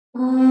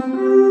Spells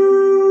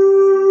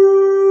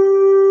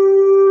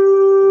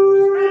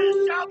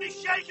shall be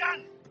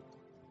shaken,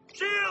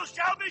 shields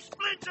shall be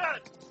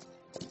splintered.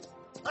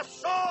 A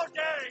sword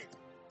day,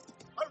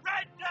 a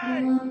red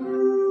day.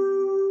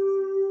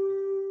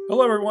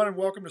 Hello, everyone, and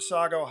welcome to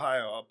Saga,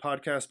 Ohio, a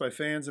podcast by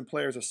fans and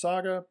players of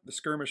Saga, the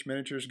skirmish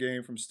miniatures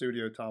game from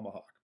Studio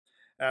Tomahawk.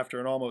 After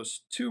an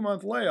almost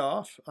 2-month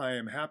layoff, I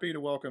am happy to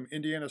welcome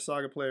Indiana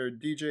Saga player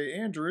DJ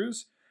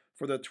Andrews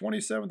for the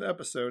 27th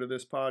episode of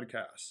this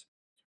podcast.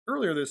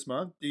 Earlier this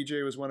month,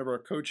 DJ was one of our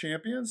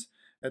co-champions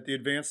at the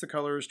Advance the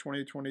Colors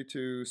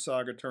 2022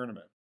 Saga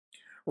tournament.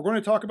 We're going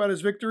to talk about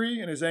his victory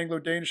and his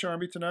Anglo-Danish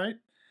army tonight.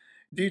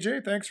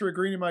 DJ, thanks for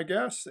agreeing to my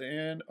guest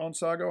and on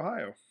Saga,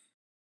 Ohio.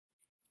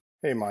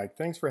 Hey, Mike,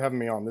 thanks for having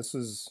me on. This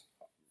is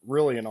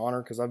really an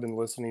honor because I've been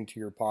listening to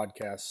your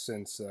podcast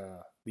since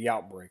the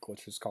outbreak,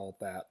 let's just call it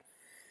that.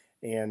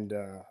 And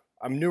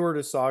I'm newer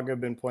to Saga,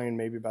 been playing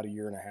maybe about a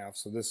year and a half.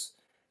 So this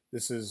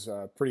is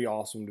pretty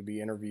awesome to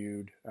be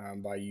interviewed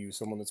by you,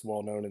 someone that's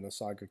well known in the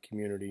Saga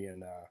community.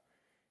 And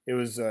it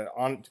was,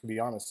 to be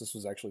honest, this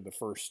was actually the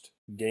first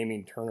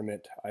gaming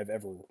tournament I've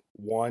ever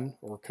won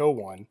or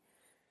co-won.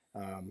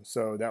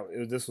 So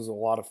this was a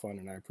lot of fun,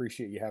 and I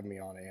appreciate you having me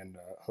on and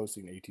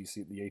hosting the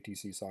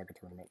ATC Saga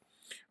tournament.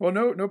 Well,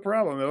 no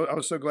problem. I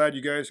was so glad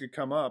you guys could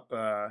come up.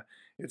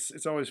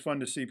 It's always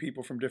fun to see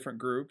people from different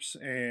groups,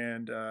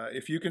 and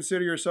if you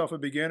consider yourself a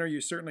beginner,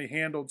 you certainly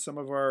handled some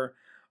of our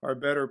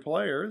better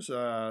players.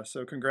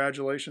 So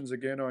congratulations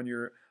again on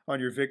your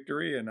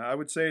victory, and I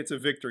would say it's a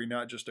victory,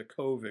 not just a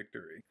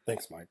co-victory.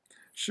 Thanks, Mike.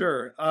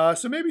 Sure.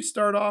 So maybe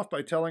start off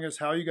by telling us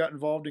how you got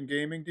involved in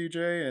gaming,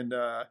 DJ, and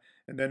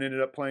then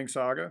ended up playing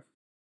Saga.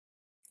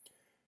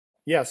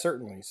 Yeah,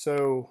 certainly.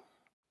 So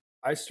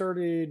I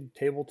started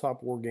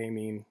tabletop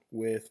wargaming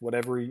with what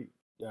every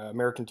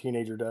American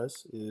teenager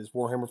does, is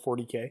Warhammer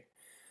 40K.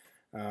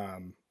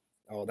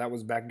 That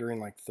was back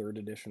during like 3rd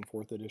edition,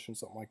 4th edition,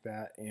 something like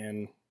that.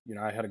 And,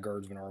 I had a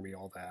guardsman army,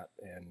 all that.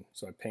 And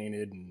so I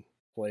painted and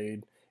played.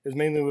 It was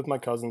mainly with my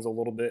cousins, a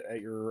little bit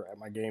at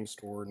my game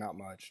store, not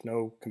much,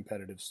 no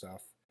competitive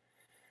stuff.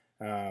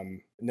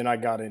 And then I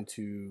got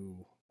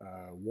into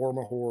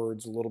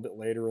Warmahordes a little bit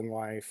later in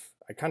life.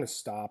 I kind of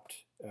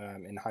stopped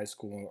in high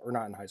school, or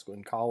not in high school,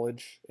 in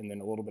college, and then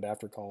a little bit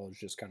after college,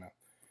 just kind of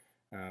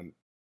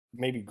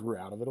maybe grew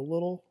out of it a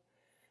little.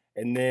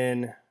 And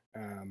then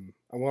I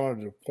went on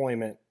a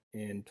deployment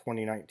in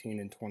 2019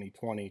 and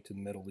 2020 to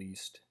the Middle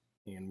East.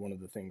 And one of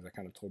the things I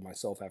kind of told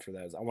myself after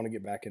that is I want to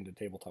get back into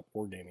tabletop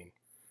wargaming.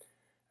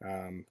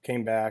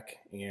 Came back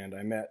and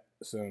I met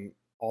some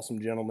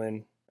awesome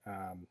gentlemen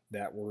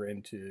that were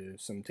into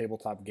some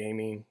tabletop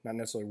gaming, not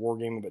necessarily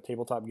wargaming, but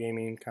tabletop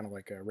gaming, kind of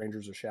like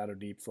Rangers of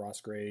Shadowdeep,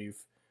 Frostgrave,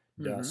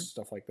 Dust,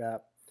 stuff like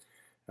that.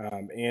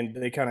 And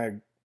they kind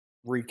of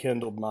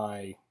rekindled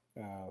my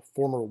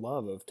former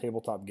love of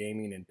tabletop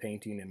gaming and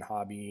painting and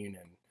hobbying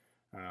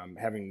and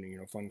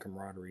having fun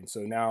camaraderie. And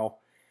so now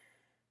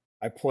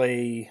I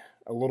play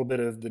a little bit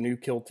of the new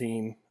Kill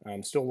Team.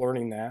 I'm still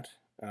learning that.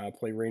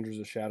 Play Rangers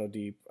of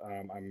Shadowdeep.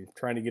 I'm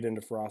trying to get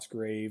into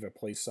Frostgrave. I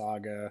play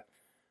Saga.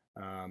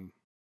 Let's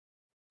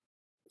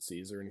see,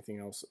 is there anything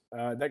else?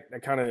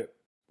 That kind of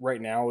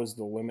right now is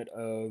the limit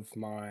of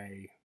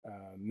my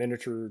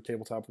miniature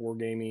tabletop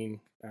wargaming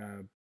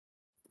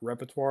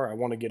repertoire. I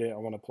want to get it. I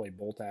want to play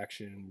Bolt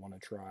Action. Want to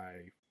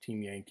try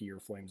Team Yankee or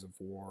Flames of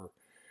War.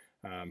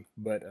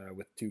 But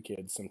with 2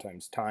 kids,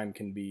 sometimes time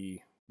can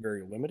be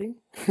very limiting.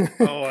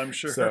 Oh, I'm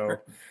sure.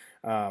 So,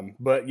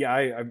 but yeah,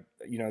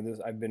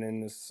 I've been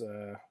in this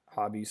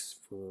hobbies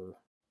for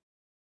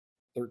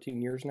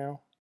 13 years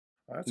now.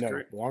 That's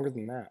great. Longer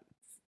than that.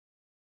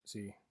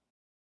 See,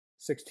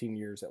 16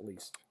 years at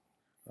least.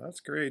 That's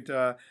great.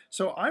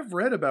 So I've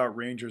read about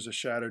Rangers of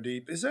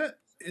Shadowdeep. Is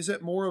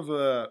it more of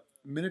a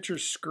miniature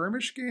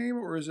skirmish game,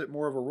 or is it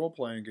more of a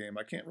role-playing game?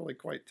 I can't really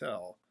quite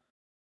tell.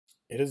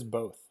 It is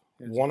both.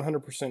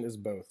 100% is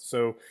both.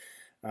 So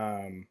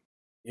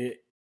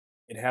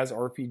it has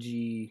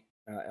RPG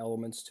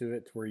elements to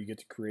it, where you get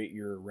to create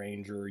your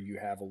ranger. You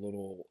have a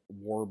little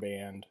war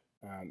band,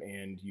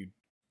 and you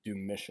do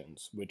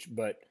missions.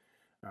 But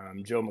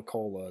Joe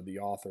McCullough, the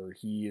author,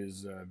 he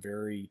is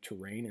very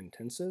terrain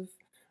intensive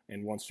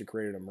and wants to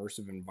create an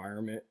immersive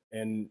environment.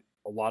 And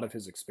a lot of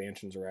his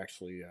expansions are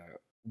actually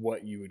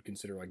what you would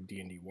consider like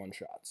D&D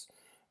one-shots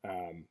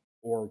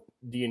or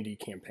D&D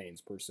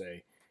campaigns per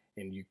se.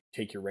 And you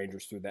take your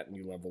rangers through that and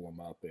you level them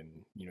up,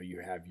 and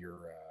you have your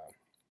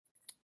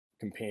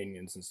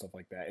companions and stuff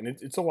like that. And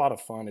it's a lot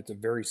of fun. It's a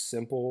very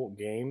simple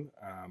game.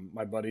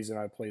 My buddies and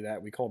I play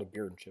that. We call it a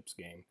beer and chips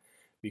game,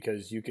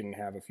 because you can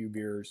have a few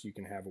beers, you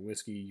can have a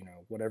whiskey,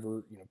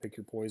 whatever, pick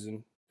your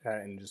poison,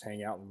 and just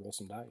hang out and roll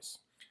some dice.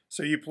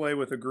 So you play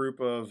with a group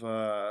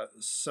of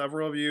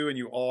several of you, and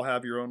you all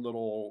have your own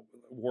little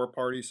war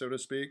party, so to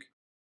speak?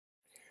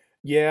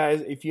 Yeah,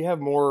 if you have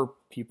more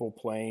people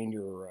playing,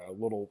 your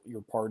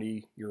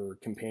party, your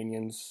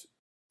companions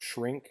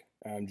shrink,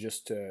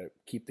 just to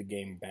keep the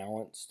game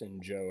balanced.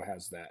 And Joe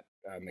has that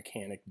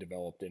mechanic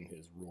developed in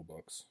his rule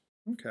books.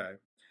 Okay.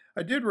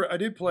 I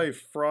did play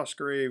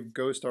Frostgrave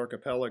Ghost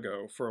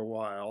Archipelago for a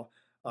while,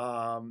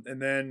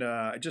 and then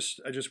I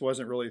just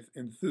wasn't really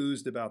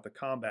enthused about the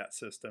combat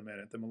system in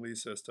it, the melee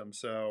system.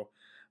 So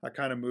I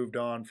kind of moved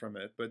on from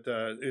it. But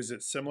is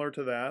it similar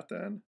to that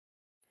then?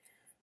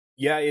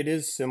 Yeah, it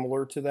is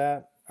similar to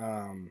that.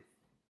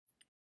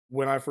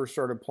 When I first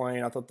started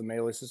playing, I thought the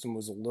melee system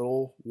was a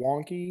little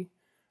wonky,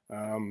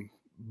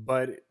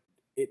 but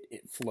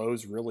it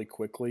flows really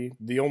quickly.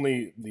 The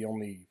only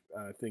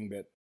thing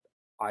that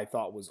I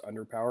thought was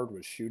underpowered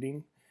was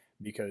shooting,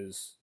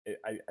 because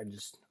I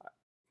just,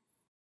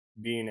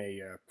 being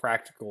a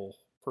practical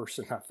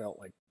person, I felt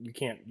like you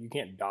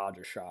can't dodge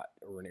a shot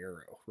or an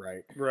arrow,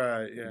 right?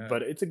 Right. Yeah.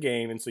 But it's a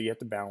game, and so you have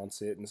to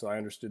balance it, and so I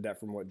understood that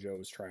from what Joe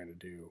was trying to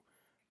do.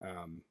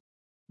 Um,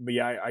 but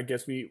yeah, I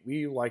guess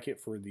we like it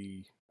for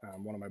the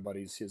one of my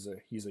buddies.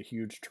 He's a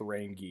huge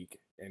terrain geek,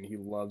 and he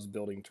loves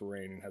building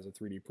terrain and has a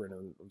 3D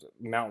printer,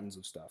 mountains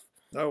of stuff.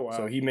 Oh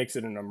So wow. he makes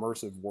it an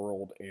immersive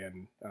world,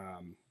 and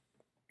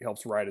he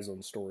helps write his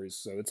own stories.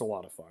 So it's a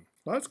lot of fun.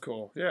 Well, that's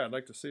cool. Yeah, I'd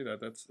like to see that.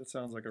 That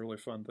sounds like a really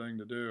fun thing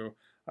to do.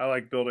 I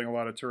like building a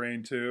lot of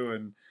terrain too,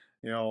 and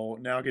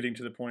now getting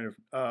to the point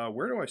of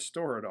where do I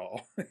store it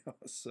all?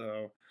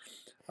 So,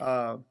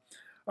 uh,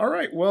 all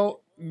right.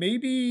 Well,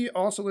 maybe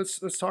also let's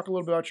talk a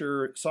little bit about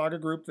your saga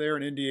group there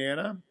in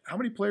Indiana. How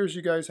many players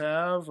you guys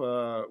have?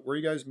 Where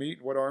you guys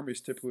meet? What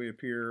armies typically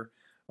appear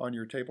on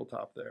your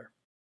tabletop there?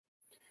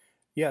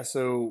 Yeah.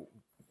 So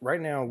right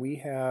now we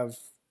have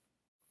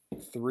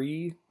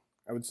three,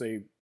 I would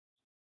say,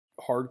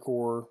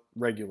 hardcore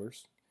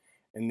regulars,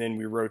 and then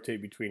we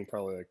rotate between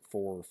probably like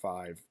four or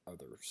five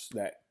others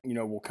that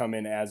will come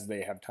in as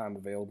they have time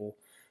available.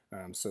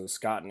 So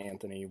Scott and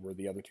Anthony were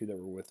the other two that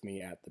were with me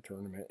at the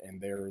tournament,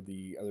 and they're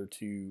the other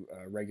two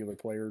regular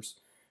players.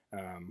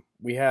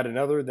 We had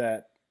another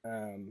that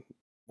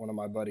one of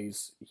my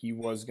buddies, he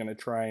was going to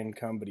try and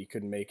come, but he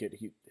couldn't make it.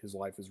 His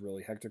life is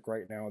really hectic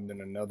right now. And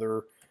then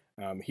another,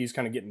 he's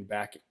kind of getting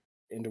back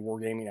into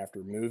wargaming after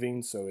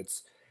moving, so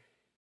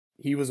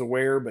he was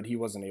aware, but he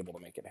wasn't able to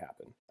make it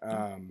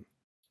happen.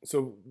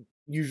 So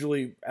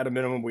usually, at a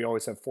minimum, we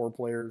always have four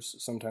players.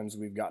 Sometimes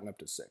we've gotten up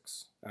to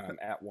six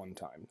at one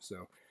time.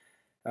 So,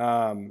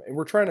 and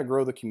we're trying to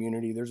grow the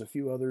community. There's a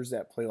few others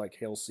that play like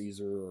Hail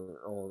Caesar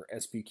or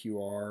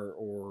SPQR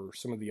or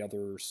some of the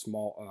other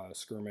small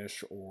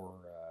skirmish or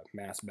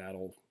mass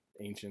battle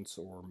ancients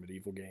or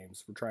medieval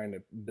games. We're trying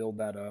to build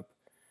that up.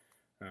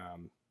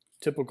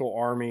 Typical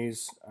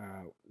armies,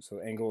 so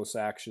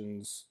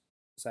Anglo-Saxons.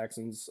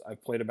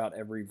 I've played about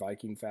every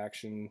Viking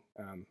faction.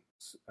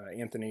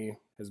 Anthony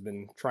has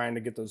been trying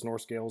to get those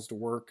Norse Gales to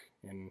work,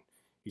 and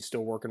he's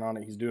still working on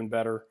it. He's doing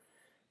better.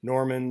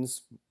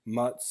 Normans,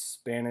 Mutts,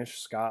 Spanish,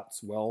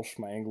 Scots, Welsh,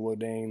 my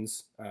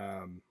Anglo-Danes.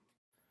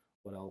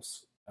 What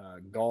else?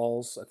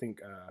 Gauls. I think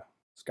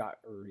Scott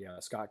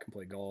can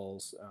play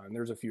Gauls, and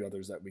there's a few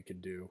others that we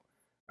could do.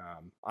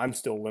 I'm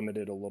still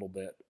limited a little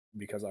bit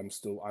because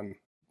I'm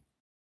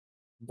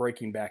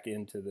breaking back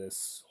into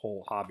this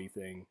whole hobby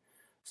thing,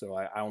 so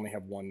I only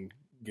have one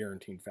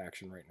guaranteed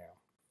faction right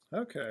now.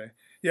 Okay.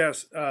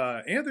 Yes.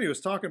 Anthony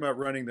was talking about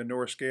running the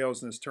Norse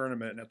Gales in this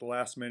tournament, and at the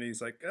last minute,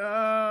 he's like,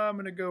 I'm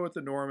going to go with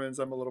the Normans.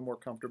 I'm a little more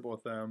comfortable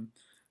with them.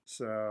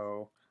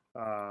 So,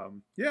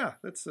 yeah,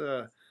 that's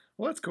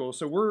cool.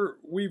 So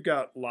we've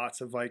got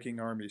lots of Viking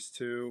armies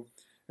too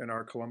in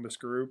our Columbus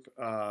group.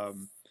 I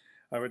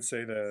would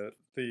say the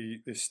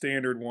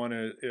standard one,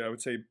 I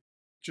would say,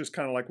 just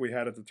kind of like we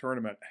had at the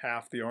tournament,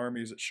 half the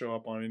armies that show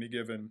up on any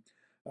given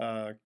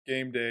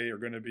game day are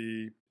going to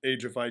be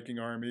Age of Viking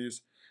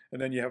armies, and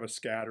then you have a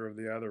scatter of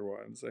the other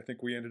ones. I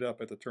think we ended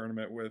up at the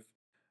tournament with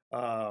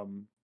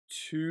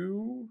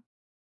two,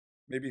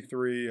 maybe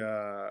three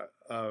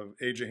of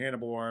Age of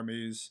Hannibal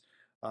armies,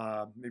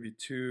 maybe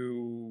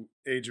two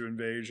Age of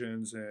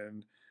Invasions,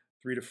 and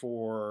three to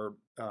four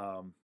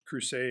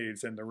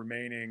Crusades, and the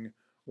remaining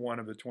one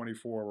of the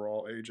 24 were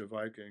all Age of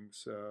Vikings.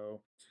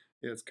 So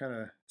yeah, it's kind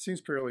of seems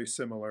fairly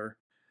similar.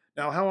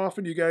 Now, how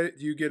often do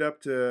you get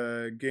up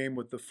to game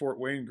with the Fort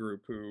Wayne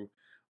group, who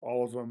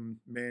all of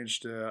them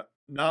managed to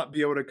not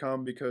be able to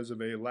come because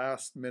of a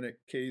last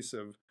minute case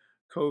of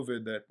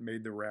COVID that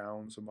made the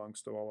rounds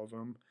amongst all of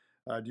them?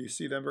 Do you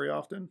see them very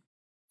often?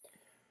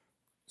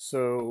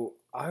 So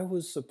I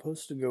was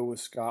supposed to go with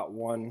Scott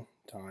one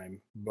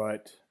time,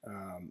 but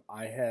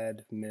I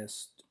had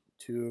missed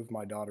two of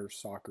my daughter's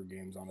soccer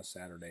games on a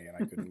Saturday, and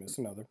I couldn't miss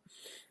another.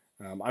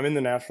 I'm in the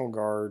National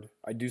Guard.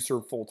 I do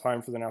serve full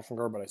time for the National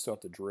Guard, but I still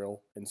have to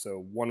drill, and so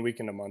 1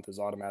 weekend a month is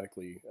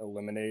automatically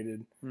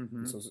eliminated. And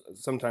Mm-hmm. so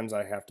sometimes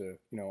I have to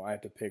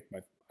pick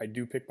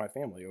my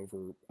family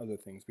over other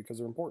things because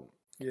they're important.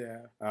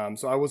 Yeah.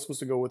 So I was supposed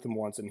to go with him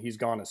once, and he's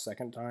gone a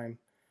second time.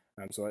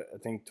 So I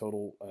think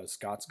total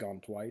Scott's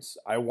gone twice.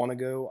 I want to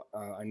go.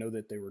 I know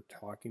that they were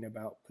talking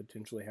about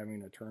potentially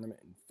having a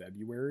tournament in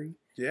February,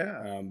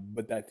 Yeah.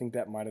 but I think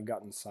that might have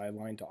gotten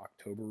sidelined to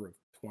October of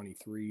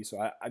 23.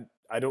 So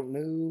I don't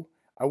know.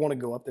 I want to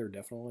go up there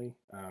definitely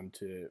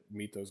to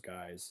meet those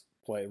guys.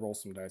 roll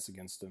some dice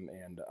against them,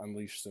 and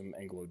unleash some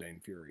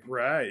Anglo-Dane fury.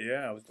 Right,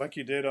 yeah, like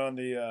you did on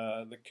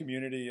the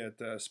community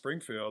at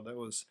Springfield. That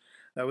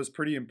was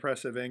pretty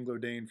impressive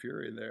Anglo-Dane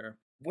fury there.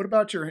 What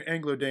about your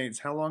Anglo-Danes?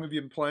 How long have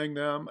you been playing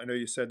them? I know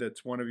you said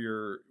that's one of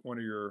your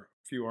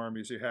few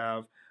armies you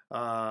have.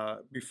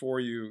 Before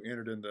you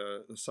entered in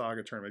the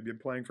Saga tournament, have you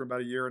been playing for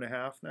about a year and a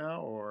half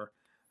now, or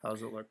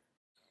how's it look?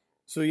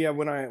 So yeah,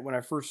 when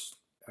I first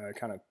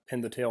kind of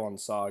pinned the tail on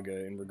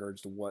Saga in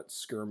regards to what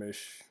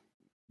skirmish,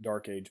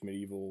 Dark Age,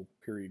 medieval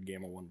period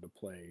game I wanted to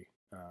play,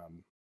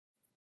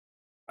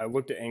 I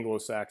looked at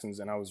Anglo-Saxons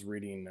and I was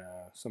reading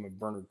some of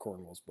Bernard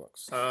Cornwell's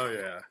books. Oh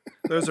yeah,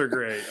 those are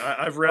great.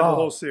 I've read the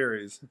whole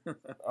series.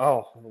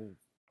 Oh,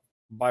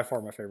 by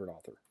far my favorite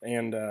author.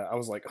 And I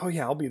was like, oh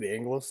yeah, I'll be the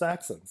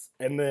Anglo-Saxons.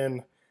 And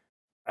then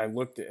I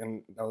looked at,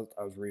 and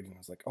I was reading, I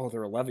was like, oh,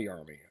 they're a levy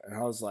army. And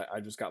I was like, I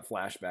just got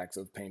flashbacks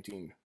of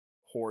painting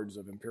hordes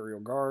of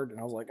Imperial Guard. And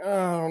I was like, oh,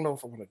 I don't know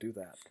if I want to do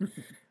that.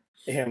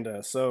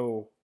 And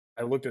so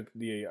I looked at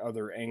the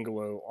other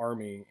Anglo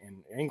army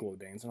and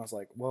Anglo-Danes, and I was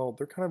like, well,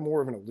 they're kind of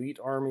more of an elite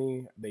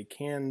army. They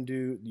can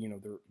do,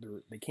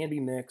 they can be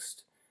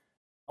mixed.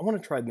 I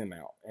want to try them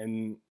out.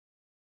 And,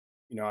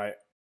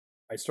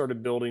 I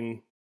started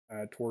building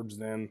towards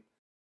them,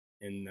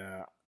 and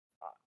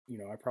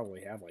I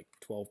probably have like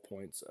 12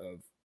 points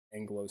of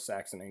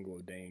Anglo-Saxon,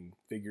 Anglo-Dane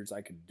figures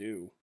I could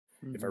do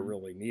if I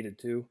really needed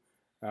to.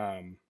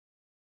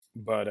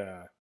 But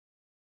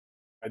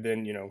I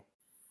then,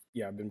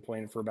 I've been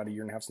playing for about a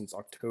year and a half since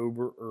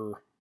October,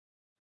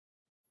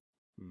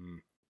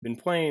 been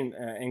playing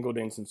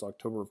Anglo-Dane since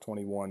October of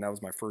 21. That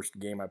was my first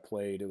game I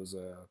played. It was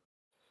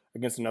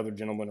against another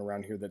gentleman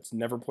around here that's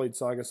never played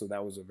Saga, so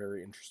that was a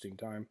very interesting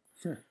time.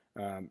 Sure.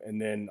 And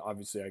then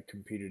obviously I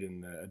competed in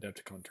the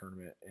Adepticon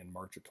tournament in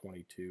March of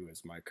 22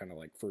 as my kind of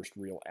like first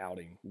real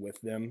outing with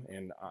them.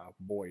 And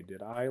boy,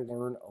 did I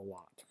learn a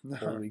lot.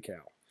 Holy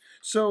cow.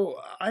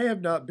 So I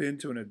have not been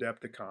to an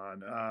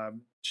Adepticon.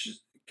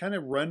 Just kind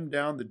of run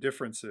down the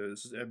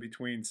differences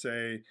between,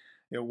 say,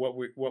 what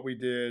we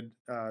did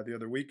the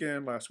other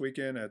weekend, last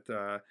weekend at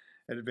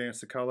Advance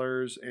the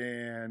Colors,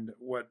 and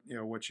what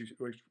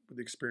the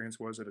experience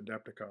was at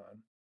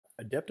Adepticon.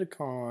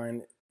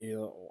 Adepticon,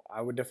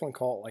 I would definitely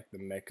call it like the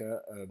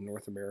mecca of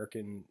North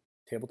American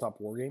tabletop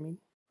wargaming.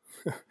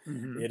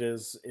 It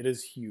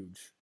is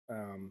huge.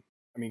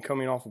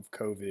 Coming off of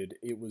COVID,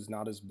 it was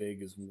not as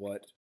big as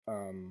what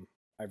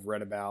I've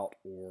read about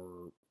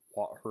or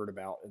heard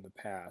about in the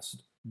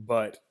past,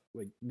 but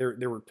like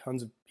there were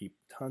tons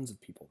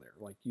of people there.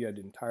 Like you had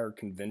an entire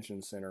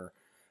convention center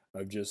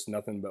of just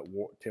nothing but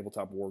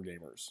tabletop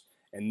wargamers,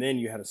 and then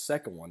you had a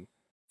second one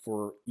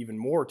for even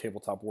more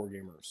tabletop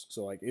wargamers.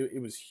 So like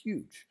it was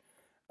huge.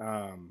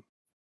 And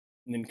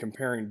then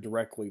comparing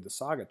directly the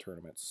Saga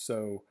tournaments,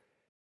 so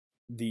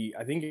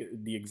I think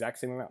the exact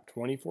same amount,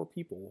 24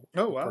 people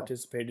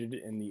participated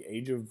in the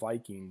Age of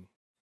Viking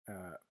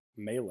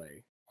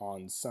melee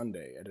on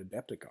Sunday at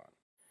Adepticon.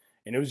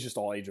 And it was just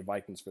all Age of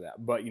Vikings for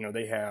that. But,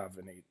 they have,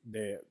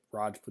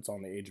 Raj puts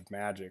on the Age of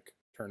Magic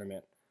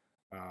tournament.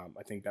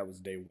 I think that was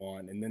day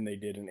one. And then they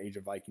did an Age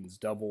of Vikings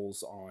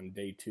doubles on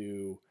day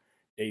 2.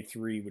 Day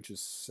 3, which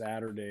is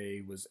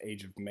Saturday, was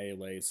Age of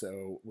Melee,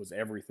 so was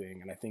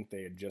everything. And I think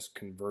they had just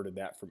converted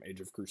that from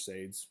Age of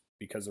Crusades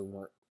because they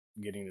weren't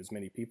getting as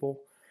many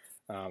people.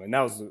 And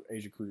that was the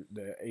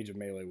Age of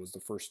Melee was the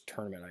first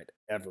tournament I'd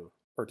ever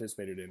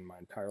participated in my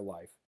entire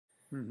life.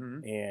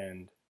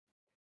 And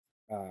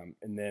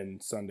then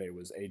Sunday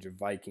was Age of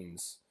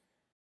Vikings.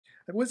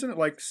 Wasn't it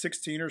like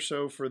 16 or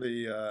so for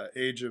the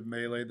Age of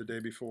Melee the day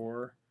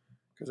before?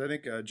 Because I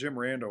think Jim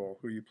Randall,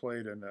 who you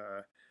played in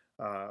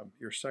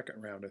your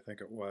second round, I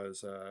think it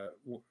was,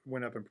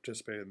 went up and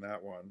participated in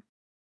that one.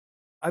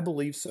 I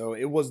believe so.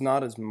 It was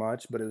not as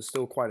much, but it was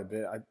still quite a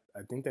bit.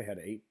 I think they had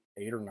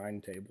eight or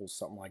 9 tables,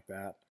 something like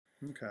that.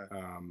 Okay.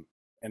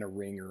 And a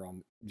ringer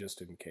on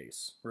just in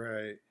case.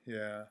 Right.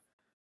 Yeah.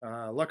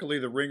 Luckily,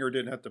 the ringer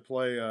didn't have to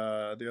play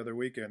the other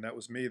weekend. That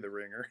was me, the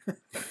ringer.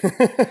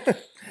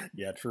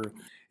 Yeah, true.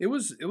 It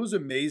was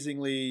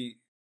amazingly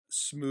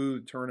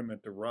smooth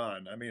tournament to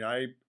run. I mean,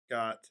 I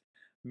got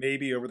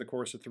maybe over the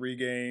course of 3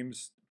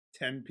 games,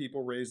 10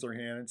 people raised their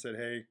hand and said,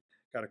 "Hey,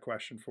 got a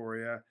question for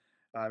you."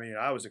 I mean,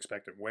 I was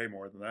expecting way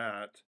more than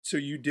that. So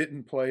you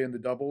didn't play in the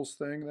doubles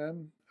thing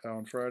then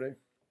on Friday?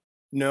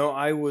 No,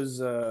 I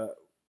was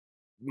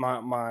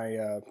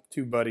my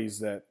 2 buddies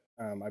that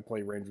I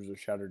play Rangers of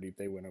Shadowdeep.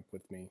 They went up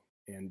with me,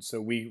 and so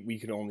we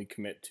could only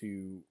commit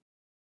to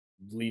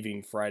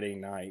leaving Friday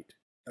night.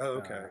 Oh,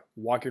 okay.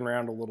 Walking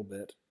around a little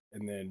bit,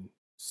 and then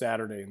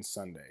Saturday and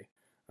Sunday.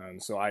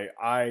 So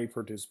I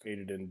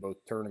participated in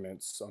both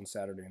tournaments on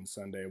Saturday and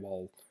Sunday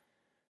while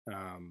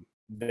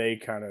they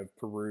kind of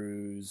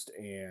perused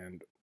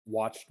and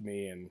watched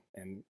me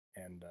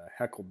and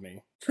heckled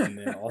me. And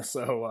then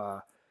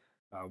also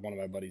one of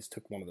my buddies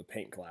took one of the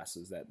paint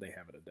classes that they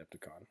have at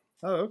Adepticon.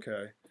 Oh,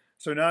 okay.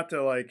 So not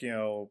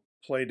to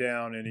play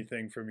down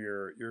anything from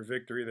your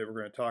victory that we're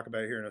going to talk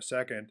about here in a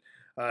second.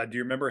 Do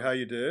you remember how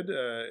you did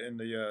in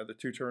the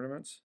 2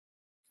 tournaments?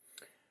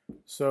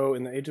 So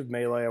in the Age of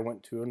Melee, I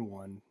went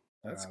 2-1.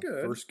 That's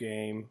good. First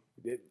game,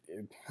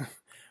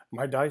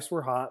 my dice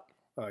were hot.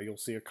 You'll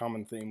see a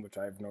common theme, which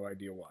I have no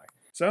idea why.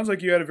 Sounds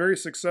like you had a very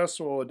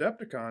successful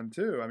Adepticon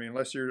too. I mean,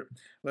 unless you're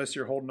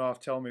holding off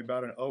telling me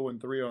about an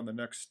 0-3 on the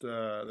next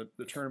the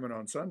tournament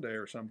on Sunday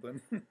or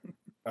something.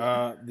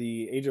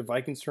 The Age of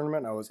Vikings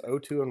tournament, I was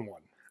 0-2-1.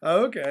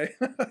 Oh, okay,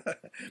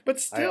 but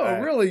still,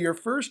 really, your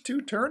first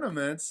two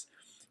tournaments,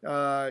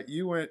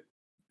 you went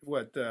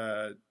what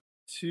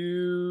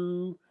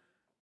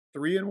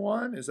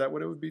 2-3-1? Is that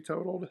what it would be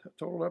totaled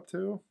up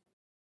to?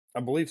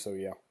 I believe so.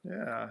 Yeah.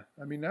 Yeah,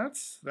 I mean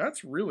that's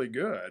really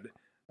good.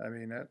 I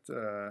mean that's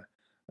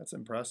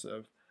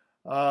impressive.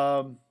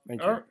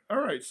 Thank you. All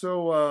right,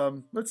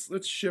 so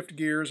let's shift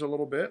gears a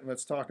little bit and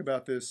let's talk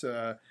about this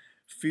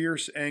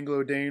fierce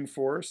Anglo-Dane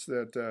force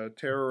that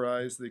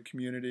terrorized the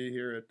community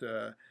here at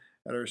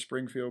our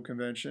Springfield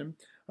convention.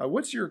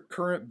 What's your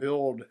current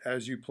build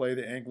as you play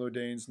the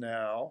Anglo-Danes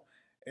now?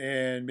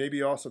 And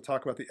maybe also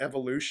talk about the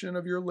evolution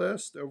of your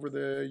list over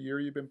the year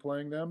you've been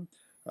playing them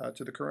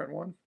to the current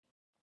one.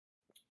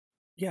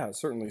 Yeah,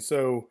 certainly.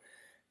 So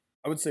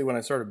I would say when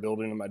I started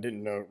building them, I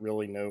didn't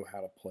really know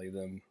how to play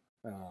them.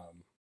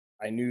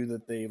 I knew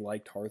that they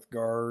liked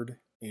Hearthguard,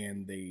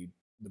 and the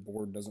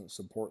board doesn't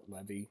support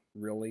Levy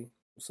really.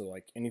 So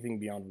like anything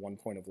beyond 1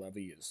 point of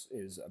Levy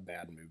is a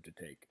bad move to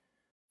take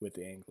with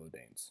the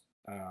Anglo-Danes.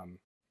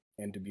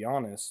 And to be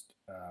honest,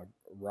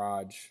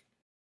 Raj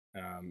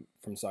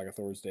from Saga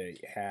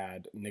Thursday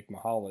had Nick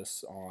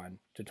Mahalis on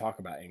to talk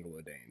about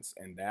Anglo-Danes,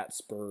 and that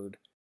spurred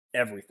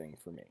everything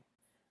for me.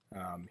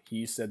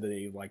 He said that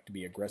they like to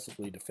be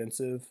aggressively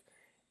defensive,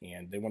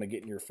 and they want to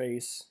get in your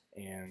face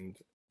and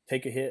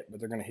take a hit, but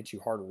they're going to hit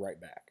you harder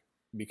right back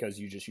because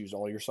you just used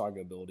all your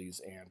Saga abilities.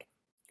 And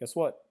guess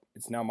what?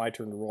 It's now my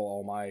turn to roll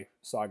all my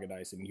Saga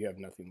dice, and you have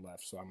nothing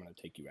left, so I'm going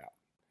to take you out.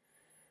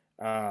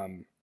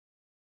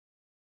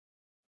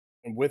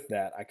 And with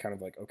that, I kind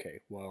of like,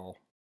 okay, well,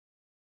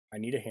 I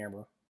need a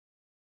hammer,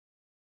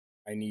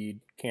 I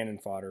need cannon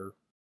fodder,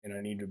 and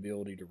I need the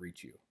ability to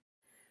reach you.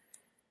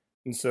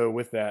 And so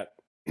with that,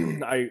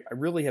 I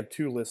really have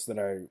two lists that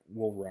I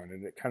will run,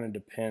 and it kind of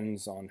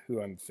depends on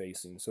who I'm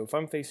facing. So if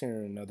I'm facing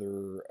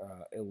another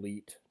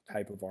elite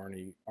type of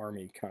army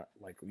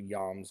like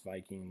Yams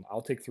Viking,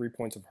 I'll take 3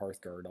 points of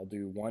Hearthguard. I'll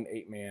do 1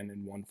 8-man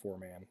and 1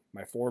 4-man.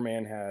 My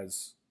 4-man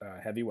has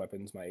heavy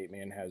weapons. My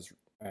 8-man has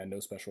no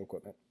special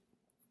equipment.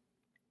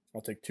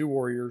 I'll take 2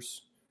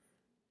 warriors,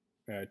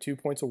 2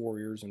 points of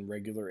warriors in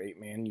regular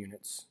 8-man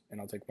units,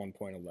 and I'll take 1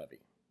 point of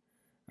levy.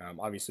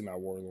 Obviously, my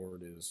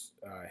warlord is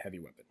heavy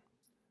weapon.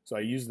 So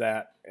I use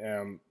that.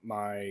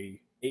 My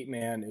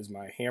 8-man is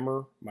my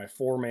hammer. My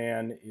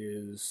 4-man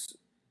is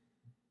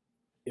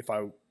if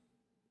I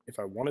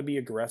want to be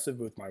aggressive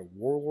with my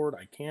warlord,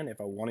 I can.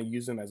 If I want to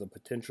use him as a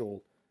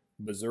potential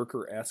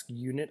berserker-esque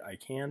unit, I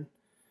can.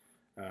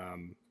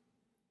 And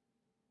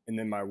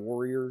then my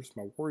warriors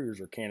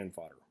are cannon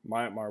fodder.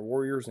 My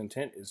warrior's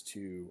intent is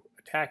to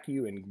attack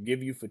you and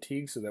give you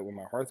fatigue so that when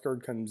my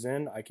Hearthguard comes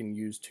in, I can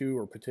use 2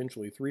 or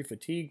potentially 3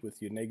 fatigue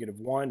with your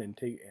 -1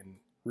 and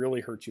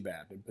really hurt you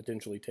bad and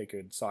potentially take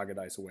a Saga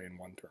dice away in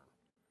 1 turn.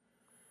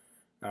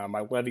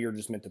 My levy are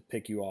just meant to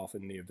pick you off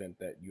in the event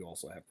that you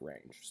also have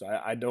range. So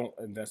I don't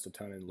invest a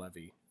ton in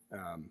levy,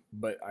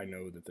 but I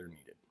know that they're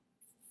needed.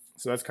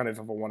 So that's kind of if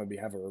I want to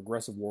have an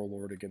aggressive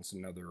warlord against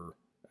another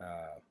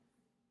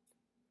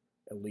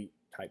elite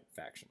type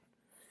faction.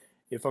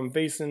 If I'm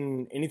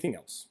facing anything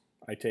else,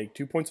 I take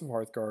 2 points of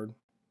Hearthguard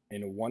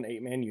and a 1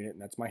 8-man unit,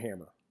 and that's my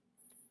hammer.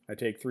 I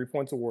take 3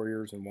 points of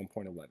warriors and 1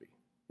 point of levy.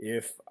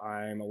 If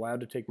I'm allowed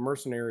to take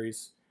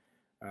mercenaries,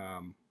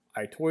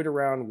 I toyed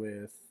around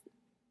with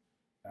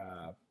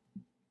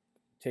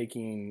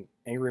taking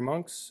Angry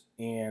Monks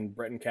and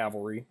Breton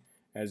Cavalry.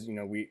 As you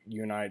know,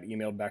 you and I had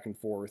emailed back and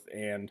forth,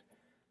 and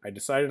I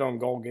decided on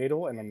Gol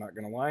Gadel, and I'm not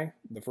going to lie,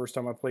 the first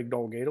time I played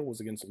Gol Gadel was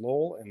against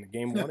Lowell in the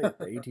Game 1 at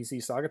the ATC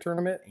Saga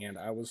Tournament, and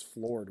I was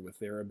floored with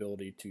their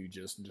ability to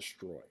just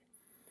destroy.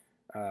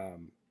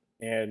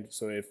 And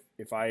so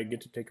if I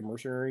get to take a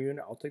mercenary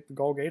unit, I'll take the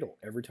Gol Gadel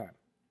every time.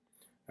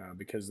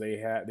 Because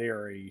they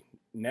are a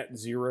net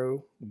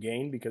 0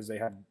 gain because they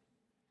have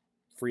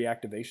free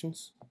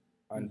activations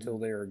until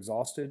they are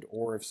exhausted,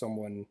 or if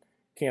someone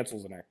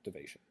cancels an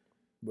activation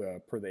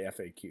per the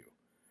FAQ.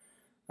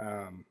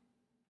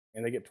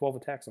 And they get 12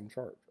 attacks on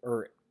charge,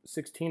 or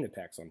 16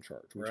 attacks on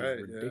charge, which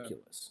is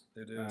ridiculous.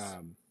 Yeah, it is.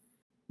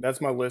 That's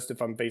my list if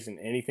I'm facing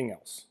anything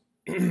else.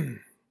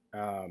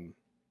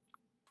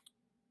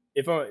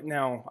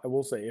 Now, I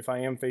will say, if I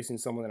am facing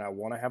someone that I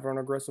want to have an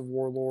aggressive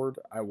warlord,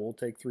 I will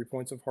take 3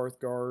 points of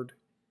Hearthguard,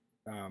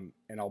 and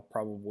I'll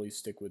probably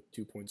stick with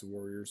 2 points of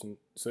warriors. And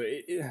so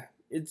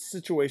it's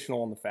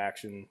situational on the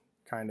faction,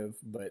 kind of,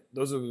 but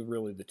those are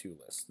really the two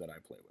lists that I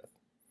play with.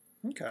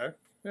 Okay,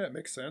 yeah, it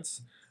makes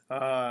sense.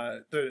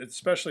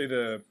 Especially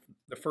the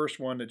first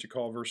one that you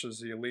call versus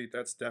the elite,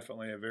 that's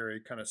definitely a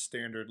very kind of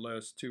standard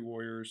list: 2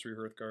 warriors, 3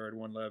 Hearthguard,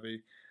 1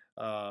 levy.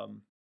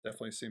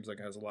 Definitely seems like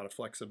it has a lot of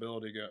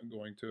flexibility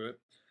going to it.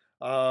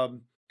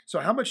 So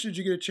how much did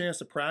you get a chance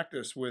to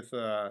practice with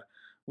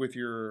with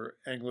your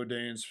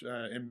Anglo-Danes,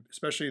 and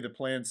especially the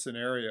planned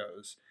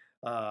scenarios?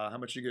 How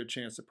much you get a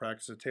chance to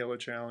practice the Taylor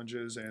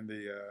challenges and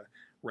the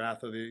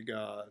Wrath of the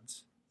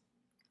Gods?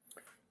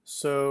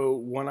 So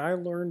when I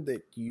learned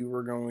that you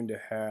were going to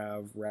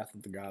have Wrath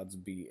of the Gods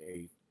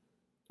be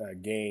a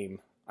game,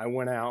 I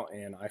went out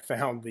and I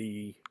found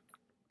the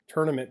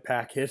tournament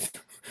packet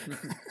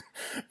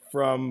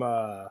from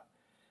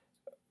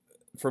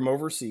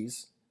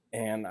overseas,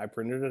 and I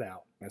printed it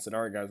out. I said,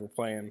 "All right, guys, we're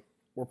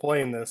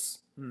playing this."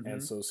 Mm-hmm.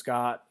 And so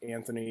Scott,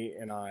 Anthony,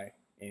 and I,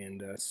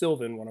 and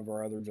Sylvan, one of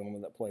our other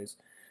gentlemen that plays,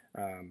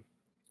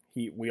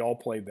 we all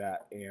played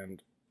that,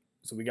 and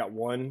so we got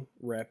one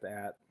rep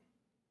at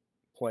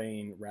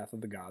playing Wrath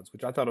of the Gods,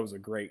 which I thought it was a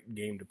great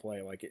game to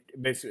play. Like it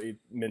basically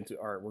meant to,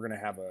 all right, we're going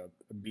to have a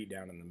beat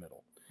down in the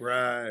middle.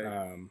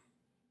 Right.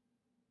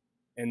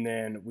 And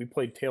then we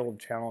played Tale of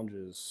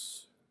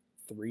Challenges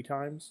 3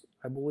 times,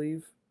 I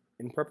believe,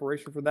 in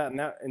preparation for that.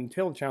 And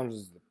Tale of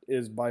Challenges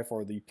is by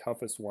far the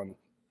toughest one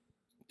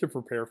to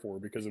prepare for,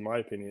 because in my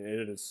opinion,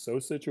 it is so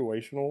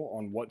situational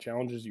on what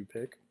challenges you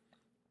pick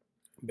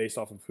based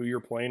off of who you're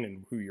playing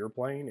and who you're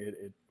playing.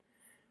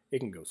 It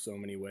can go so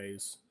many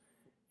ways.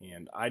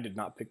 And I did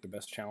not pick the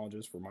best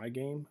challenges for my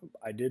game.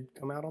 I did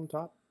come out on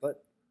top,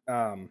 but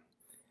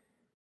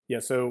yeah,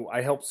 so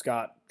I helped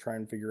Scott try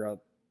and figure out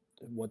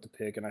what to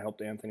pick, and I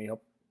helped Anthony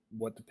help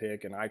what to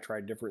pick, and I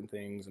tried different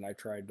things, and I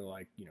tried to,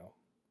 like,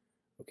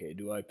 okay,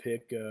 do I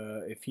pick,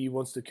 if he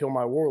wants to kill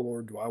my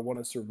warlord, do I want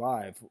to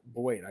survive?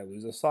 But wait, I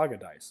lose a saga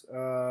dice.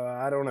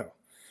 I don't know.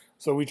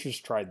 So we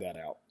just tried that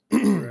out.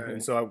 Right.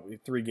 And so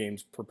 3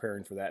 games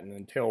preparing for that, and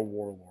then Tale of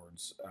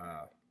Warlords.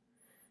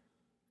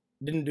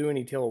 Didn't do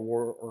any Tale of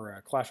War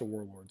or Clash of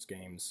Warlords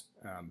games,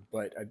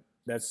 but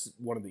that's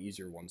one of the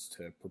easier ones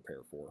to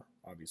prepare for,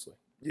 obviously.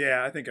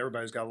 Yeah, I think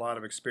everybody's got a lot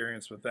of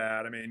experience with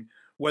that. I mean,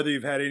 whether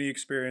you've had any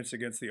experience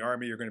against the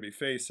army you're going to be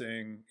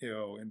facing,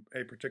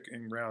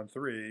 in round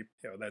 3,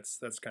 that's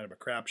kind of a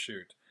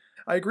crapshoot.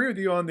 I agree with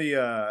you on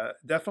the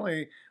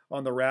definitely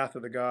on the Wrath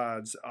of the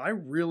Gods. I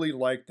really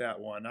like that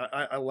one.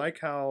 I like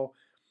how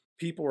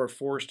people are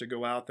forced to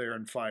go out there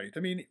and fight. I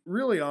mean,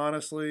 really,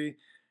 honestly,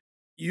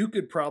 you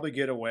could probably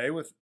get away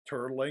with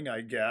turtling,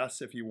 I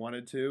guess, if you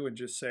wanted to, and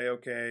just say,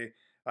 okay,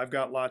 I've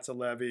got lots of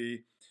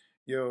levy.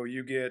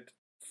 You get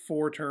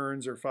 4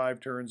 turns or 5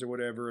 turns or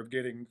whatever of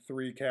getting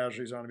 3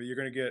 casualties on me. You're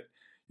gonna get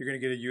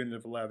a unit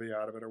of levy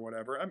out of it or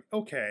whatever.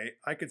 Okay,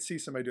 I could see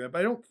somebody doing it, but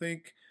I don't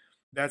think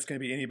that's going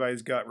to be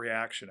anybody's gut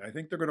reaction. I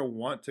think they're going to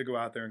want to go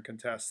out there and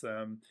contest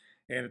them,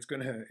 and it's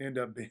going to end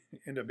up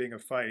being a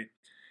fight.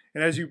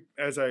 And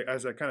as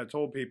I kind of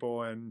told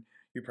people, and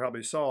you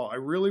probably saw, I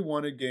really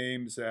wanted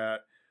games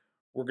that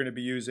we're going to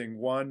be using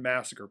 1,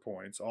 massacre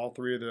points. All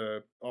three of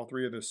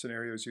the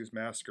scenarios use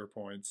massacre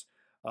points.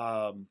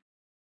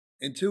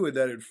 And 2,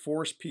 that it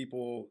forced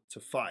people to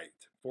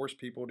fight, force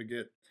people to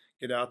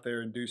get out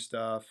there and do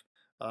stuff.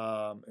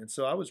 And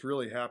so I was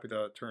really happy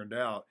that it turned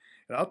out.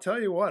 And I'll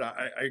tell you what,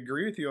 I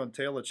agree with you on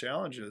Tale of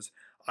Challenges.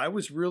 I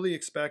was really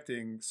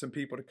expecting some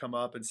people to come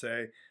up and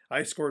say,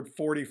 I scored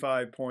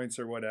 45 points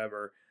or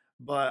whatever.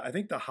 But I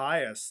think the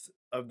highest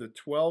of the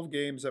 12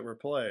 games that were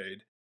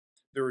played,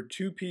 there were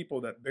 2 people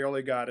that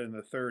barely got in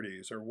the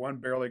 30s, or one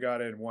barely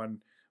got in, one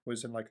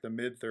was in like the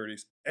mid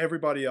 30s.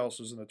 Everybody else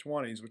was in the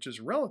 20s, which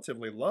is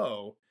relatively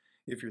low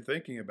if you're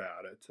thinking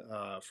about it,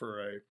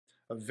 for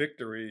a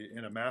victory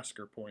in a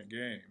massacre point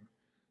game.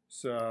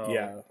 So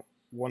yeah,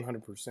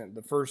 100%.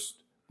 The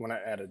first, when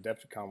I at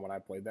Adepticon, when I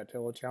played that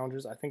Tale of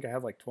Challenges, I think I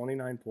had like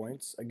 29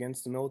 points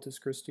against the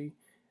Militus Christi.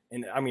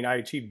 And I mean, I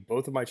achieved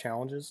both of my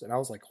challenges, and I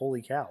was like,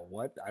 holy cow,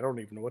 what? I don't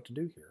even know what to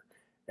do here.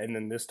 And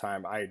then this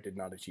time, I did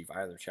not achieve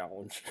either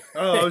challenge.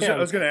 Oh, I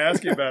was going to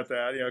ask you about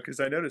that, because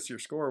I noticed your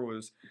score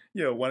was,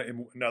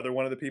 another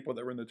one of the people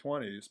that were in the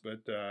 20s.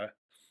 But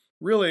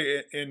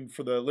really, and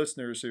for the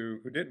listeners who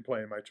didn't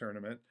play in my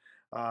tournament,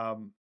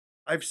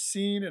 I've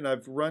seen and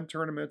I've run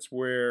tournaments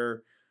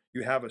where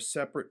you have a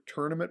separate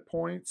tournament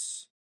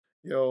points,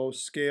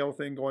 scale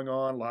thing going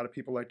on. A lot of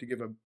people like to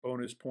give a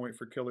bonus point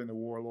for killing the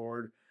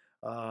warlord,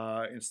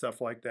 and stuff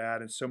like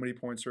that. And so many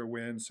points for a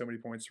win, so many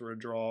points for a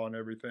draw, and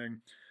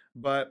everything.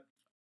 But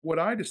what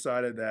I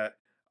decided that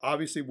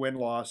obviously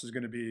win-loss is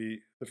going to be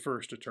the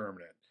first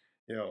determinant.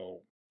 The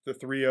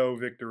 3-0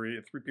 victory,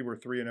 if 3 people are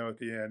 3-0 at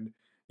the end,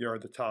 you're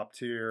at the top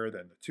tier.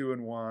 Then the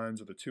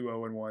 2-1s or the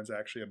 2-0-1s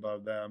actually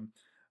above them.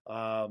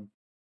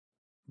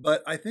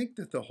 But I think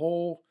that the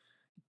whole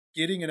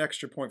getting an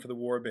extra point for the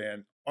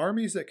warband,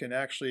 armies that can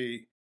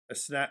actually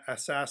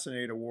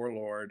assassinate a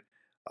warlord,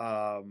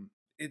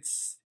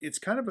 it's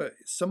kind of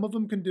some of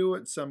them can do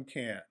it, some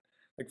can't.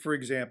 Like, for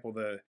example,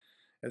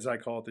 as I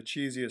call it, the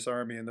cheesiest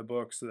army in the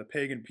books, the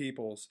pagan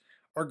peoples,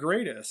 are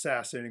great at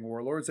assassinating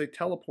warlords. They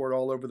teleport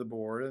all over the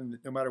board, and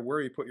no matter where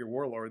you put your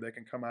warlord, they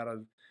can come out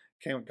of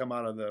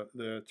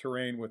the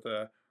terrain with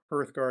a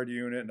Hearthguard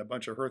unit and a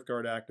bunch of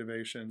Hearthguard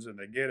activations, and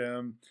they get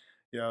him.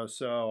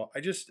 So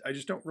I just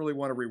don't really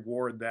want to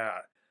reward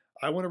that.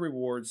 I want to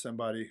reward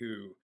somebody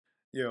who,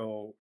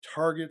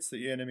 targets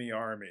the enemy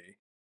army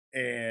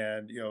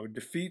and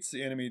defeats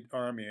the enemy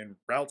army and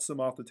routs them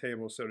off the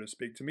table, so to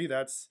speak. To me,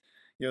 that's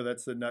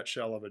the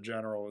nutshell of a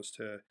general,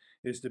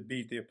 is to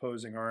beat the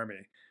opposing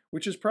army,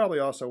 which is probably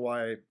also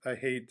why I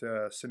hate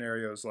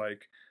scenarios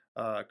like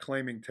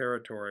claiming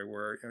territory,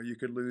 where you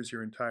could lose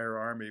your entire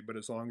army, but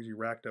as long as you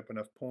racked up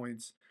enough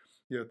points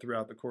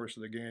throughout the course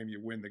of the game, you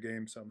win the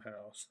game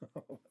somehow.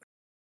 So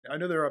I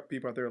know there are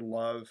people out there who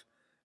love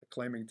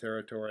claiming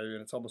territory,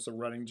 and it's almost a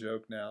running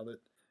joke now that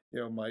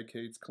Mike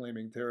hates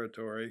claiming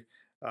territory.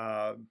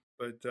 Uh,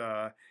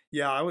 but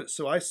yeah,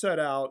 I set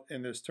out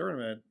in this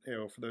tournament.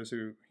 For those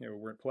who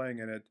weren't playing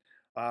in it,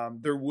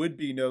 there would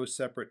be no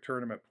separate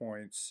tournament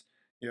points.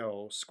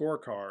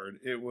 Scorecard.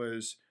 It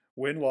was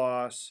win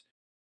loss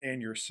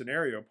and your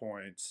scenario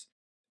points,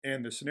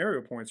 and the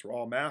scenario points were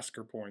all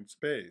massacre points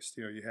based.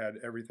 You had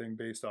everything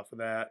based off of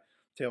that.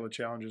 Tale of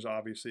Challenges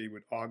obviously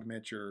would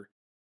augment your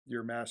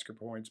massacre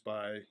points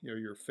by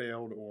your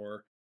failed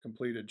or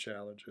completed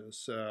challenges.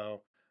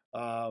 So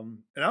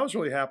and I was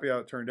really happy how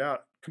it turned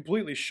out.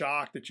 Completely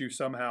shocked that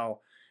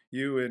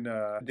you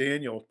and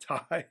Daniel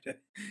tied.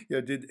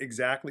 Did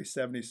exactly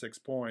 76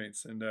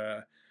 points, and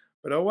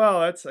but oh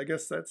well. I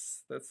guess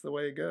that's the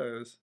way it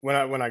goes. When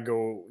I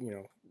go,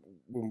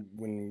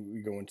 when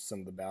we go into some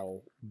of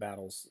the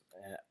battles,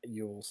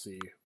 you'll see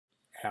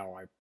how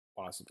I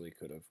possibly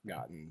could have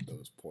gotten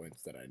those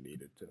points that I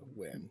needed to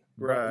win.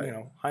 Right.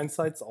 But,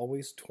 hindsight's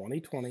always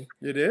 20/20.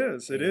 It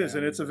is, and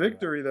it's a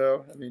victory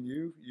though. I mean,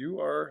 you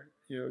are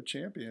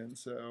champion,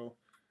 so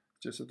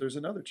just that there's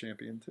another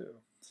champion too.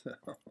 So.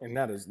 And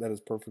that is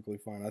perfectly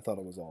fine. I thought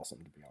it was awesome,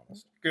 to be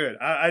honest. Good.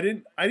 I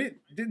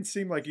didn't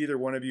seem like either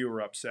one of you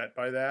were upset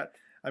by that.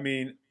 I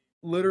mean,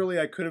 literally,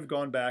 I could have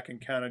gone back and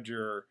counted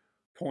your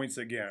points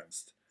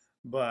against,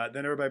 but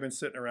then everybody been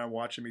sitting around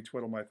watching me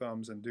twiddle my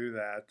thumbs and do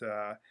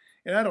that.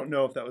 And I don't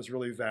know if that was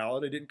really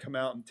valid. I didn't come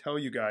out and tell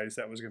you guys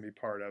that was going to be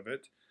part of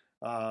it.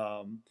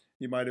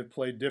 You might have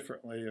played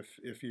differently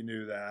if you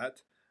knew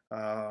that.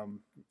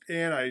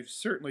 And I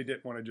certainly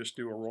didn't want to just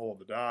do a roll of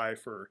the die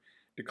for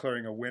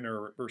declaring a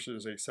winner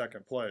versus a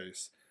second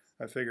place.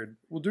 I figured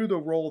we'll do the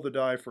roll of the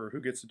die for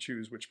who gets to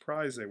choose which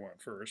prize they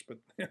want first, but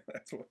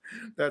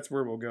that's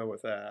where we'll go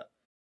with that.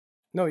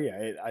 No,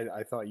 yeah,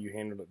 I thought you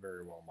handled it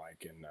very well,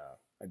 Mike, and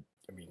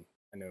I mean,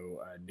 I know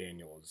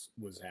Daniel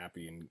was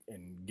happy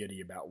and giddy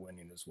about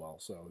winning as well,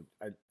 so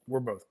we're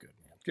both good,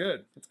 man.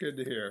 Good, that's good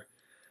to hear.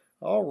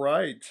 All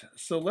right,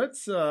 so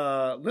let's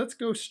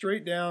go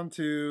straight down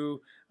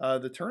to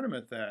the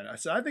tournament then.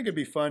 So I think it'd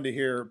be fun to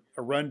hear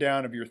a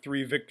rundown of your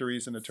 3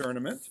 victories in the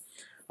tournament.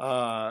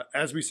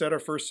 As we said, our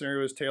first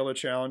scenario is Tale of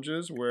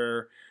Challenges,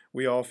 where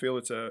we all feel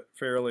it's a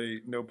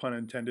fairly, no pun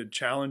intended,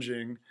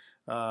 challenging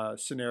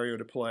scenario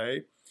to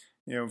play.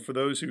 For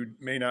those who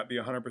may not be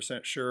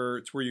 100% sure,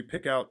 it's where you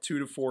pick out 2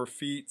 to 4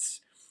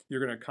 feats you're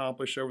going to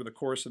accomplish over the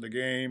course of the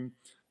game.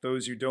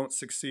 Those you don't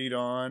succeed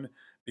on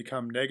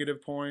become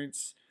negative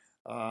points.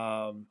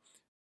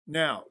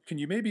 Now, can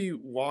you maybe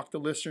walk the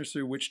listeners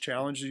through which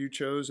challenges you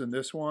chose in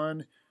this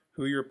one,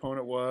 who your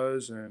opponent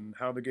was, and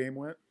how the game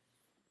went?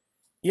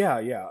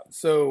 Yeah.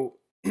 So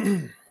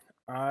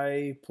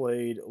I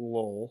played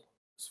Lowell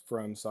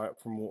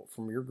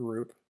from your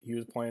group. He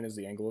was playing as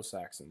the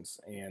Anglo-Saxons,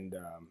 and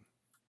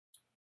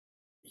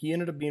he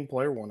ended up being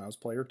player 1. I was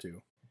player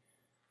 2.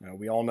 Now,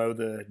 we all know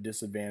the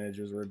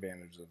disadvantages or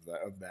advantages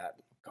of that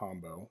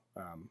combo.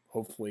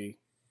 Hopefully,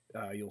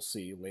 you'll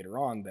see later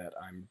on that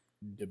I'm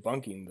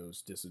debunking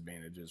those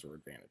disadvantages or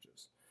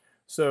advantages.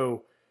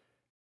 So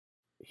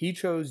he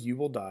chose You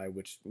Will Die,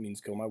 which means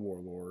kill my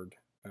warlord.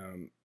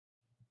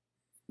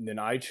 Then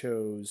I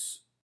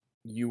chose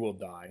You Will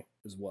Die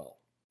as well,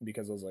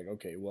 because I was like,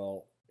 okay,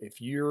 well, if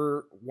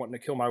you're wanting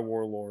to kill my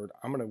warlord,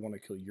 I'm going to want to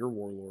kill your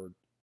warlord,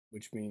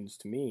 which means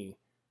to me,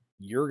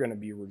 you're going to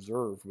be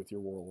reserved with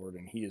your warlord,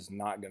 and he is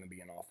not going to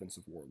be an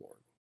offensive warlord.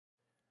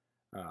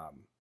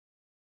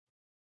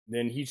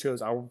 Then he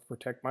chose I Will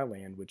Protect My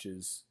Land, which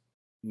is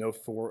no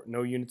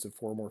units of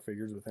 4 or more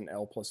figures within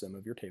L plus M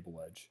of your table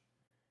edge.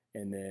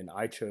 And then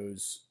I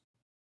chose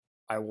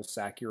I Will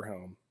Sack Your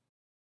Home.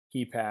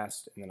 He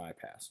passed, and then I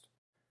passed.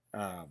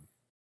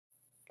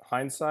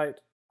 Hindsight,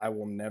 I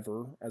will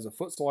never, as a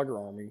foot slugger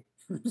army,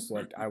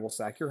 select I Will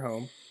Sack Your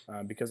Home,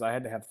 because I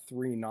had to have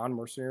 3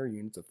 non-mercenary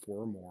units of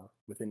 4 or more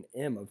within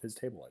M of his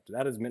table edge.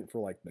 That is meant for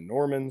like the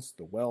Normans,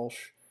 the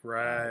Welsh,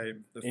 right?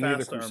 Any of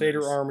the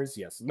Crusader armies.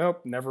 Yes,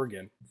 nope, never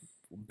again.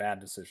 Bad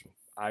decision.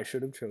 I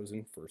should have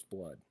chosen First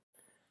Blood.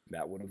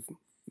 That would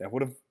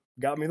have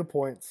got me the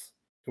points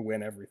to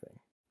win everything.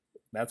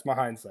 That's my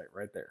hindsight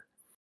right there.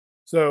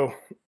 So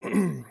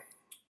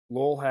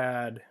Lowell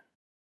had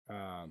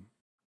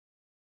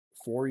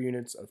 4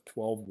 units of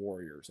 12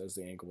 warriors as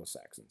the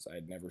Anglo-Saxons. I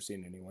had never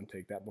seen anyone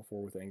take that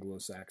before with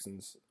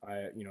Anglo-Saxons.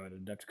 At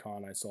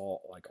Adepticon, I saw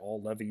like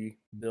all levy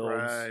builds.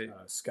 Right.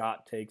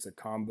 Scott takes a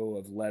combo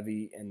of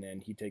levy, and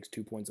then he takes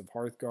 2 points of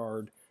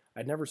Hearthguard.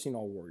 I'd never seen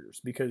all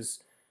warriors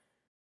because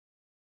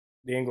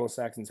the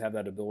Anglo-Saxons have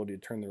that ability to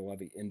turn their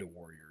levy into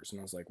warriors, and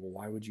I was like, well,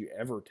 why would you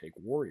ever take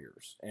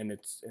warriors? And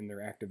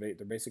their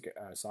basic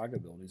saga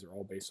abilities are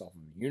all based off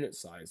of unit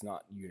size,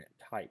 not unit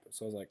type.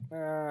 So I was like,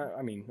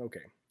 I mean,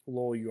 okay,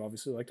 lol, you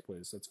obviously like to play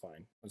this, that's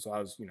fine. And so I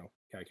was,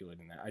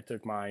 calculating that. I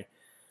took my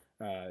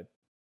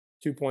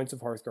 2 points of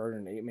Hearthguard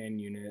and an 8-man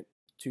unit,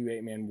 2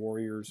 8-man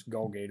warriors,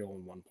 Golgadel,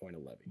 and 1 point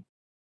of levy.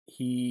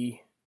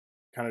 He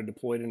kind of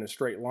deployed in a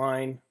straight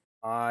line.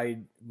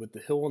 With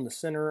the hill in the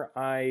center,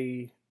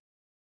 I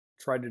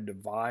tried to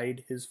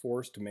divide his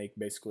force to make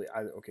basically,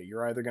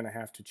 you're either going to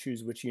have to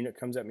choose which unit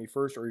comes at me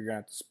first, or you're going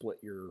to have to split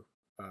your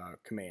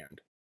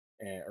command,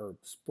 or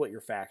split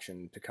your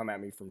faction to come at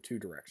me from 2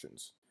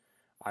 directions.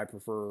 I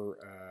prefer,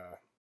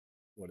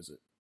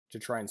 to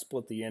try and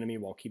split the enemy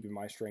while keeping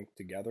my strength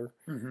together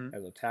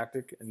as a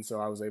tactic. And so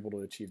I was able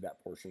to achieve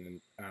that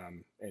portion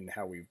in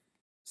how we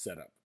set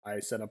up. I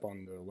set up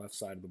on the left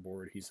side of the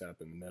board, he set up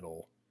in the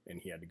middle,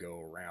 and he had to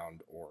go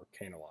around or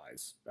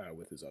canalize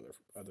with his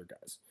other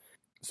guys.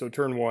 So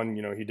turn 1,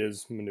 he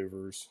does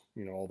maneuvers,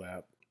 all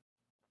that.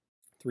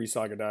 3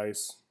 saga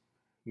dice.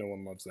 No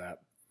one loves that.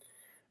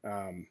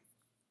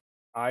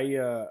 I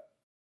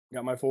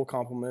got my full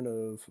complement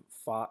of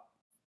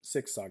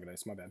 6 saga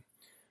dice, my bad.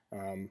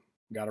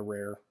 Got a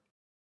rare.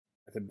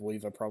 I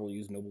believe I probably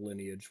used Noble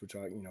Lineage, which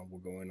we'll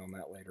go in on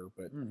that later.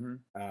 But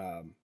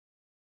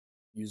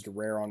used a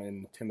rare on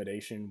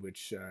Intimidation,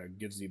 which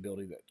gives the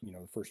ability that,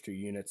 the first 2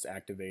 units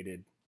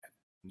activated.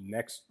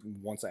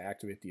 Once I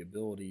activate the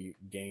ability,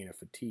 gain a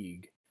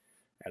fatigue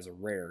as a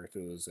rare. If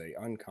it was a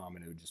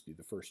uncommon, it would just be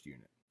the first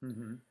unit.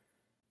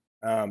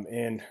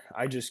 And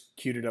I just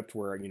queued it up to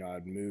where,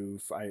 I'd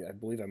move. I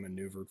believe I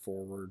maneuvered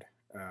forward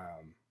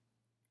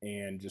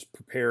and just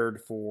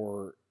prepared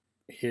for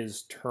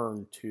his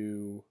turn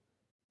 2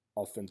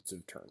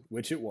 offensive turn,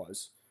 which it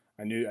was.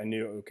 I knew,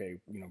 okay,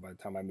 by the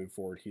time I move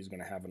forward, he's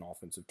going to have an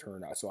offensive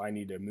turn. So I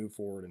need to move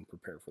forward and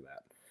prepare for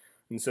that.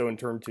 And so in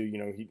turn 2,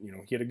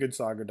 he had a good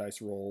saga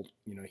dice roll.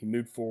 He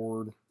moved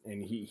forward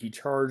and he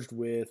charged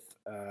with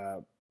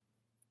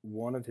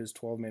one of his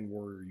 12-man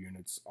warrior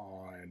units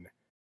on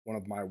one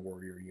of my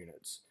warrior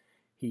units.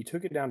 He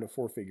took it down to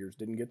 4 figures,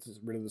 didn't get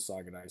rid of the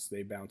saga dice.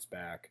 They bounced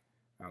back.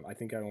 I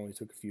think I only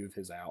took a few of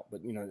his out,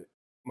 but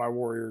my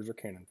warriors are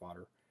cannon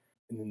fodder.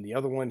 And then the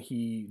other one,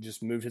 he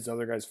just moved his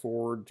other guys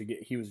forward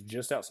he was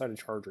just outside of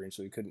charge range,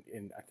 so he couldn't,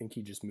 and I think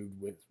he just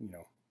moved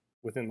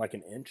within like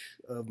an inch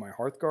of my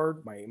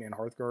Hearthguard, my 8-man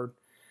Hearthguard.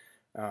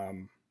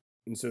 And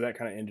so that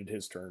kind of ended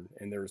his turn,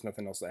 and there was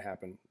nothing else that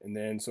happened. And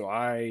then so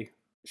I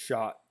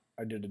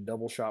did a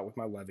double shot with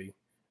my levy,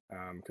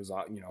 because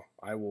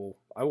I will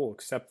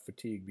accept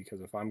fatigue,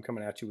 because if I'm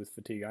coming at you with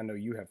fatigue, I know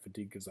you have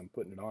fatigue because I'm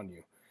putting it on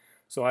you.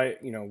 So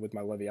with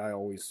my levy, I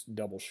always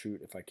double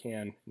shoot if I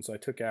can. And so I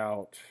took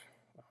out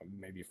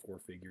maybe 4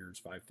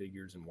 figures, 5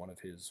 figures in one of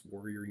his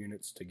warrior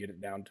units to get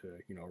it down to,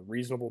 a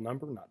reasonable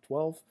number, not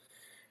 12.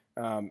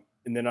 And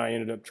then I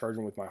ended up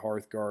charging with my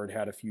Hearthguard,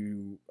 had a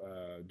few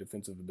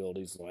defensive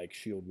abilities like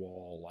Shield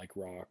Wall, like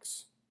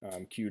Rocks,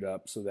 queued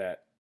up so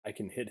that I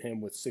can hit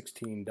him with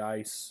 16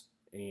 dice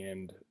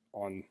and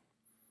on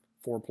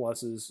 4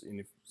 pluses.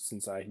 And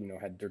since I,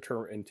 had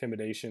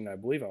Intimidation, I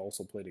believe I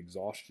also played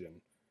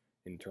Exhaustion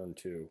in turn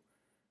 2.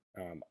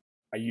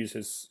 I use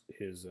his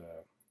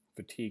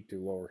fatigue to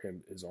lower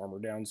his armor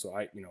down, so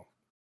I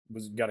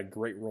got a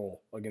great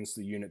roll against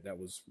the unit that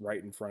was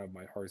right in front of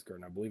my Hearthguard,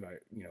 and I believe I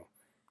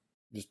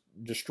just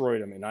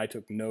destroyed him, and I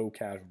took no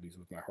casualties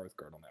with my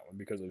Hearthguard on that one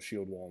because of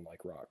Shield Wall and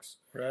like Rocks.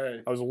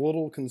 Right. I was a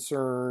little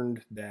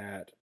concerned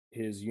that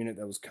his unit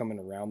that was coming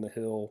around the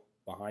hill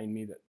behind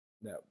me that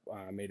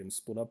I made him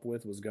split up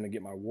with was going to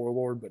get my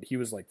Warlord, but he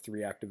was like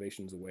 3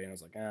 activations away, and I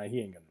was like, he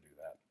ain't going to do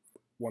that.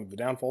 One of the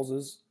downfalls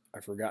is I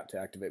forgot to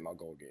activate my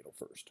Golgadel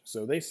first.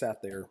 So they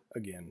sat there,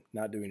 again,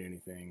 not doing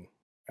anything.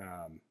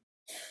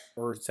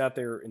 Or sat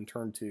there in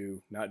turn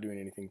 2, not doing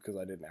anything because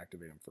I didn't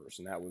activate them first.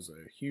 And that was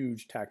a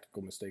huge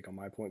tactical mistake on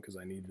my point because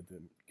I needed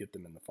to get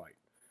them in the fight.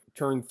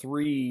 Turn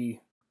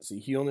 3,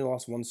 he only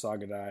lost 1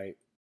 saga die,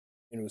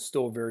 and it was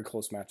still a very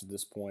close match at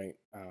this point.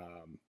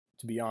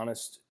 To be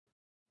honest,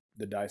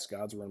 the dice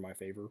gods were in my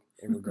favor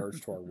in regards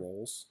to our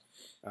rolls.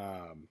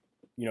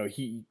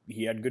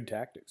 He had good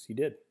tactics. He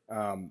did.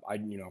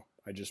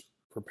 I just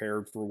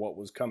prepared for what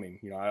was coming.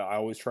 I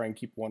always try and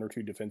keep 1 or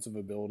 2 defensive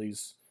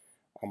abilities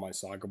on my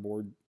saga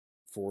board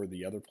for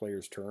the other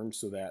player's turn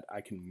so that I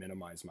can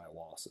minimize my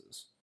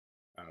losses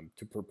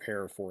to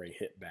prepare for a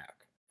hit back.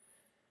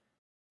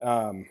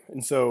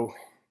 And so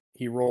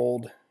he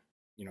rolled,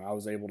 I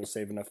was able to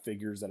save enough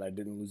figures that I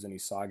didn't lose any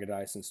saga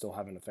dice and still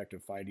have an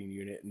effective fighting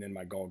unit. And then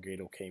my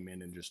Golgadel came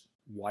in and just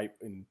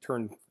wiped in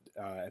turn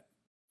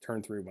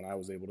 3 when I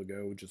was able to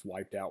go, just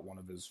wiped out one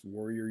of his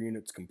warrior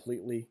units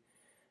completely.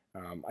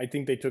 I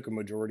think they took a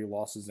majority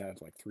losses and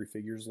had like 3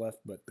 figures left,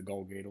 but the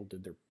Golgadel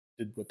did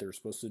what they were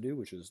supposed to do,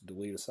 which is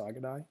delete a saga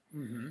die,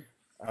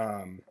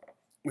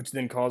 which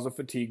then caused a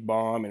fatigue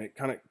bomb, and it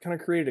kind of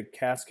created a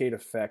cascade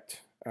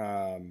effect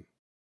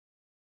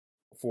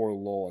for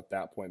lull at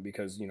that point,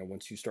 because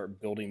once you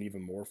start building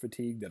even more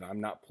fatigue that I'm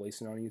not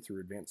placing on you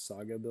through advanced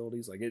saga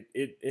abilities, like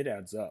it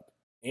adds up.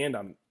 And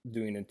I'm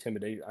doing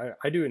intimidation.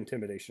 I do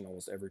intimidation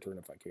almost every turn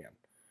if I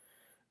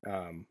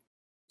can.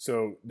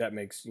 So that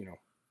makes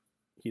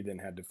he then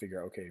had to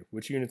figure out, okay,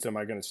 which units am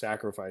I going to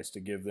sacrifice to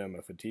give them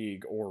a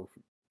fatigue, or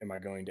am I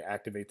going to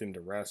activate them to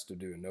rest to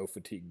do a no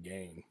fatigue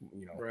gain?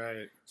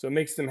 Right. So it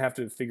makes them have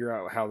to figure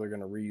out how they're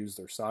going to reuse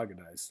their saga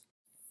dice.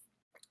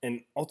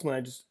 And ultimately,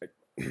 I just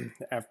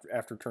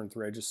after turn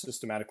 3, I just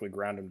systematically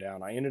ground him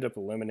down. I ended up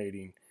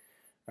eliminating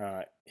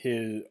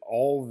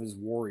all of his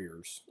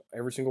warriors,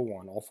 every single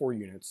one, all 4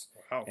 units,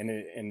 Wow.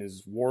 and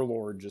his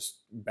warlord just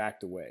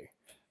backed away.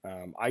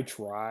 I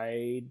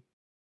tried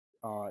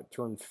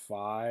turn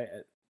 5,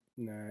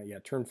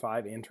 turn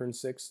 5 and turn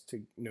 6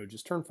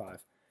 just turn 5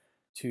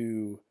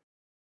 to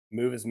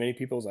move as many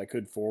people as I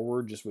could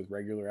forward just with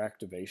regular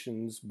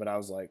activations, but I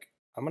was like,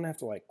 I'm gonna have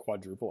to like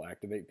quadruple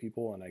activate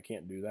people, and I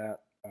can't do that.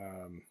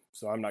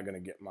 So I'm not gonna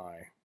get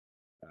my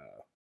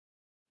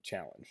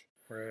challenge.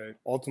 Right.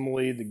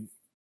 Ultimately,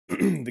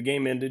 the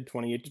game ended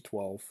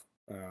 28-12.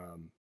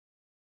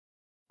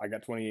 I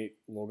got 28,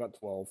 Lowell got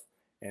 12,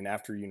 and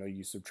after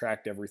you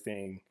subtract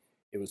everything,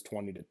 it was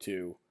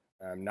 20-2.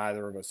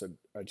 Neither of us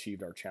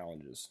achieved our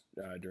challenges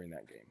during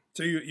that game.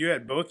 So you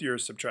had both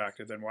yours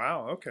subtracted then.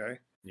 Wow. Okay.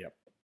 Yep.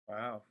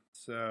 Wow.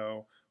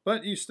 So,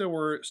 but you still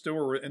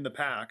were in the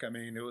pack. I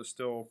mean, it was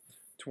still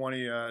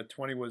 20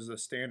 was the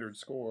standard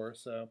score.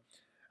 So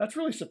that's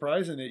really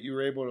surprising that you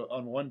were able to,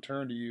 on one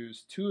turn, to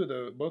use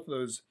both of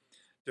those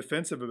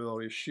defensive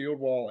abilities, shield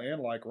wall and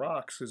like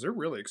rocks, because they're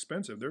really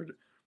expensive.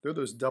 They're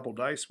those double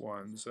dice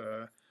ones.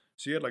 So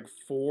you had like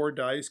 4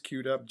 dice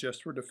queued up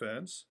just for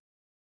defense.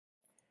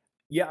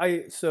 Yeah,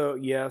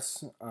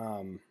 yes,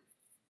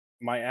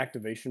 my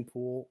activation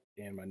pool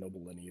and my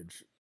noble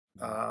lineage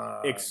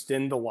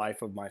extend the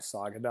life of my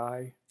saga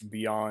die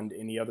beyond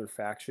any other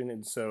faction,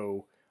 and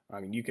so I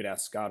mean, you could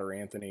ask Scott or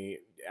Anthony,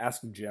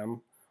 ask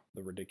Jim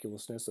the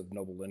ridiculousness of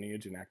noble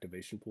lineage and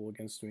activation pool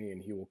against me,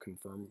 and he will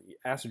confirm.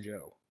 Ask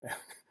Joe.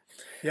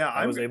 Yeah,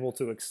 I was able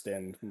to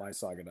extend my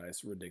saga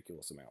dice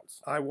ridiculous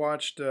amounts. I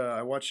watched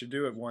you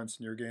do it once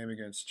in your game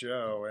against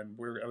Joe, and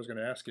I was going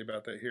to ask you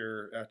about that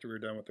here after we were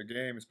done with the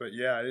games. But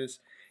yeah,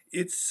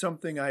 it's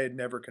something I had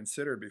never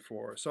considered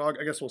before. So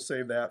I guess we'll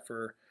save that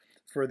for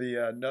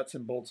the nuts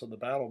and bolts of the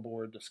battle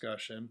board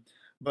discussion.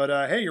 But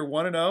hey, you're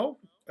 1-0.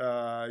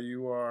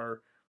 You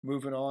are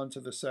moving on to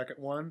the second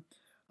one.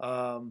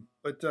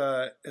 But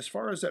as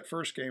far as that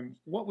first game,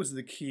 what was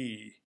the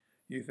key,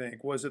 you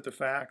think? Was it the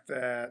fact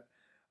that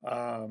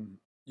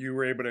you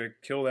were able to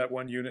kill that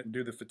one unit and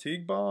do the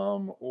fatigue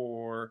bomb,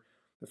 or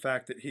the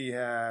fact that he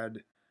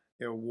had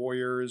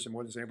warriors and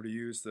was able to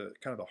use the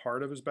kind of the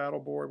heart of his battle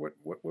board?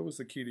 What was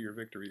the key to your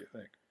victory, you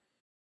think?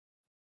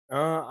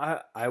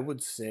 I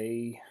would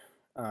say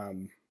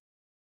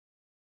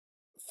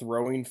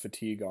throwing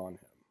fatigue on him.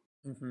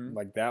 Mm-hmm.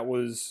 Like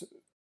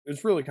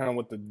it's really kind of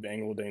what the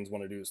Anglo-Danes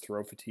want to do, is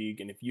throw fatigue,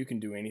 and if you can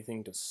do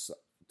anything to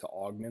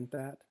augment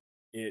that,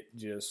 it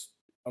just,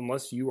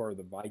 unless you are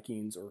the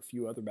Vikings or a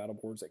few other battle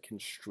boards that can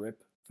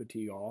strip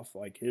fatigue off,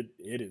 like it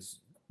is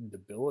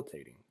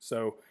debilitating.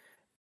 So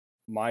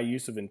my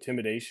use of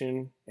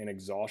intimidation and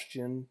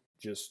exhaustion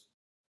just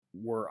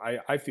were,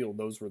 I feel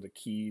those were the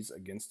keys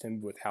against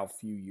him with how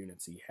few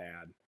units he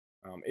had.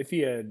 If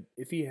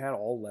he had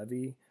all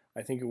levy,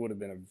 I think it would have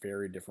been a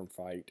very different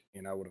fight,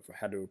 and I would have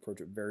had to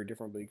approach it very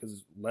differently,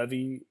 because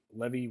levy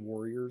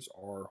warriors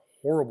are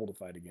horrible to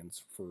fight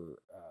against for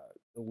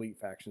elite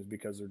factions,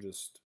 because they're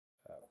just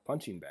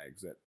punching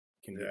bags that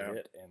can get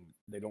hit, and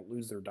they don't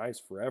lose their dice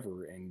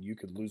forever, and you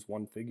could lose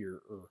 1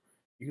 figure, or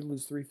you could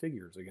lose 3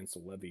 figures against a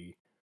levy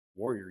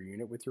warrior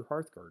unit with your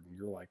Hearthguard, and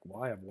you're like,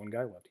 well, I have 1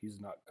 guy left, he's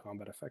not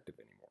combat effective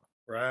anymore.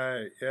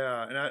 Right.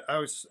 Yeah. And I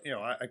was,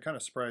 I kind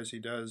of surprised he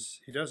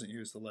doesn't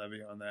use the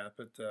levy on that,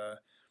 but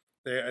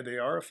they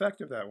are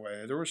effective that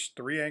way. There was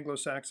 3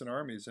 Anglo-Saxon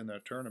armies in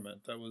that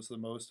tournament. That was the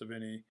most of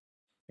any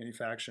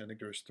faction. I think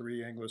there was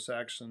 3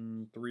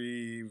 Anglo-Saxon,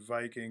 3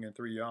 Viking, and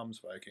 3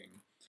 Jomsviking.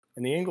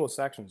 And the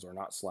Anglo-Saxons are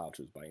not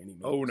slouches by any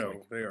means. Oh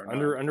no, they are not.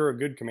 Under a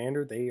good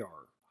commander, they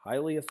are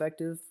highly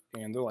effective,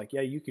 and they're like,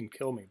 yeah, you can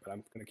kill me, but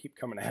I'm going to keep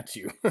coming at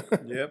you.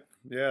 Yep.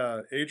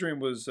 Yeah. Adrian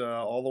was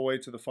all the way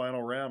to the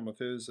final round with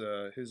his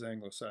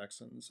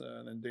Anglo-Saxons,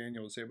 and then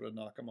Daniel was able to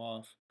knock him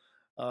off.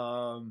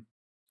 All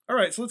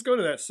right, so let's go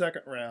to that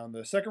second round.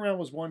 The second round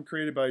was one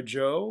created by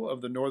Joe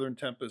of the Northern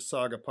Tempest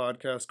Saga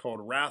podcast called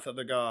Wrath of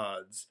the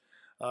Gods,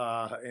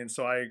 and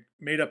so I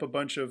made up a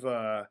bunch of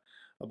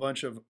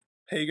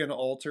pagan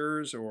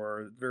altars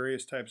or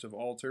various types of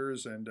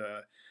altars, and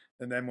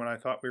then when I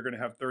thought we were going to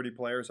have 30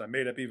 players, I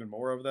made up even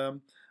more of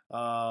them,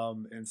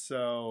 and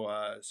so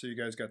you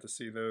guys got to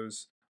see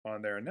those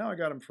on there, and now I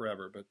got them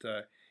forever.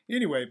 But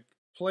anyway,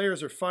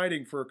 players are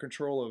fighting for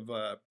control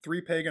of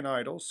 3 pagan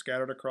idols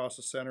scattered across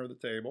the center of the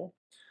table.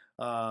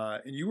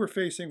 And you were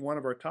facing one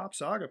of our top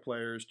Saga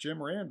players,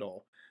 Jim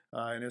Randall,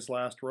 in his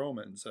last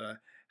Romans.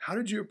 How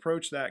did you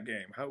approach that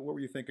game? What were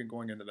you thinking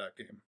going into that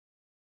game?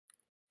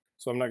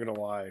 So I'm not gonna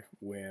lie.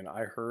 When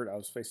I heard I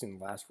was facing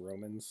the last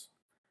Romans,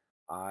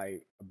 I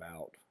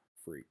about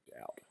freaked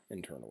out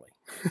internally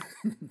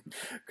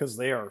because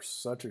they are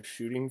such a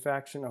shooting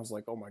faction. I was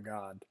like, oh my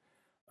god.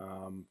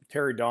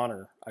 Terry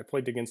Donner. I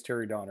played against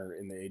Terry Donner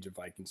in the Age of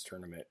Vikings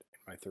tournament in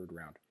my third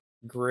round.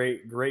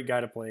 Great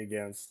guy to play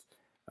against.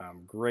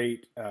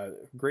 Great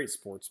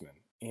sportsman,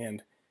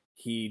 and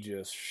he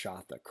just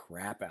shot the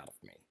crap out of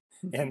me.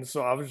 And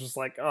so I was just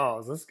like, oh,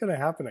 is this gonna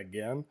happen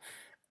again?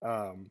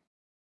 Um,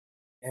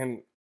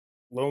 and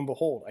lo and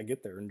behold, I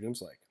get there, and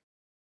Jim's like,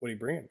 "What are you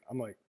bringing?" I'm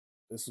like,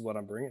 "This is what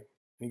I'm bringing."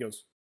 And he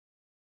goes,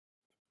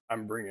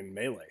 "I'm bringing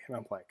melee," and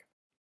I'm like,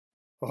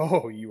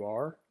 "Oh, you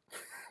are?"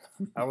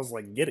 I was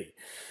like giddy.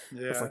 I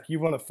was Yeah. like, "You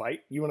want to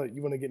fight? You want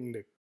to get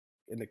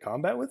into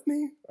combat with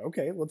me?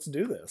 Okay, let's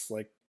do this.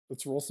 Like,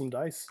 let's roll some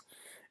dice."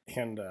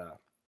 And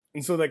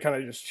so that kind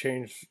of just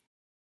changed.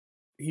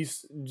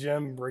 He's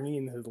Jim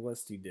bringing his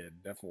list. He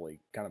did definitely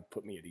kind of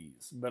put me at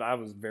ease, but I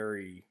was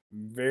very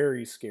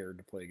scared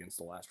to play against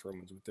the last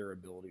Romans with their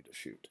ability to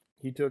shoot.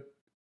 He took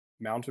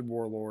Mounted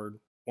Warlord,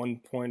 1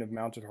 point of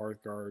Mounted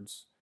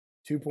Hearthguards,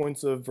 2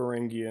 points of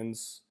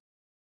Varangians.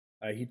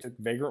 He took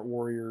Vagrant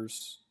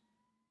Warriors,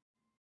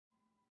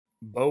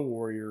 Bow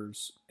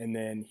Warriors, and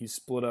then he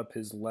split up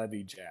his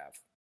Levy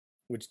Jav,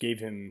 which gave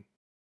him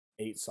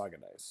 8 Saga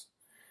dice.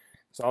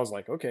 So I was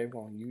like, okay,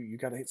 well, you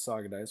got 8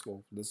 Saga dice.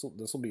 Well, this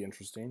will be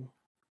interesting.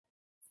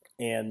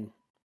 And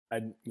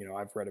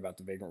I've read about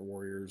the Vagrant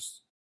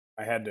Warriors.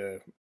 I had to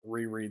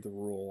reread the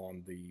rule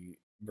on the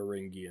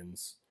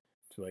Varangians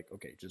to like,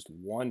 okay, just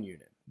 1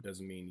 unit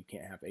doesn't mean you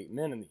can't have 8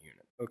 men in the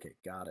unit. Okay,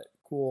 got it,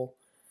 cool.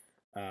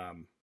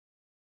 And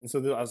so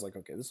I was like,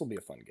 okay, this will be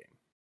a fun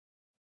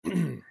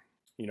game.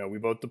 We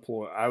both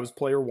deploy. I was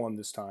player 1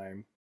 this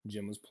time.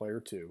 Jim was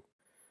player 2.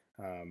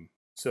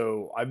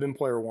 So I've been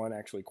player 1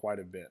 actually quite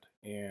a bit.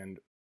 And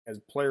as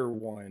player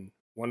 1,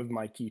 one of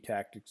my key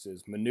tactics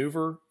is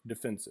maneuver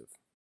defensive.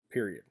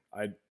 Period.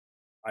 I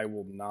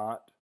won't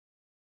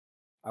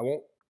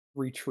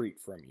retreat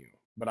from you,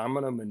 but I'm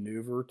going to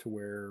maneuver to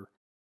where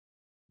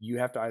you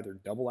have to either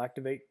double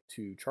activate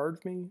to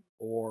charge me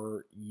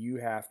or you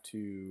have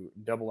to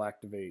double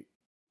activate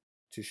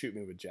to shoot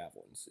me with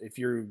javelins. If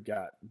you've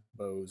got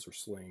bows or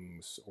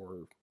slings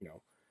or,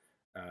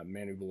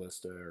 Manu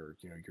Ballista or,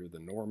 you're the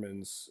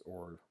Normans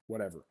or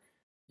whatever,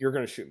 you're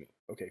going to shoot me.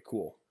 Okay,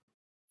 cool.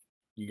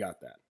 You got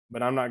that.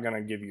 But I'm not going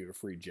to give you a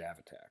free jav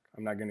attack.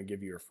 I'm not going to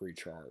give you a free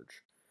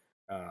charge.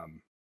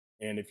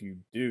 And if you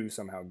do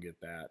somehow get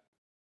that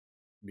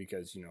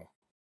because,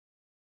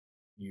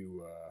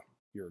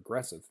 you're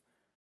aggressive,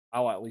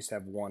 I'll at least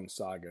have 1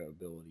 saga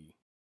ability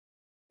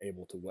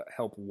able to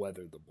help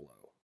weather the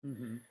blow.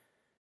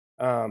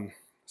 Mm-hmm.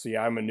 So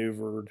yeah, I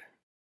maneuvered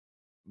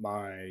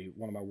one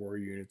of my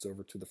warrior units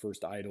over to the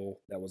first idol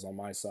that was on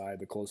my side,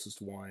 the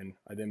closest one.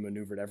 I then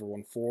maneuvered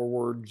everyone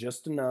forward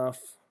just enough,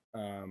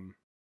 and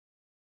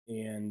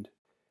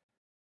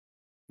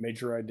made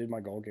sure I did my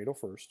Golgadel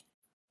first.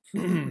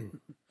 I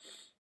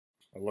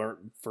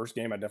learned first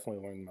game. I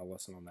definitely learned my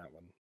lesson on that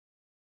one.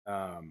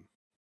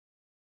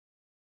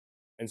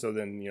 And so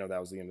then that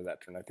was the end of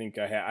that turn. I think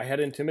I had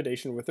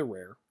intimidation with a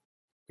rare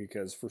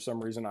because for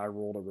some reason I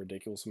rolled a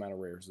ridiculous amount of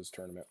rares this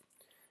tournament.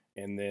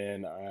 And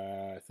then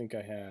I think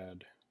I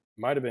had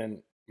might have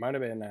been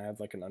I had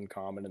like an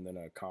uncommon and then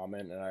a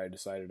common, and I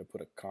decided to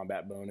put a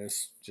combat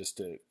bonus just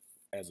in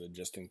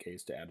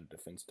case to add a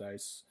defense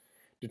dice.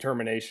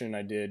 Determination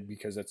I did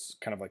because that's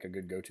kind of like a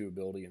good go-to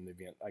ability in the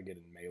event I get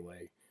in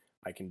melee.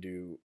 I can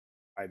do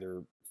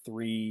either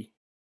 3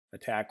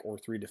 attack or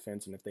 3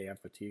 defense, and if they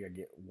have fatigue, I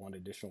get 1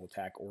 additional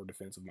attack or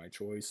defense of my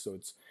choice. So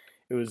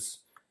it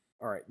was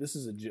all right. This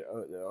is a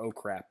oh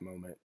crap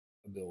moment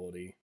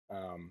ability.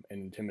 And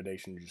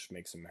intimidation just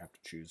makes him have to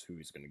choose who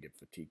he's going to give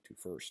fatigue to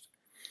first.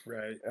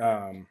 Right.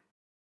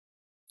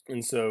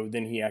 And so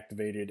then he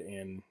activated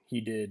and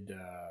he did,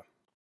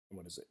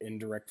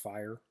 indirect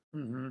fire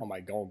on my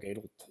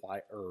Golgadel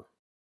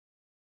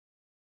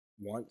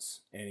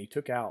once, and he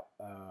took out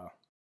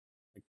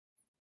like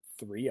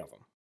 3 of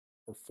them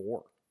or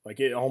 4. Like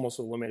it almost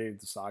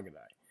eliminated the Saga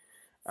die.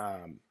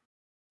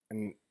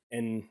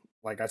 And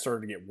like I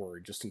started to get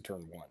worried just in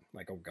turn 1.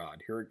 Like, oh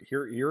god, here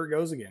it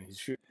goes again. He's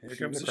shooting. Here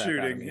shooting comes the the crap out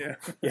of shooting. me.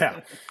 Yeah.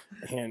 Yeah.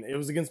 And it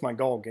was against my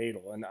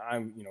Golgadel, and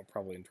I'm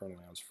probably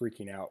internally I was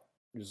freaking out,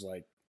 just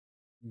like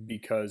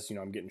because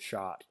I'm getting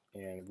shot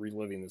and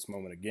reliving this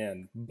moment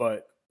again.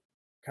 But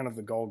kind of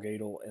the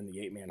Golgadel and the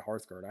 8-man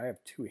Hearthguard, I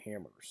have 2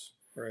 hammers,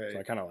 Right. so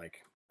I kind of I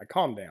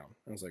calmed down.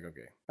 I was like,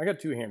 okay, I got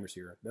 2 hammers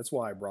here. That's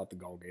why I brought the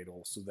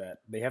Golgadel, so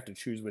that they have to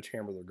choose which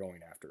hammer they're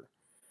going after.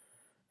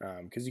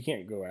 Because you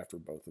can't go after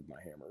both of my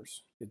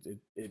hammers.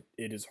 It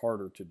is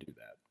harder to do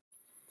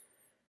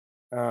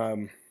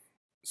that.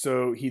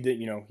 So he did,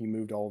 he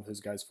moved all of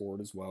his guys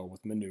forward as well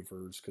with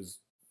maneuvers because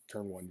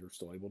turn 1 you're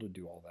still able to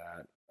do all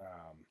that.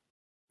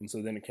 And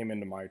so then it came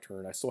into my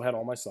turn. I still had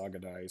all my Saga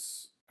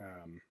dice.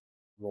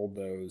 Rolled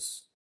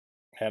those.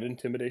 Had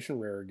intimidation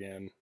rare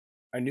again.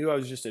 I knew I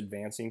was just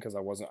advancing because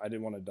I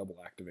didn't want to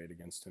double activate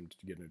against him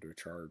to get into a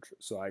charge.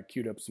 So I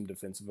queued up some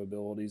defensive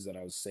abilities that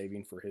I was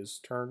saving for his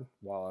turn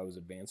while I was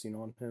advancing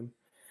on him.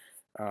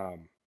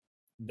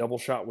 Double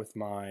shot with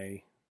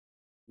my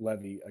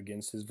levy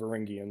against his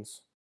Varangians.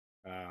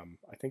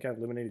 I think I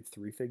eliminated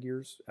 3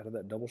 figures out of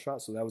that double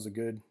shot, so that was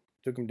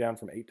took him down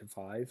from 8 to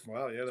 5.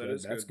 Wow, yeah,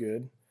 That's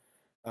good.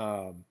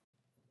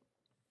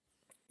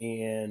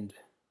 And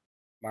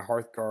my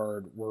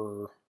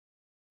Hearthguard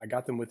I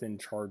got them within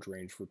charge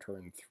range for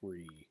turn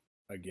 3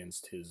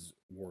 against his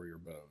warrior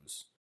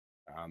bows.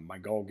 My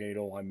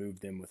Golgadel, I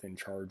moved them within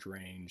charge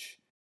range.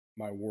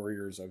 My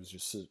warriors, I was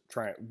just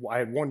I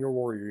had one your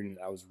warrior unit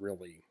I was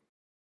really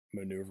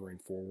maneuvering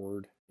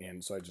forward,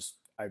 and so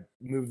I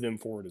moved them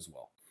forward as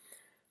well.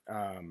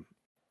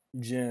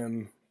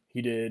 Jim,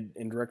 he did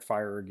indirect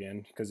fire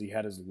again because he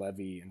had his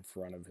levy in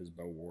front of his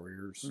bow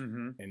warriors,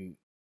 and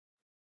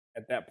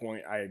at that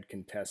point I had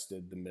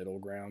contested the middle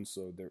ground,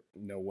 so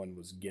no one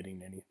was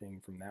getting anything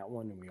from that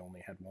one, and we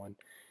only had one.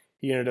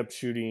 He ended up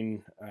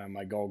shooting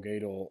my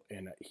Golgadel,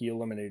 and he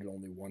eliminated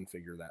only 1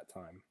 figure that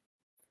time.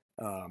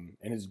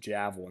 And his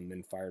javelin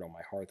then fired on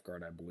my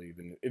Hearthguard, I believe.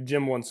 And if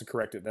Jim wants to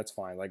correct it, that's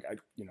fine. Like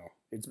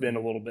it's been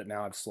a little bit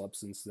now. I've slept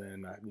since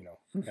then. I,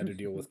 had to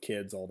deal with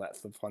kids, all that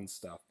fun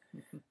stuff.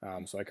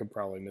 So I could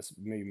probably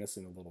maybe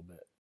missing a little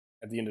bit.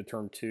 At the end of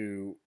turn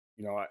 2,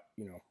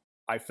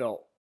 I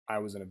felt I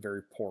was in a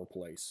very poor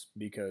place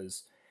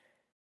because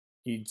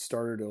he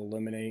started to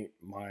eliminate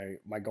my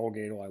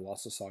Golgadel. I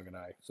lost a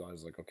Sagadai, so I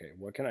was like, okay,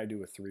 what can I do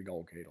with 3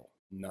 Golgadel?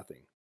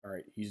 Nothing. All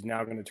right, he's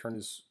now going to turn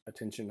his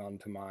attention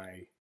onto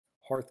my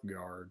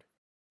Hearthguard,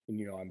 and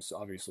I'm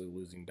obviously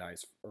losing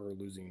dice or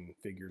losing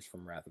figures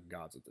from Wrath of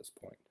Gods at this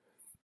point.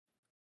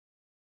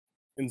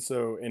 And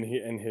so, and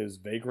his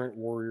Vagrant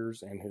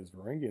Warriors and his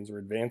Varangians are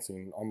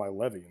advancing on my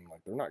levy, and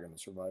they're not going to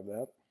survive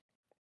that.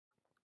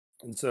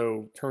 And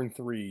so, turn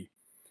 3,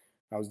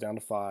 I was down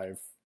to 5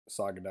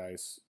 Saga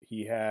dice.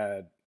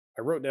 I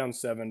wrote down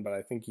 7, but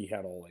I think he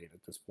had all 8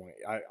 at this point.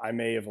 I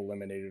may have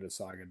eliminated a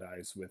Saga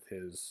dice with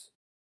his.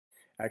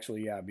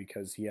 Actually, yeah,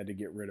 because he had to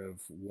get rid of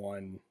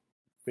 1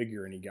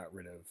 figure, and he got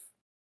rid of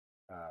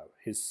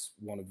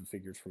one of the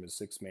figures from his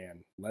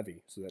 6-man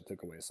levy, so that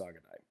took away a Saga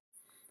die.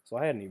 So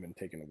I hadn't even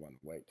taken a 1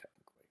 away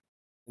technically,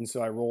 and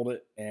so I rolled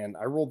it, and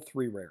I rolled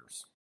 3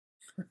 rares.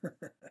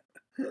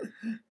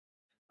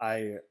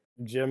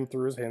 Jim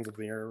threw his hands up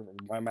in the air.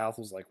 My mouth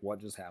was like, "What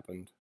just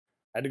happened?"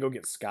 I had to go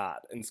get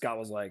Scott, and Scott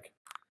was like,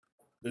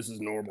 "This is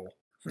normal.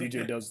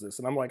 DJ does this,"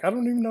 and I'm like, "I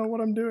don't even know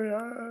what I'm doing."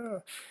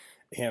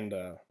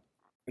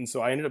 And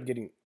so I ended up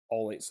getting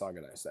all 8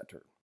 Saga dice that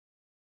turn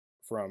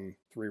from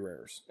 3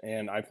 rares.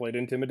 And I played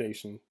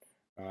Intimidation.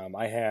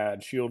 I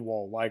had Shield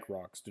Wall, Like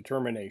Rocks,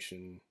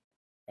 Determination.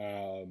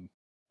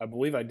 I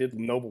believe I did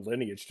Noble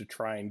Lineage to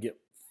try and get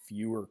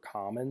fewer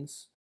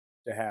commons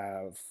to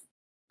have,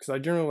 because I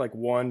generally like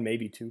 1,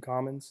 maybe 2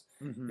 commons.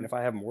 And if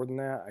I have more than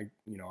that,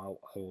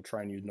 I'll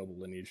try and use Noble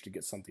Lineage to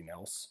get something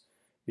else,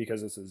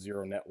 because it's a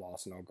 0 net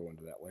loss, and I'll go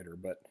into that later.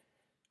 But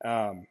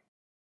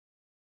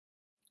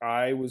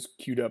I was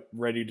queued up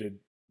ready to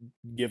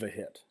give a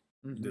hit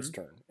this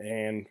turn,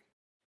 and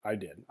I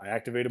did. I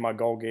activated my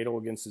Golgadel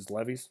against his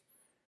levies.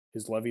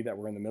 His levy that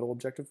were in the middle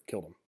objective,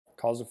 killed him.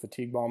 Caused a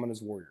fatigue bomb on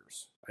his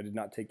warriors. I did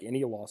not take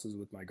any losses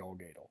with my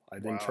Golgadel. I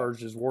then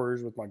charged his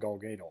warriors with my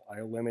Golgadel. I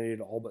eliminated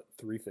all but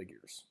 3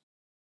 figures.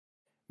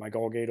 My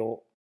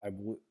Golgadel,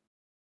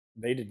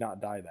 they did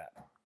not die that,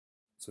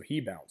 so he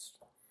bounced.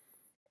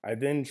 I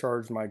then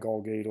charged my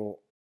Golgadel,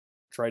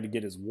 tried to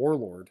get his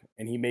Warlord,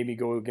 and he made me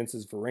go against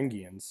his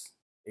Varangians,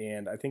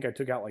 and I think I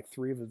took out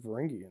 3 of his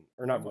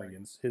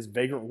his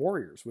Vagrant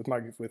Warriors with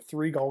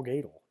 3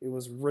 Golgadel. It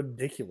was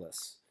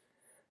ridiculous.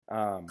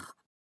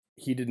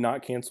 He did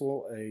not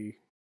cancel a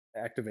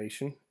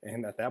activation,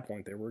 and at that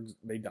point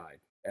they died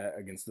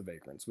against the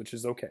Vagrants, which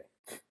is okay.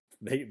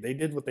 They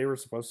did what they were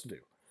supposed to do.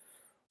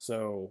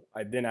 So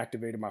I then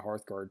activated my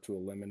Hearthguard to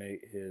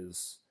eliminate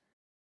his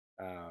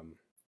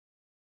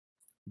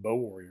Bow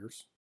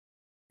Warriors,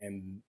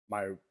 and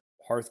my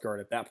Hearthguard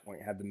at that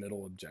point had the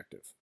middle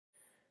objective.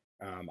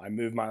 I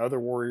moved my other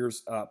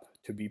warriors up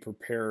to be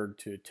prepared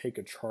to take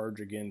a charge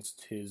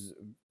against his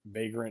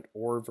Vagrant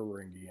or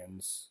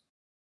Varangians,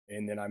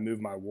 and then I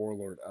moved my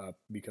Warlord up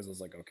because I was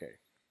like, okay,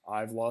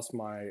 I've lost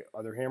my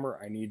other hammer.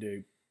 I need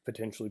to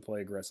potentially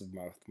play aggressive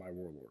with my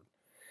Warlord.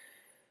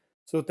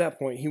 So at that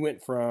point, he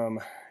went from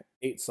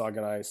 8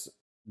 Saga dice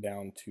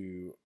down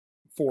to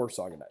 4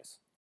 Saga dice.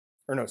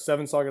 Or no,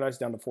 7 Saga dice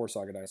down to 4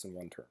 Saga dice in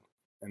 1 turn.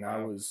 And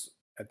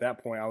at that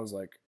point, I was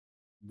like,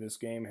 this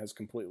game has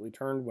completely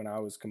turned. When I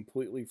was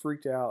completely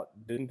freaked out,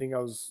 didn't think I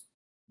was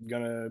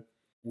going to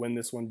win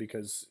this one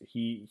because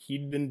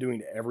he'd been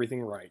doing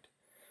everything right.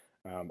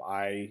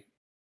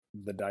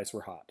 The dice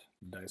were hot.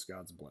 The dice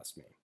gods blessed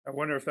me. I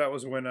wonder if that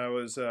was when I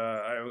was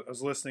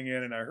listening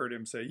in and I heard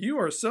him say, "You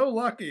are so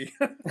lucky."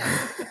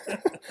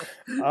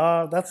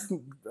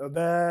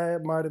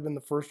 That might have been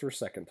the first or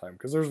second time,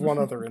 because there's one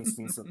other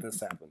instance that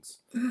this happens.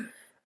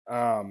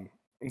 And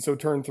so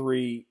turn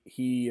 3,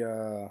 he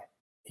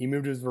he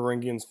moved his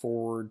Varangians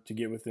forward to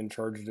get within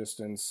charge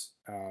distance.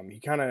 He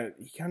kind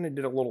of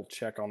did a little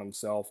check on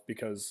himself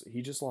because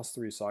he just lost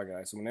 3 Saga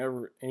Dice. So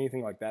whenever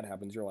anything like that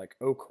happens, you're like,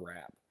 oh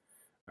crap.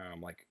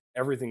 Like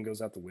everything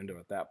goes out the window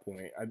at that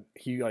point.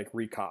 He like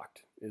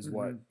recocked is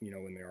what,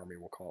 in the army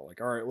we'll call it.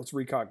 Like, all right, let's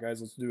recock,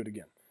 guys. Let's do it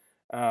again.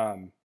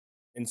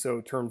 And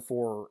so turn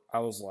 4, I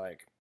was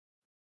like,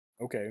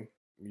 okay,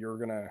 you're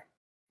gonna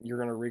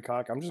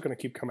recock. I'm just gonna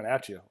keep coming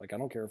at you. Like, I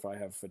don't care if I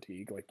have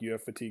fatigue. Like, you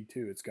have fatigue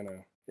too.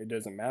 It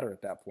doesn't matter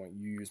at that point.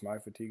 You use my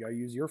fatigue, I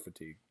use your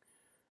fatigue.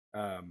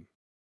 And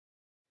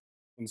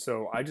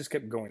so I just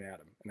kept going at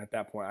him. And at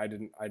that point, I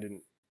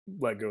didn't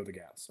let go of the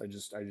gas. I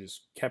just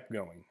kept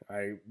going.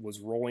 I was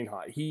rolling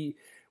hot.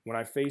 When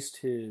I faced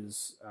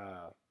his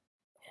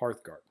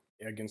Hearthguard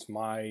against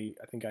I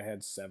think I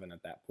had 7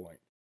 at that point.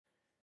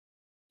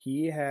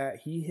 He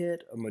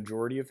hit a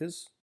majority of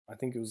his. I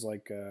think it was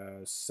like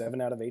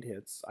 7 out of 8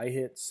 hits. I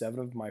hit 7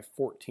 of my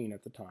 14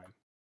 at the time.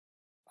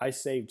 I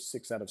saved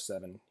 6 out of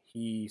 7.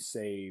 He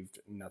saved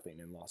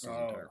nothing and lost his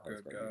entire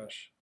Hearthguard. Oh, good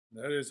gosh.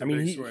 That is a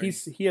big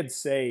swing. He had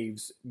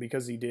saves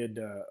because he did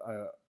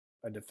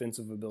a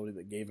defensive ability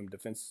that gave him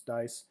defense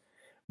dice.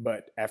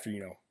 But after,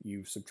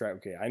 you subtract,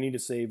 okay, I need to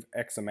save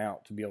X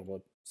amount to be able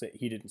to say,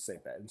 he didn't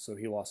save that. And so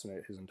he lost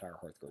his entire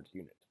Hearthguard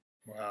unit.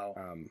 Wow.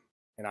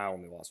 And I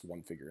only lost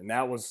 1 figure. And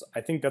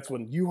I think that's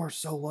when you are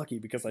so lucky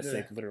because I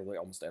saved literally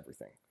almost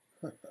everything.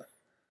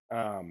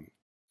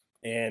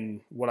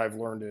 And what I've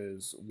learned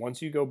is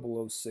once you go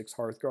below 6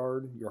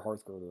 Hearthguard, your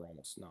Hearthguard are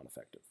almost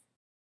non-effective.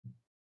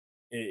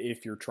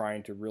 If you're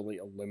trying to really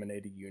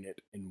eliminate a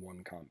unit in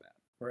one combat.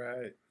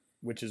 Right.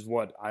 Which is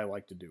what I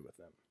like to do with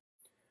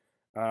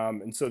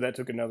them. And so that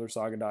took another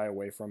Saga Die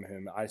away from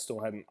him. I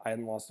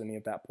hadn't lost any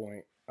at that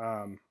point.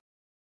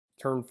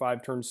 Turn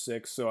 5, turn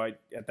 6. So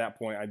at that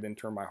point, I then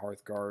turned my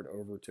Hearthguard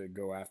over to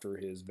go after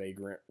his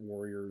Vagrant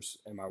Warriors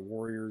and my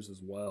Warriors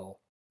as well.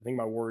 I think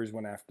my Warriors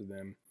went after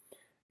them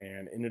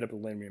and ended up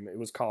eliminating him. It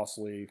was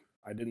costly.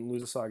 I didn't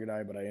lose a Saga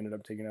Die, but I ended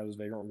up taking out his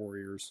Vagrant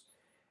Warriors.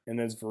 And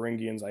then as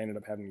Varangians, I ended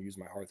up having to use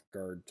my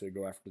Hearthguard to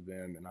go after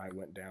them, and I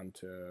went down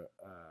to,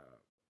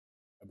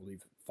 I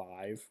believe,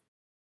 5.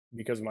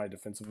 Because of my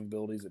defensive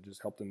abilities, it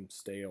just helped them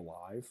stay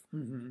alive.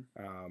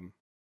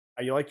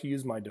 I like to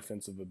use my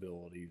defensive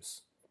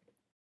abilities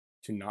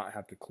to not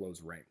have to close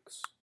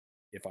ranks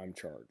if I'm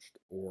charged,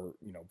 or,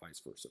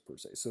 vice versa per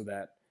se, so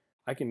that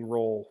I can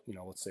roll,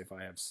 let's say if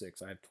I have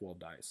 6, I have 12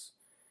 dice.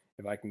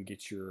 If I can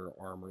get your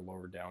armor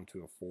lowered down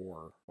to a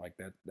 4, like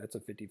that's a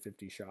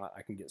 50-50 shot.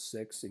 I can get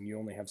 6 and you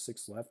only have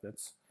 6 left.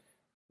 That's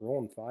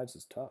rolling 5s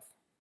is tough.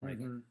 Like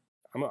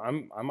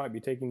I might be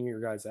taking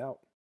your guys out.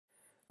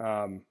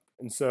 And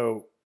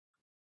so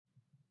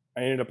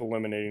I ended up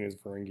eliminating his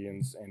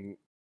Varangians, and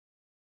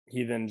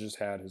he then just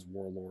had his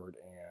Warlord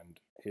and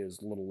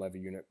his little levy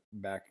unit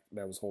back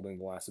that was holding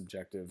the last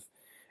objective.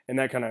 And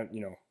that kind of, at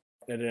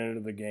the end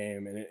of the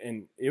game.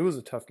 And it was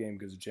a tough game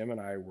because Jim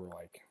and I were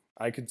like,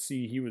 I could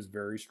see he was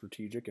very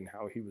strategic in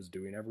how he was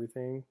doing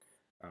everything.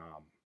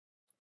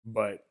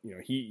 But,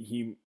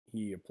 he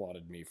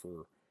applauded me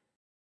for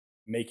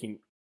making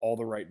all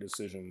the right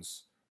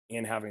decisions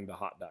and having the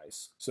hot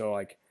dice. So,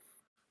 like,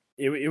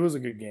 it was a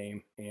good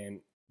game.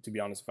 And to be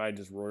honest, if I had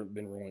just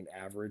been rolling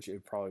average,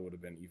 it probably would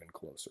have been even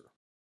closer.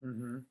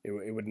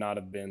 It would not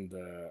have been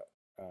the,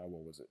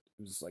 what was it?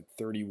 It was like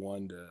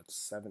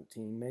 31-17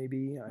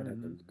 maybe. I'd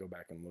have to go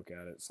back and look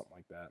at it, something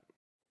like that.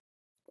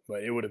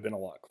 But it would have been a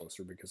lot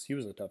closer because he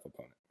was a tough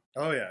opponent.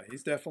 Oh yeah,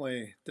 he's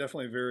definitely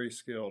very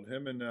skilled.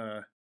 Him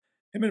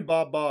and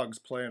Bob Boggs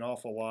play an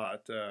awful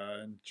lot,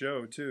 and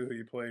Joe too, who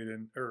you played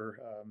in,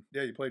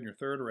 you played in your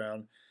 3rd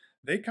round.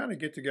 They kind of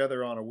get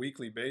together on a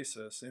weekly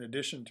basis, in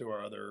addition to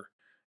our other,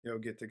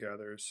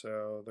 get-togethers.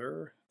 So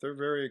they're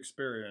very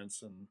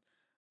experienced, and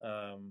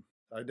I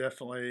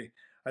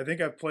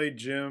think I've played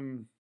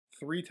Jim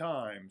 3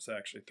 times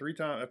actually.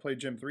 I played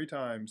Jim 3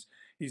 times.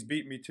 He's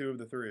beat me 2 of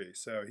the 3,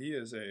 so he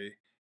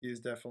is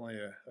definitely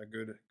a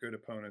good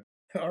opponent.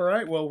 All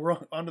right, well, we're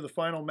on to the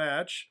final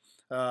match.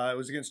 It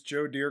was against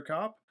Joe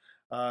Deerkop,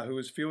 who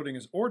was fielding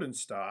his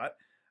Ordenstadt.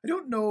 I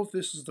don't know if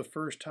this is the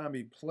first time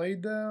he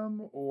played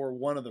them or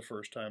one of the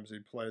first times he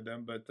played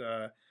them, but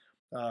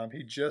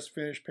he just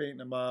finished painting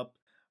them up.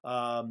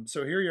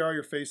 So here you are,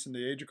 you're facing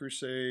the Age of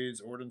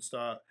Crusades,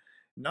 Ordenstadt.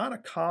 Not a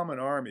common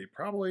army.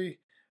 Probably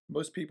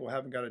most people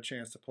haven't got a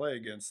chance to play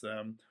against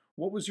them.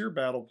 What was your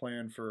battle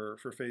plan for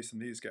facing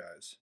these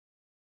guys?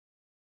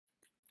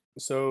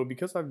 So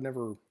because I've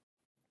never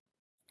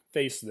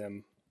faced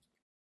them,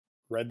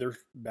 read their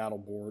battle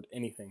board,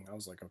 anything, I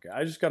was like, okay,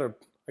 I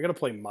gotta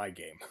play my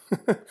game.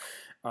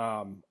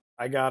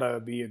 I gotta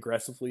be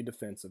aggressively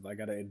defensive. I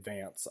gotta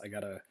advance. I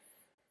gotta,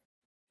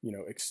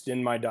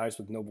 extend my dice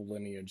with Noble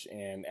Lineage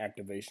and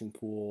Activation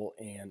Pool,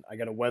 and I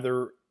gotta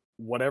weather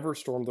whatever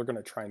storm they're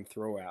gonna try and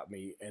throw at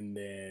me, and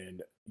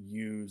then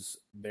use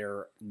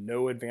their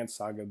no advanced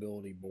saga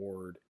ability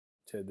board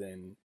to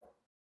then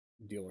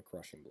deal a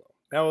crushing blow.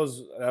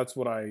 That's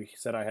what I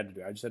said I had to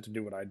do. I just had to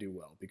do what I do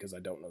well because I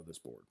don't know this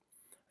board.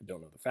 I don't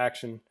know the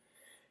faction.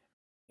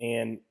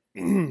 And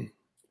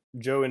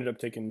Joe ended up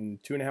taking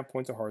 2.5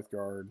 points of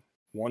Hearthguard,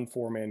 1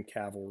 4-man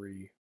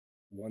cavalry,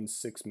 1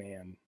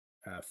 6-man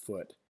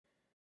foot.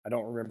 I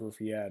don't remember if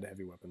he had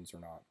heavy weapons or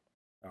not.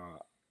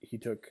 He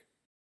took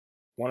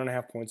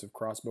 1.5 points of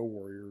crossbow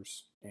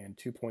warriors and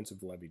 2 points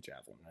of levy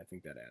javelin. I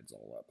think that adds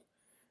all up.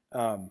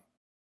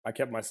 I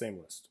kept my same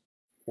list.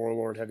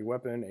 Warlord heavy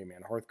weapon,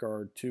 8-man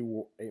Hearthguard,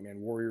 2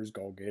 8-man warriors,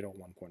 Golgadel,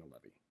 1 point of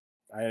levy.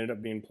 I ended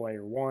up being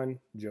player 1.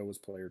 Joe was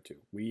player 2.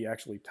 We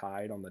actually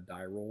tied on the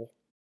die roll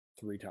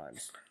 3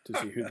 times to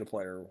see who the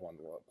player one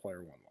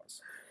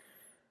was.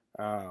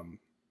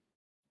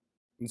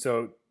 And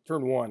so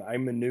turn 1, I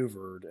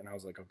maneuvered, and I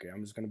was like, okay,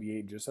 I'm just going to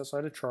be just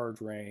outside of charge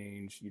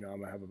range. I'm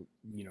going to have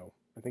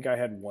I think I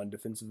had 1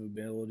 defensive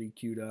ability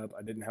queued up.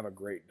 I didn't have a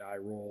great die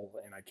roll,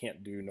 and I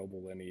can't do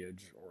Noble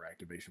Lineage or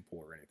Activation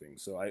Pool or anything.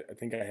 So I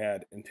think I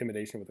had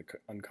Intimidation with an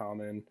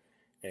Uncommon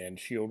and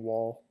Shield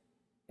Wall,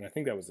 and I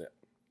think that was it.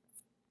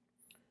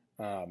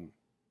 And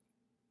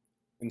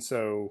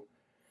so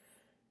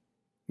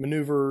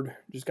maneuvered,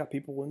 just got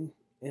people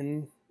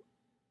in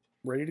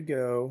ready to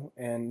go,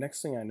 and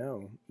next thing I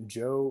know,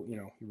 Joe, he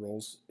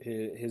rolls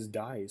his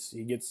dice.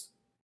 He gets,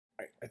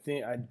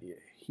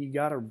 he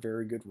got a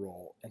very good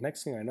roll, and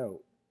next thing I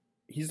know,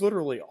 he's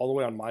literally all the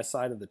way on my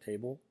side of the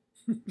table,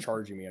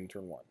 charging me on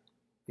turn 1,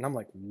 and I'm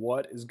like,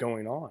 what is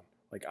going on?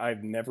 Like,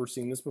 I've never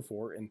seen this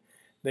before, and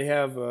they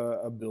have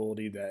a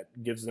ability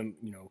that gives them,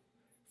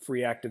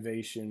 free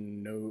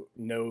activation,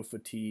 no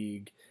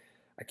fatigue.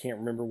 I can't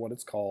remember what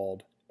it's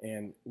called.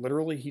 And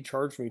literally, he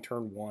charged me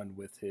turn 1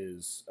 with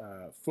his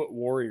foot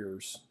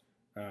warriors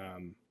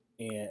and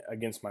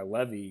against my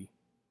levy.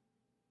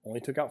 Only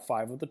took out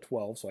 5 of the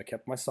 12, so I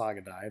kept my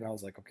saga die, and I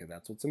was like, okay,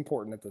 that's what's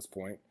important at this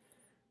point.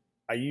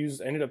 I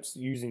ended up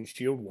using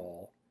shield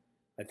wall.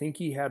 I think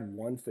he had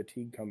 1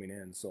 fatigue coming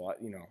in, so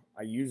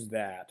I used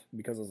that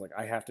because I was like,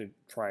 I have to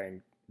try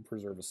and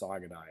preserve a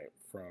saga die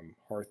from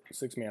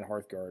 6-man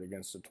Hearthguard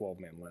against a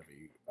 12-man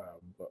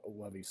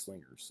levy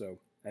slingers. So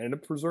I ended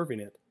up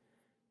preserving it.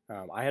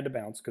 I had to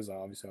bounce because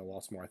obviously I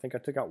lost more. I think I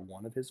took out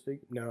 1 of his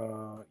figures. 1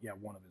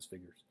 of his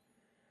figures.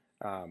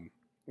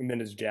 And then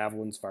his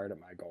javelins fired at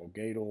my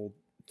Golgadel,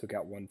 took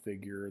out 1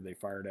 figure. They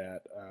fired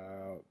at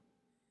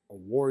a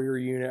warrior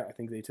unit. I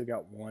think they took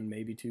out 1,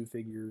 maybe 2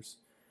 figures.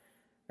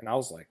 And I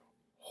was like,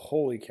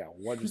 holy cow,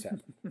 what just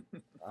happened?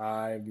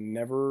 I've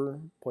never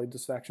played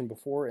this faction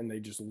before, and they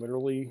just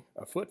literally,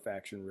 a foot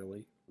faction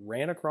really,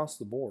 ran across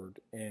the board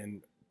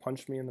and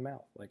punched me in the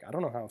mouth. Like, I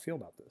don't know how I feel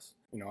about this.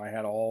 I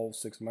had all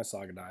 6 of my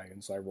saga die,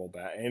 and so I rolled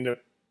that. I ended up,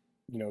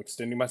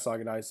 extending my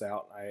saga dice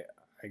out. I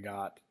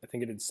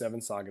think I did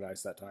 7 saga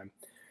dice that time.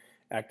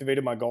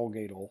 Activated my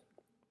Golgadel,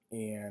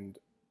 and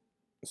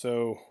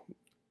so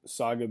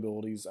saga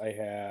abilities, I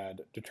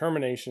had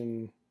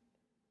Determination,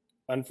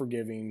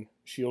 Unforgiving,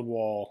 Shield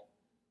Wall.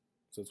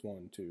 So it's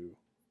 1, 2,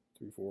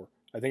 3, 4.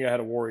 I think I had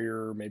a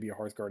warrior, maybe a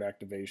Hearthguard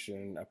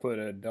activation.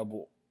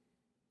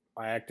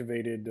 I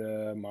activated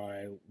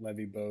my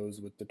levy bows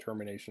with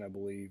Determination, I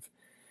believe.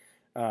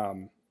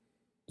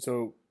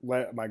 So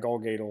my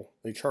Golgadel,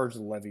 they charged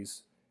the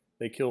levies.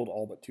 They killed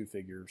all but 2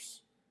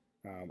 figures.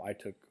 I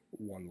took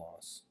 1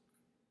 loss.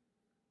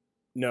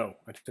 No,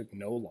 I took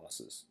no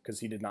losses because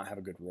he did not have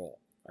a good roll.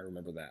 I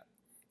remember that.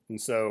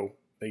 And so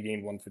they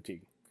gained 1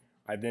 fatigue.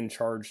 I then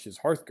charged his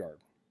Hearthguard,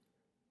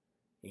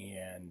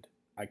 and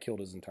I killed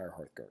his entire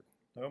Hearthguard.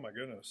 Oh my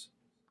goodness.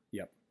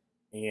 Yep.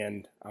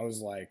 And I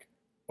was like,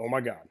 oh my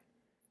God.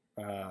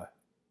 I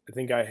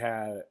think I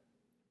had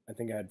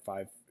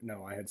 5.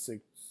 No, I had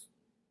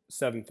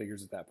 7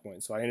 figures at that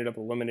point. So I ended up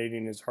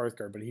eliminating his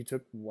Hearthguard, but he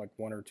took like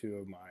 1 or 2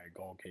 of my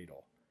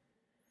Golgadel.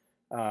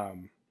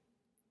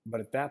 But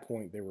at that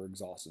point, they were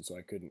exhausted, so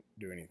I couldn't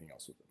do anything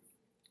else with them.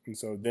 And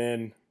so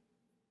then,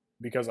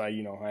 because I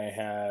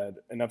had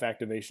enough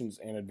activations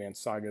and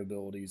advanced saga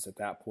abilities at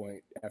that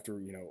point, after,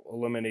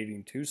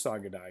 eliminating 2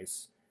 saga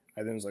dice,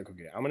 I then was like,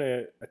 okay, I'm going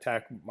to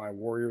attack my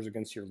warriors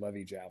against your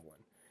levy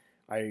javelin.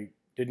 I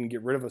didn't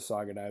get rid of a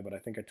saga die, but I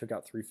think I took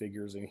out 3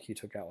 figures, and he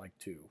took out like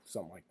 2,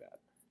 something like that.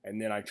 And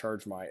then I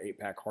charged my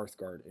 8-pack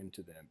Hearthguard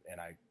into them,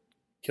 and I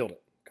killed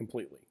it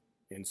completely.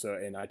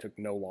 And I took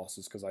no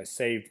losses because I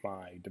saved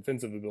my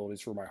defensive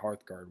abilities for my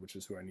Hearthguard, which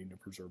is who I need to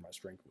preserve my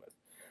strength with.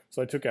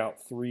 So I took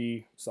out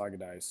 3 saga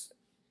dice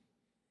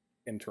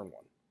in turn 1.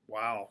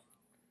 Wow.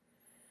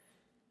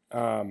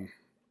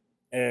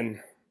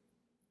 And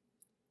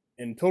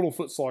in total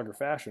Foot Slogger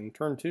fashion,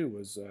 turn 2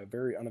 was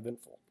very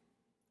uneventful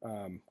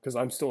because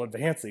I'm still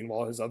advancing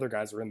while his other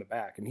guys are in the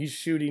back, and he's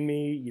shooting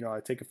me. I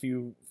take a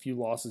few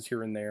losses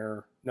here and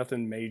there,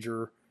 nothing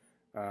major.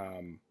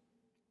 I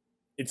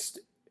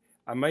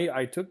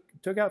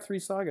took out 3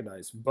 saga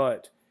dice,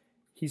 but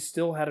he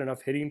still had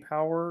enough hitting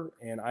power,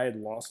 and I had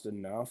lost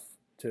enough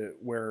to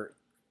where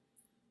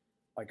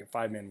like a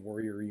 5-man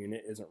warrior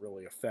unit isn't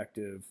really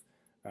effective.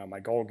 My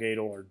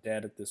Golgadel are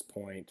dead at this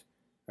point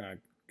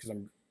because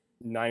I'm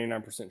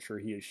 99% sure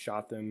he has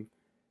shot them.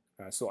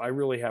 So I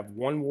really have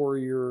 1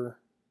 warrior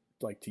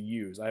to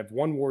use. I have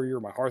 1 warrior,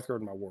 my Hearthguard,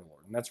 and my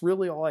Warlord, and that's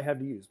really all I have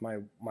to use.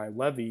 My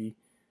levy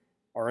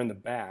are in the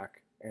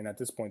back, and at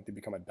this point they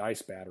become a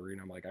dice battery,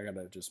 and I'm like, I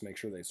gotta just make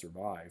sure they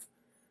survive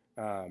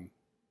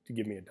to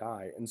give me a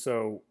die. And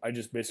so I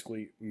just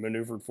basically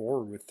maneuvered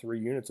forward with 3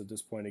 units at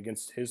this point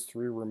against his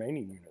 3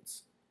 remaining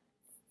units.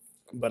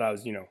 But I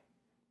was,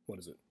 what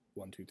is it?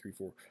 1, 2, 3,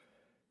 4.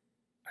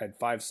 I had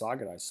 5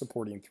 Saga Dice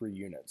supporting 3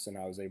 units, and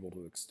I was able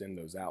to extend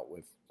those out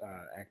with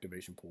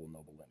Activation Pool and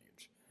Noble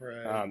Lineage.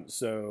 Right.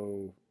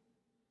 So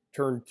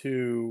turn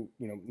 2,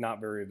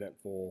 not very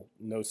eventful.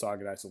 No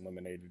Saga Dice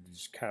eliminated.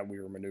 Just kind of, we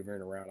were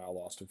maneuvering around. I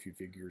lost a few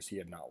figures. He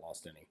had not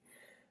lost any.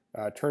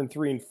 Turn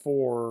 3 and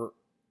 4.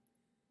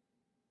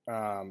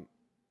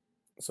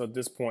 So at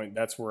this point,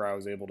 that's where I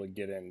was able to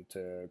get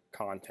into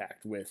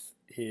contact with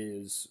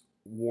his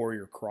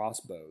warrior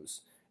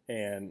crossbows.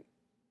 And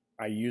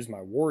I used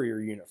my warrior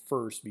unit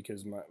first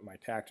because my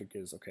tactic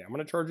is, okay, I'm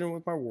going to charge in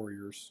with my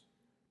warriors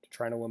to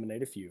try and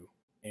eliminate a few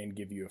and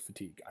give you a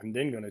fatigue. I'm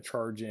then going to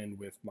charge in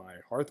with my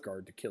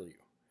Hearthguard to kill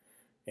you.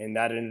 And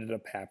that ended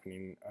up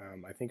happening.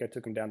 I think I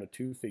took him down to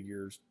 2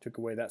 figures, took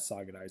away that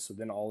Saga Dice. So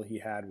then all he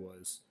had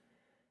was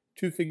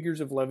 2 figures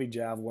of Levy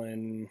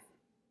Javelin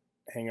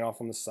hanging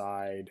off on the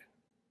side.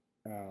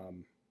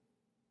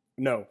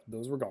 No,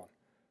 those were gone.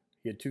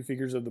 He had 2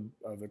 figures of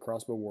the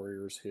crossbow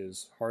warriors,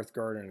 his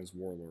Hearthguard and his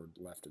Warlord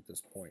left at this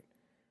point.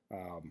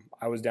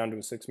 I was down to a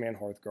 6-man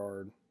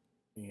Hearthguard,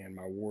 and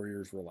my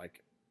warriors were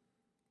like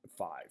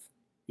 5.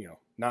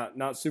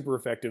 Not super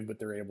effective, but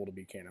they're able to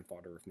be cannon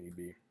fodder if need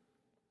be.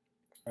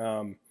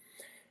 And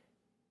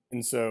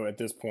so at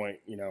this point,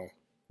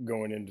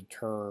 going into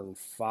turn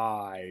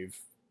 5,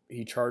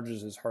 he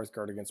charges his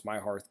Hearthguard against my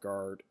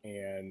Hearthguard,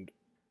 and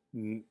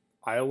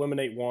I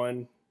eliminate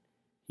 1,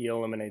 he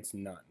eliminates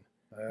none.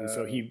 And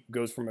so he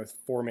goes from a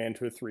 4-man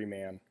to a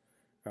 3-man.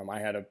 I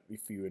had a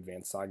few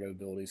advanced Saga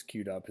abilities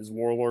queued up. His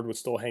Warlord was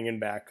still hanging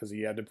back because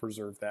he had to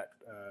preserve that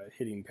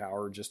hitting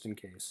power just in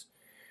case.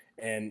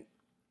 And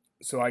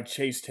so I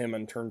chased him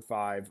on turn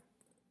 5,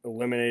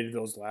 eliminated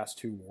those last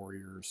 2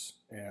 warriors,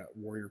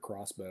 warrior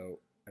crossbow,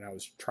 and I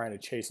was trying to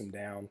chase him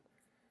down.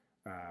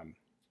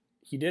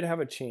 He did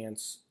have a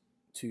chance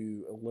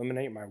to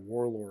eliminate my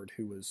Warlord,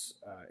 who was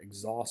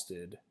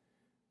exhausted.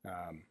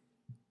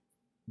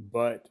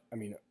 But,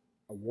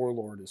 a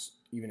Warlord is,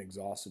 even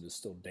exhausted, is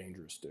still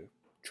dangerous to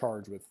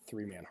charge with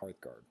 3-man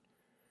Hearthguard.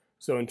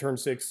 So in turn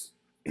 6,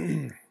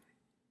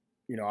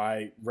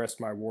 I rest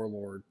my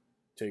Warlord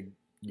to,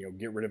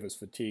 get rid of his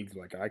fatigue.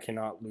 Like, I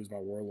cannot lose my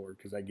Warlord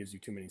because that gives you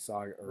too many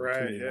Saga or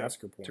too many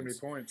Massacre points. Too many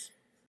points.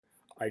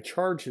 I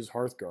charge his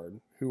Hearthguard,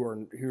 who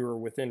are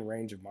within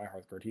range of my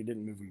Hearthguard. He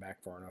didn't move them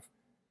back far enough.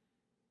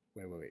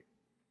 Wait.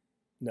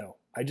 No,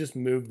 I just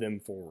moved them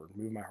forward.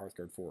 Moved my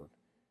Hearthguard forward.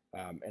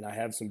 And I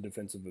have some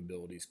defensive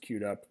abilities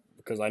queued up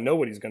because I know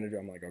what he's going to do.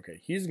 I'm like,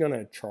 okay, he's going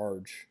to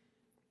charge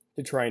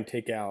to try and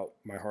take out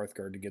my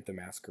Hearthguard to get the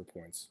Massacre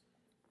points.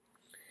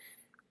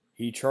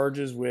 He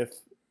charges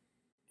with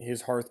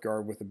his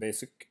Hearthguard with a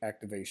basic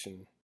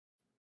activation.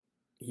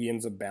 He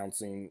ends up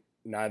bouncing.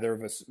 Neither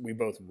of us, we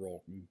both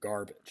roll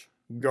garbage.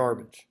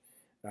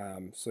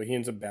 So he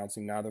ends up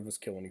bouncing. Neither of us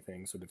kill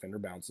anything. So defender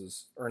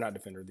bounces, or not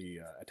defender, the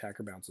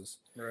attacker bounces.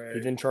 Right. He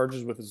then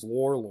charges with his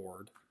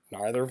Warlord.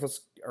 Neither of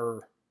us,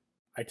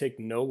 I take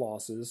no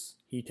losses.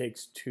 He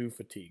takes 2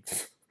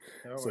 fatigues.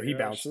 So he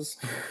bounces.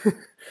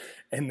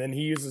 And then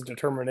he uses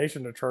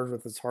determination to charge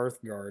with his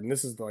Hearthguard. And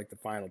this is like the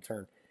final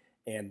turn.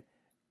 And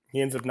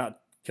he ends up not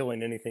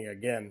killing anything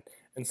again.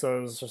 And so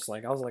it was just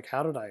like, I was like,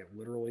 how did I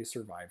literally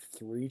survive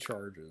 3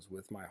 charges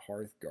with my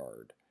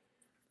Hearthguard?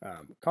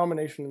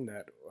 Combination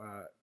that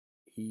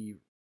the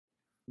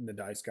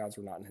dice gods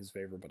were not in his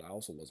favor, but I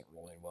also wasn't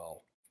rolling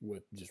well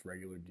with just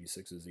regular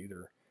D6s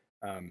either.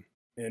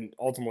 And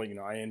ultimately,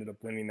 I ended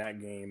up winning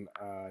that game.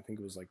 I think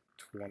it was like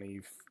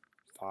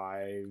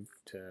 25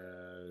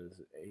 to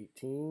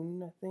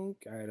 18, I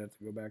think. I'd have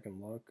to go back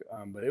and look.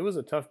 But it was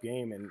a tough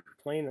game, and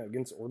playing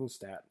against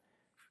Ordenstadt,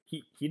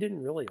 he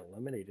didn't really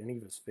eliminate any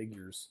of his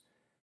figures.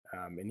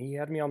 And he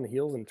had me on the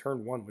heels in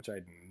turn 1, which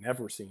I'd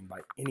never seen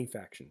by any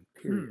faction,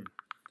 period.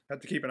 Have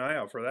to keep an eye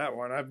out for that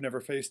one. I've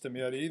never faced him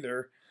yet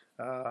either.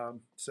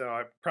 So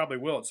I probably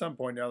will at some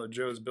point now that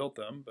Joe's built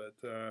them. But,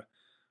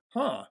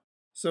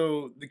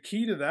 So the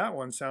key to that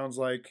one sounds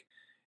like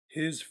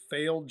his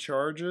failed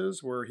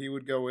charges where he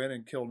would go in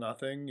and kill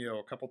nothing.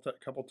 A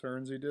couple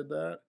turns he did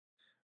that.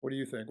 What do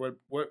you think?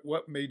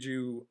 What made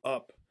you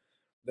up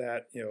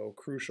that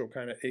crucial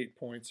kind of 8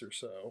 points or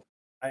so?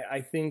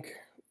 I think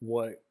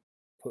what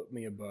put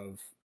me above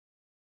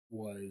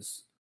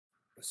was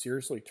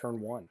seriously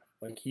turn 1.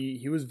 Like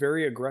he was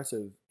very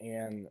aggressive,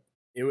 and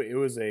it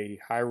was a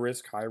high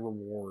risk, high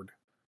reward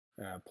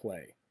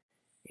play,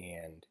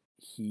 and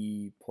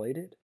he played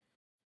it,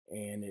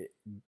 and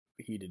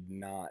he did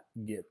not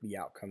get the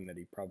outcome that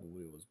he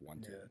probably was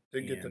wanting. Yeah,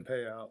 didn't get the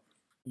payout.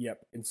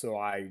 Yep, and so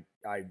I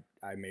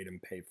made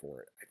him pay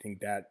for it. I think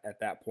that at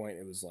that point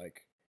it was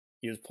like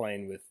he was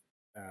playing with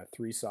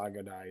 3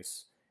 Saga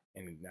dice,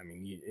 and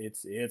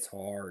it's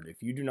hard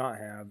if you do not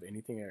have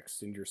anything to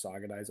extend your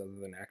Saga dice other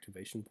than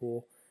activation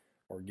pool,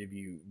 or give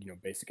you,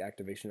 basic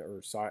activation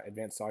or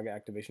advanced saga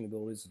activation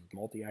abilities with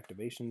multi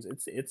activations.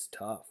 It's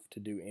tough to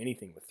do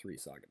anything with 3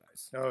 saga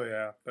dice. Oh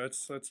yeah,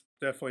 that's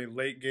definitely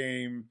late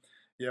game.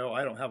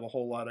 I don't have a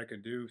whole lot I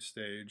can do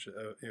stage.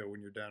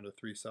 When you're down to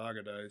 3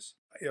 saga dice.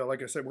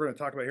 Like I said, we're going to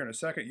talk about here in a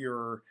second.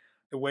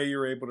 The way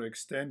you're able to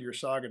extend your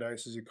saga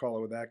dice, as you call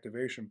it, with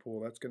activation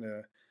pool. That's going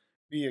to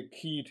be a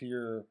key to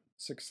your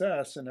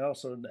success. And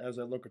also, as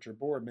I look at your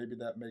board, maybe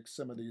that makes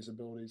some of these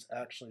abilities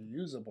actually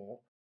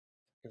usable.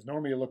 Because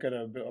normally you look at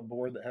a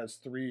board that has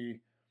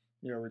 3,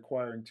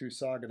 requiring 2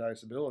 saga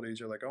dice abilities.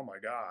 You're like, oh my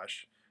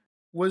gosh.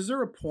 Was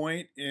there a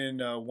point in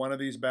one of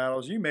these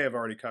battles? You may have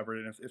already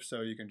covered it. If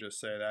so, you can just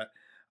say that.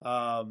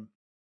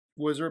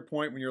 Was there a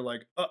point when you're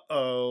like,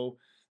 uh-oh,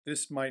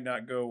 this might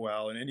not go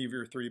well? In any of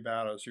your 3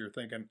 battles, you're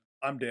thinking,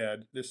 I'm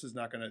dead. This is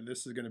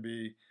gonna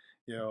be,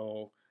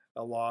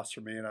 a loss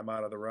for me, and I'm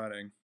out of the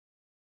running.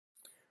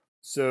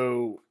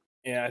 So,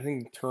 yeah, I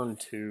think turn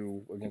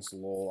 2 against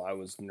Lowell, I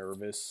was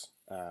nervous,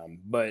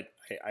 but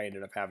I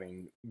ended up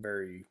having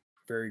very,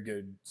 very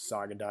good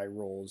saga die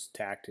rolls,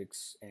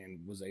 tactics,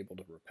 and was able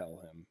to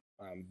repel him.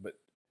 But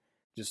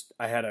just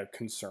I had a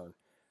concern.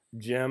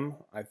 Jim,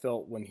 I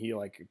felt when he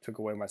took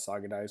away my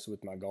saga dice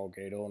with my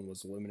Golgado and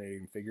was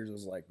eliminating figures, I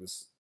was like,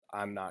 this,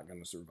 I'm not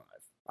going to survive.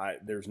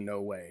 There's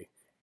no way.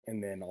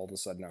 And then all of a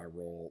sudden I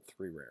roll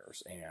 3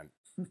 rares and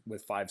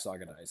with 5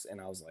 saga dice,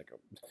 and I was like,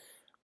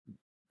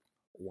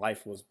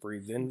 life was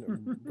breathed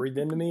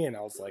into me, and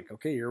I was like,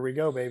 okay, here we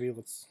go, baby.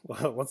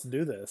 Let's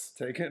do this.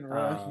 Take it and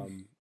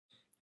run.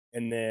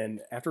 And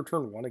then after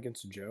turn 1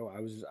 against Joe,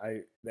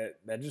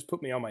 that just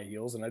put me on my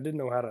heels, and I didn't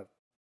know how to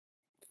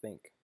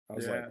think. I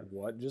was like,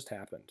 what just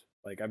happened?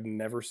 Like, I've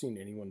never seen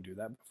anyone do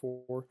that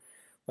before.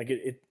 Like,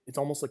 it's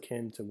almost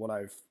akin to what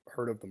I've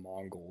heard of the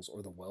Mongols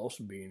or the Welsh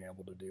being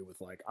able to do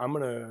with, like, I'm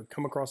going to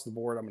come across the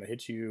board, I'm going to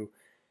hit you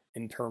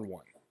in turn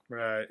 1.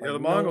 Right. The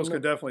Mongols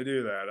could definitely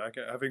do that.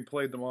 Having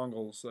played the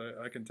Mongols,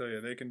 I can tell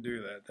you they can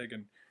do that. They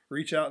can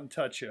reach out and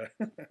touch you.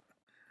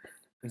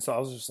 And so I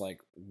was just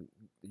like,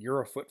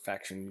 you're a foot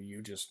faction.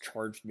 You just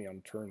charged me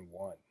on turn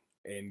 1,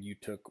 and you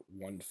took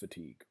 1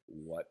 fatigue.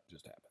 What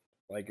just happened?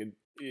 Like,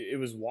 it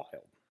was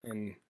wild.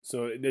 And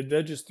so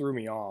that just threw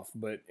me off.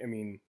 But, I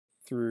mean,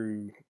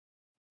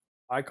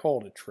 I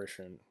call it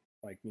attrition.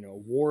 Like,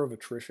 war of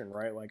attrition,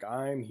 right? Like,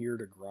 I'm here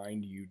to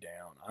grind you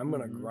down. I'm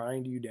going to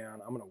grind you down.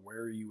 I'm going to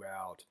wear you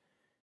out.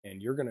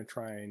 And you're going to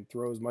try and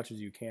throw as much as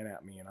you can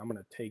at me, and I'm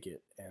going to take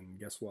it. And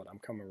guess what? I'm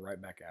coming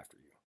right back after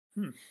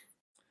you.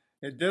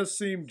 It does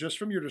seem, just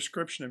from your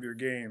description of your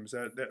games,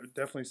 that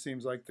definitely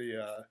seems like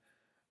the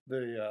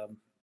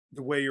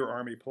way your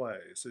army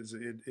plays. Is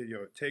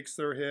it takes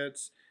their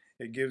hits,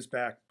 it gives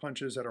back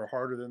punches that are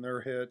harder than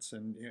their hits,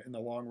 and in the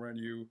long run,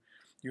 you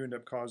end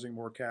up causing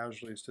more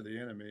casualties to the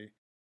enemy.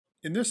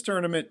 In this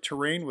tournament,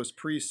 terrain was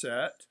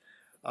preset.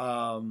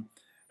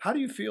 How do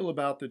you feel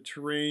about the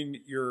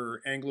terrain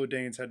your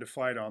Anglo-Danes had to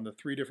fight on, the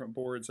 3 different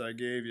boards I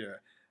gave you?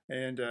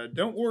 And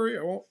don't worry,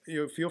 I won't.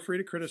 Feel free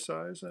to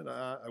criticize, and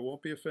I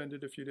won't be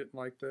offended if you didn't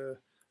like the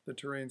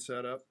terrain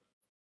setup.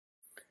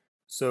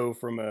 So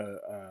from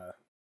a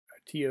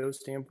TO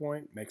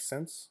standpoint, makes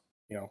sense.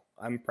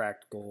 I'm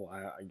practical.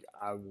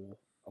 I will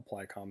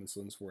apply common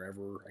sense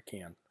wherever I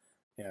can.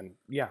 And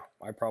yeah,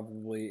 I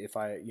probably, if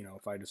I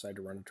decide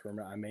to run a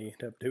tournament, I may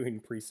end up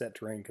doing preset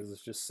terrain because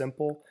it's just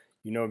simple.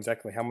 You know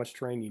exactly how much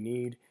terrain you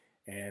need,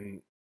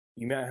 and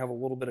you might have a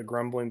little bit of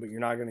grumbling, but you're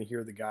not going to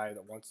hear the guy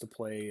that wants to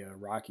play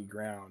rocky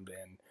ground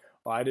and,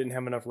 oh, I didn't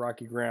have enough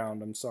rocky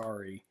ground, I'm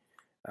sorry,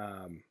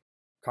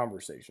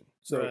 conversation.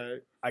 So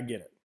right. I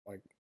get it.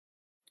 Like,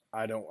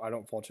 I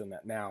don't fault you on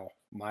that. Now,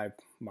 my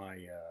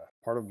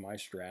part of my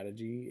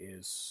strategy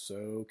is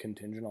so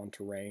contingent on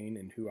terrain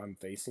and who I'm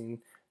facing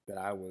that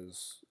I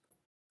was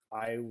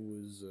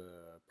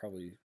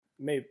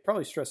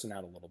probably stressing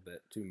out a little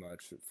bit too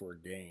much for a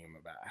game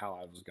about how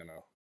I was going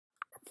to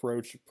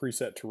approach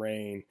preset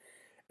terrain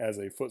as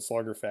a foot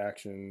slugger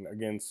faction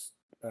against,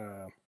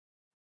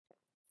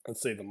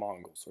 let's say, the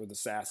Mongols or the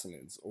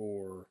Sassanids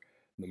or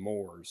the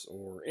Moors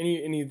or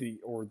any of the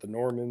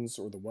Normans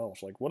or the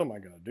Welsh. Like, what am I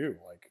going to do?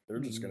 Like, they're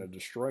just going to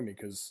destroy me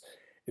because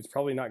it's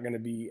probably not going to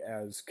be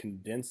as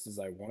condensed as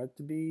I want it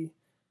to be.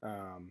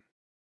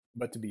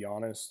 But to be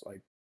honest,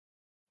 like,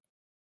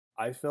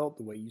 I felt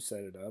the way you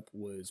set it up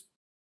was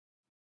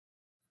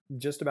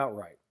just about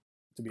right,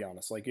 to be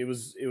honest. Like, I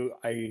was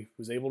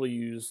able to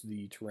use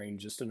the terrain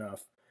just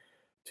enough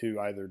to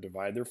either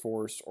divide their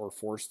force or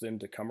force them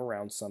to come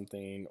around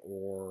something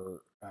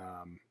or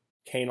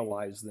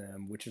canalize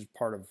them, which is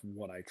part of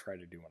what I try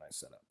to do when I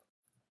set up.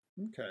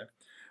 Okay.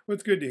 Well,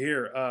 it's good to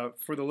hear.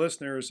 For the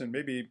listeners, and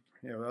maybe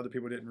other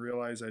people didn't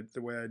realize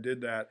the way I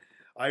did that,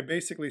 I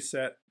basically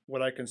set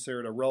what I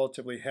considered a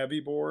relatively heavy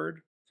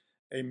board,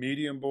 a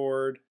medium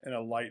board, and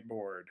a light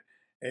board.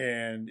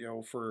 And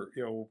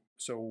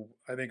so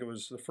I think it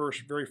was the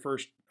very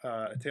first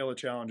Tale of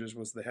Challenges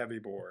was the heavy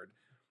board.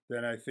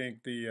 Then I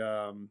think the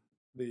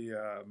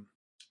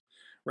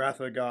Wrath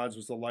of the Gods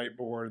was the light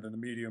board, and then the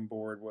medium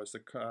board was the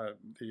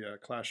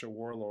Clash of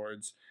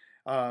Warlords.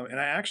 And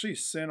I actually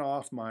sent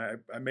off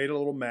I made a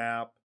little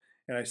map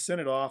and I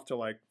sent it off to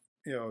like,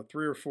 3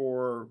 or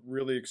 4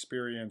 really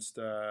experienced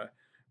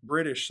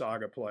British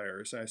Saga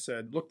players. And I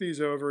said, look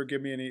these over,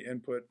 give me any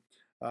input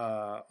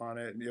on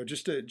it,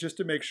 just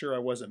to make sure I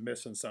wasn't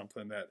missing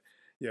something that,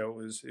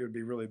 it would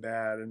be really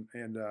bad.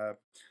 And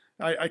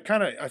I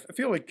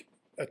feel like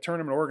a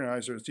tournament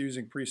organizer that's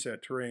using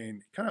preset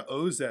terrain kind of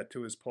owes that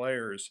to his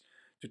players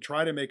to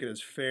try to make it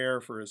as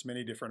fair for as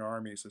many different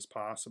armies as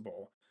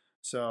possible.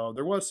 So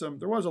there was a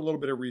little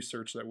bit of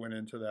research that went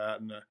into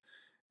that,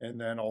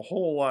 and then a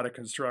whole lot of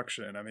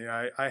construction. I mean,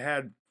 I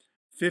had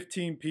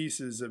 15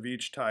 pieces of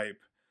each type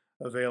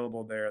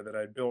available there that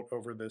I built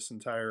over this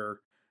entire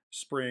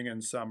spring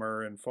and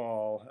summer and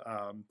fall.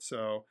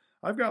 So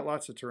I've got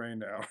lots of terrain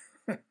now.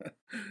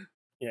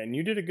 Yeah, and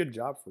you did a good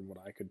job from what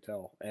I could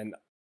tell. And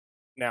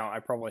now I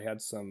probably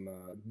had some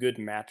good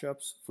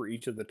matchups for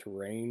each of the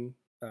terrain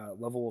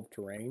level of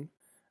terrain.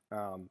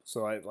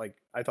 So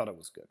I thought it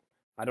was good.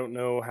 I don't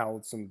know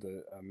how some of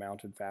the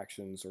mounted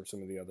factions or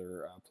some of the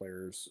other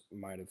players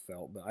might have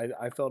felt, but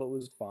I felt it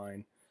was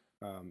fine.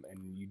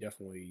 And you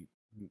definitely,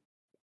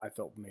 I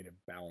felt, made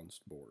a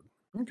balanced board.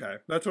 Okay,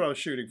 that's what I was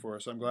shooting for.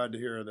 So I'm glad to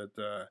hear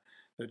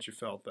that you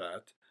felt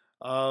that.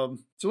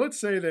 So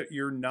let's say that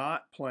you're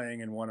not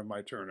playing in one of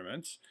my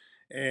tournaments,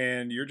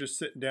 and you're just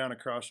sitting down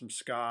across from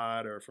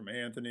Scott or from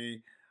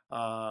Anthony,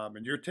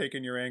 and you're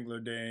taking your Anglo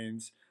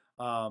Danes.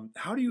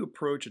 How do you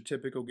approach a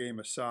typical game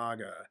of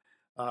Saga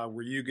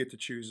where you get to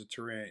choose a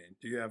terrain?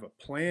 Do you have a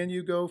plan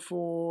you go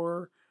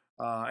for?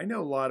 I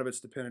know a lot of it's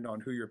dependent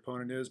on who your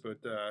opponent is, but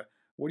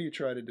what do you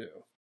try to do?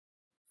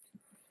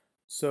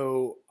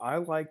 So I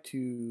like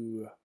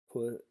to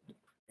put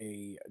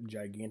a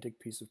gigantic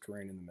piece of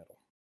terrain in the middle.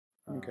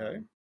 Okay.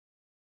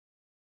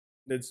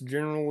 That's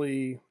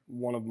generally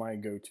one of my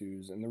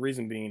go-tos, and the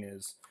reason being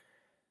is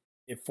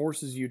it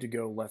forces you to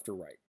go left or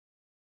right,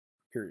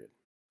 period.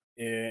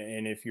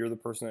 And if you're the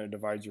person that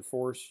divides your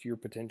force, you're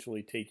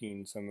potentially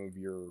taking some of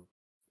your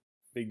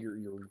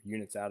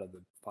units out of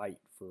the fight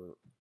for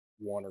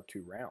 1 or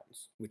 2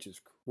 rounds, which is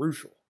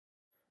crucial.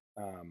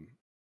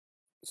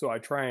 So I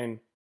try and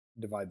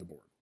divide the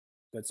board.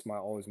 That's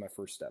always my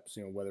first steps.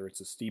 Whether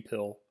it's a steep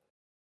hill,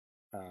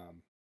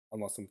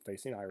 unless I'm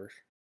facing Irish,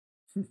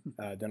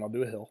 then I'll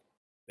do a hill.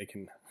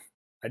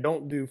 I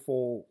don't do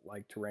full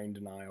like terrain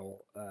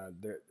denial.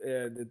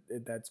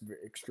 That's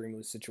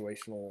extremely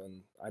situational,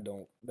 and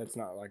That's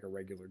not like a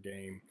regular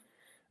game.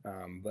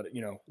 But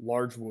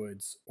large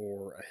woods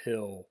or a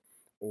hill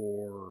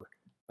or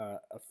a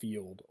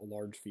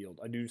large field.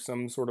 I do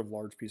some sort of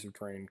large piece of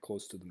terrain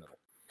close to the middle.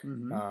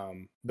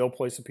 Mm-hmm. They'll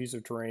place a piece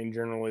of terrain.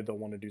 Generally, they'll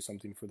want to do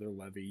something for their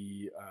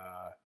levy,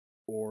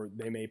 or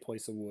they may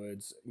place a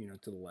woods,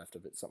 to the left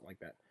of it, something like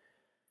that.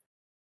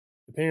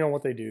 Depending on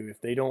what they do,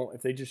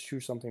 if they just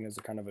choose something as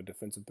a kind of a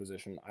defensive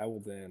position, I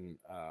will then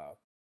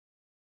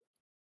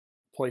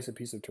place a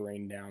piece of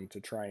terrain down to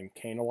try and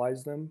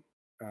canalize them,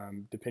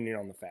 depending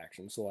on the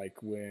faction. So like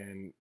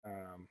when,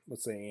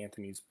 let's say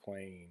Anthony's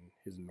playing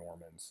his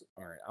Normans.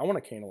 All right, I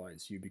want to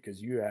canalize you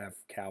because you have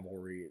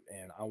cavalry,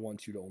 and I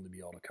want you to only be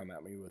able to come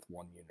at me with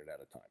 1 unit at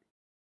a time.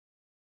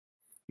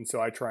 And so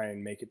I try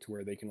and make it to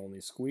where they can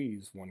only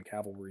squeeze 1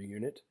 cavalry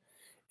unit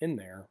in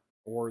there,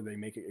 or they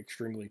make it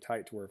extremely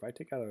tight to where if I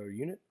take out a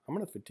unit, I'm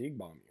going to fatigue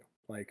bomb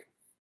you.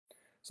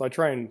 So I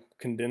try and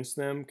condense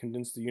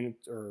the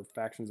units or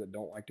factions that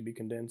don't like to be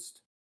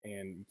condensed,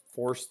 and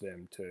force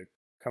them to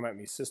come at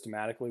me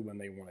systematically when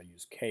they want to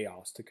use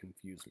chaos to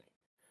confuse me.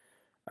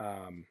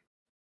 And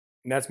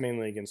that's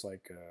mainly against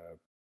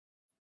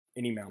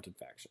any mounted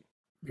faction,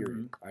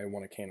 period. Mm-hmm. I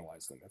want to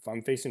canalize them. If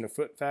I'm facing a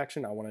foot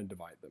faction, I want to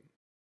divide them.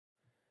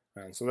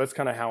 And so that's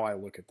kind of how I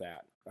look at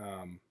that.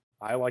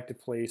 I like to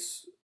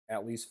place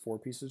at least 4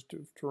 pieces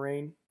of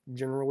terrain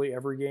generally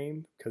every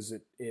game, because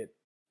it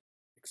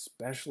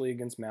especially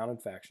against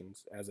mounted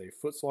factions, as a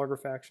foot slogger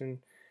faction,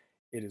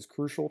 it is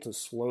crucial to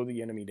slow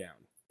the enemy down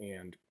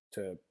and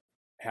to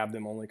have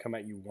them only come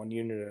at you 1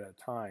 unit at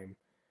a time,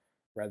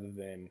 rather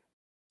than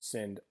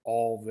send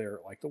all their,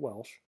 like the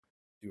Welsh,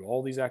 do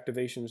all these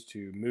activations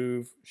to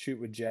move,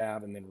 shoot with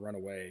jab, and then run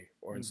away.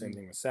 Or the same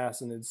thing with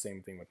Sassanids,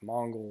 same thing with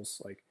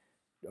Mongols.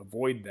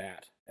 Avoid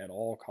that at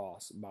all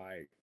costs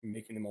by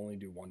making them only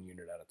do 1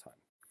 unit at a time.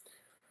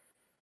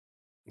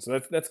 So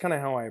that's kind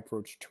of how I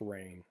approach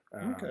terrain.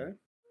 Okay.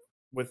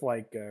 With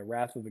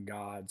Wrath of the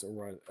Gods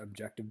or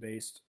objective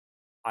based,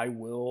 I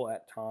will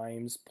at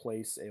times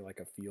place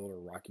a field or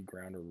rocky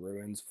ground or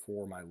ruins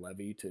for my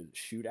levy to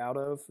shoot out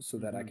of, so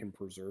that I can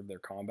preserve their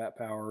combat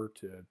power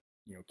to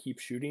keep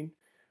shooting.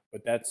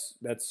 But that's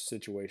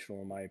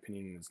situational in my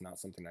opinion, and it's not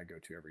something I go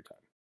to every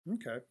time.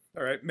 Okay.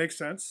 All right. Makes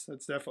sense.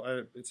 It's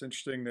definitely, it's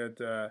interesting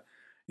that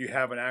you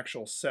have an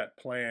actual set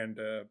plan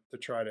to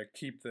try to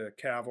keep the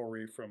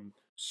cavalry from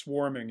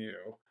swarming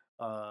you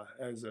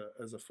as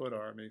a foot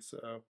army.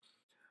 So,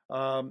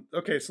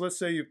 okay. So let's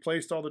say you've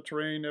placed all the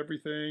terrain,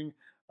 everything.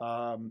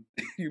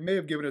 You may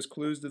have given us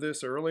clues to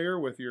this earlier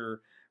with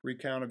your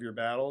recount of your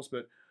battles,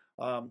 but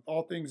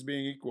all things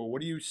being equal,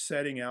 what are you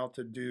setting out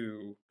to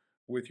do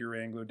with your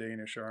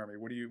Anglo-Danish army?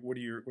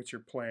 What's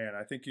your plan?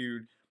 I think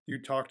you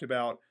talked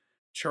about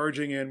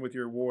charging in with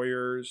your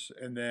warriors,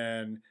 and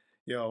then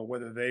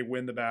whether they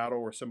win the battle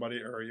or somebody,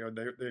 or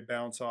they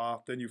bounce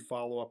off, then you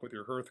follow up with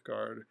your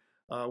Hearthguard.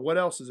 What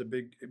else is a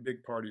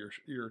big part of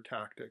your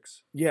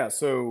tactics? Yeah,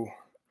 so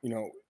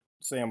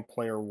say I'm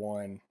player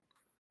one,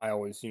 I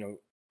always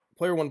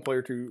player one,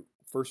 player two,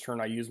 first turn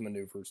I use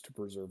maneuvers to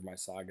preserve my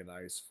saga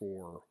dice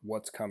for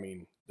what's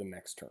coming the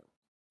next turn,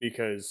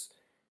 because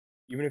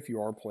even if you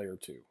are player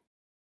two,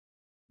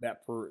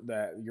 that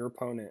your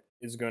opponent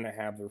is going to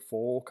have their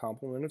full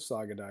complement of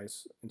saga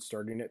dice and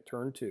starting at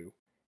turn two,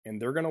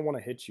 and they're going to want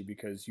to hit you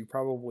because you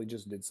probably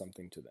just did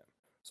something to them.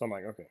 So I'm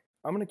like, okay,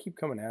 I'm going to keep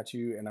coming at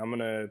you, and I'm going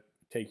to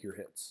take your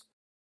hits.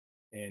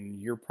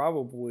 And you're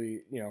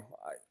probably,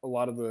 a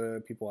lot of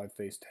the people I've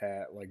faced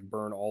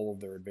burn all of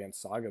their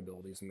advanced saga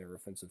abilities in their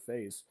offensive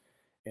phase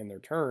in their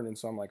turn. And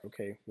so I'm like,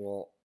 okay,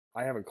 well,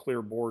 I have a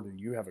clear board and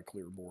you have a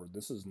clear board.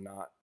 This is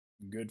not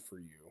good for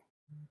you.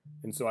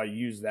 And so I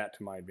use that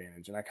to my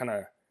advantage. And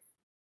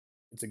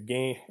it's a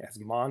game, as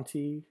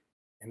Monty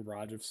and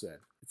Raj have said,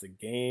 it's a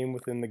game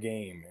within the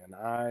game. And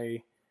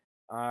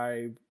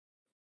I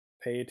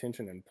pay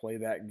attention and play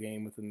that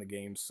game within the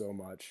game so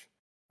much.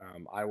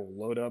 I will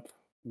load up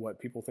what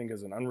people think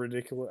is a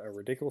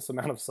ridiculous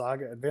amount of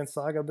advanced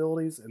saga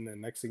abilities, and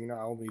then next thing you know,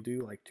 I only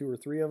do like 2 or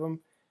 3 of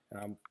them,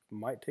 and I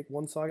might take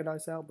 1 saga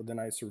dice out, but then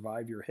I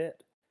survive your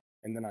hit,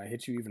 and then I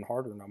hit you even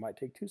harder, and I might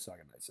take 2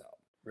 saga dice out.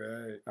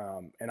 Right.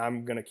 And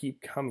I'm gonna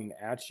keep coming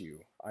at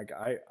you.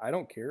 I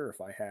don't care if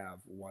I have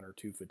 1 or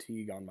 2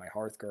 fatigue on my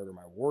Hearthguard or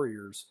my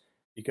warriors,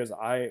 because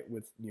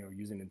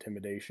using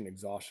intimidation,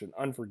 exhaustion,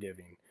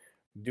 unforgiving,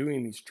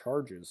 doing these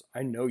charges,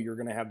 I know you're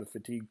going to have the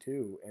fatigue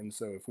too. And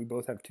so if we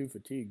both have 2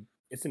 fatigue,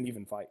 it's an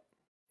even fight,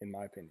 in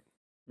my opinion.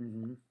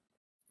 Mm-hmm.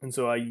 And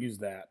so I use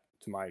that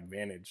to my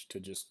advantage to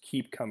just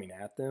keep coming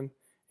at them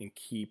and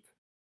keep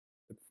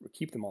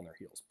them on their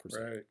heels, per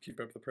se. Right, keep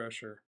up the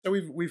pressure. So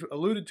we've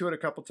alluded to it a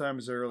couple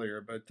times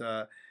earlier, but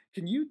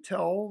can you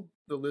tell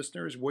the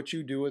listeners what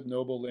you do with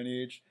Noble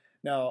Lineage?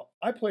 Now,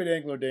 I played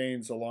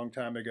Anglo-Danes a long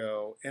time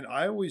ago, and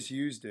I always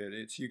used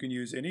it. You can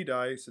use any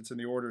dice. It's in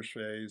the orders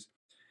phase.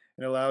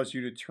 It allows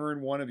you to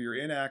turn one of your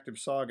inactive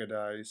saga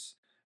dice,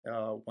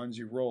 ones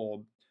you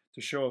rolled,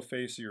 to show a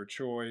face of your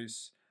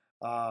choice,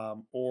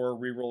 or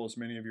re-roll as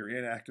many of your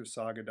inactive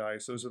saga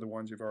dice. Those are the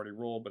ones you've already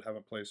rolled but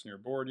haven't placed on your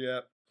board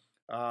yet.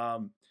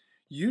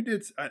 You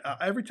did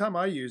every time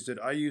I used it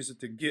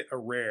to get a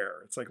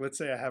rare. It's like, let's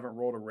say I haven't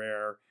rolled a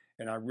rare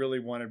and I really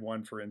wanted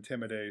one for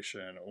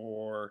intimidation,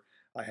 or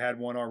I had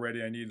one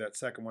already, I need that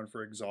second one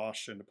for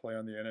exhaustion to play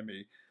on the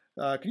enemy.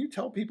 Can you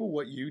tell people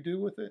what you do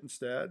with it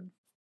instead?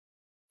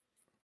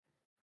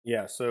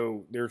 Yeah,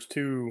 so there's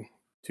two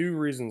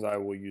reasons I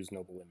will use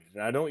Noble Lineage,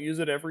 and I don't use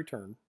it every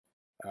turn.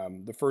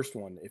 The first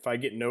one, if I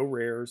get no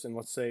rares, and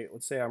let's say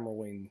I'm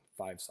rolling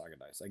 5 saga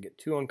dice, I get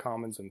 2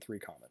 uncommons and 3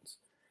 commons.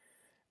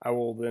 I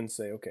will then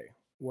say, okay,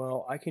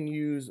 well, I can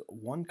use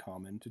 1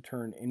 common to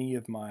turn any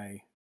of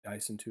my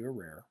dice into a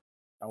rare.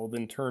 I will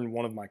then turn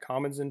one of my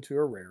commons into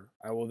a rare.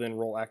 I will then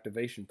roll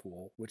activation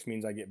pool, which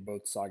means I get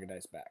both saga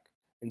dice back.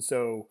 And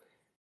so,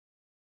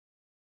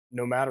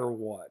 no matter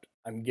what,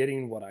 I'm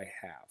getting what I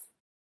have.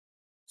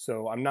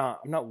 So I'm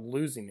not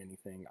losing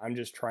anything. I'm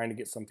just trying to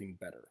get something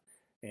better.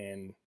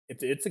 And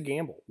it's a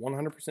gamble.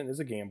 100% is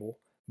a gamble,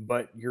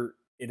 but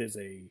it is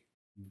a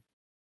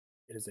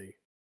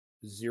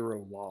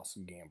 0 loss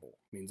gamble.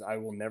 It means I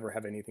will never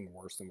have anything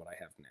worse than what I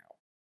have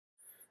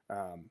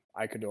now.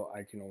 I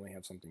can only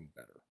have something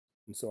better.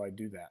 And so I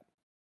do that.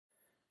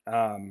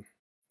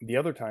 The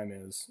other time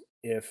is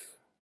if,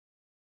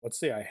 let's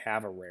say I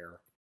have a rare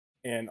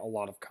and a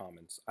lot of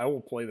commons, I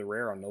will play the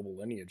rare on Noble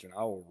Lineage and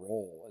I will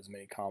roll as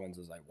many commons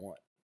as I want.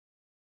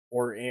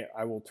 Or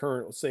I will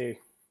turn, let's say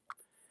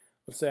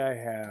I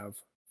have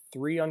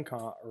 3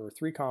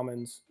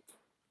 commons,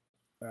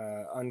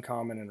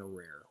 uncommon and a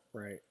rare,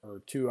 right?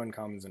 Or 2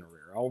 uncommons and a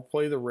rare. I'll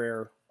play the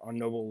rare on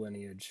Noble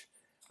Lineage.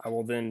 I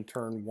will then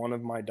turn one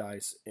of my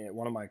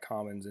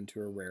commons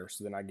into a rare,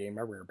 so then I gain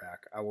my rare back.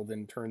 I will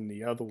then turn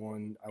the other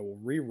one, I will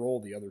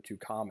re-roll the other 2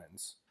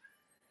 commons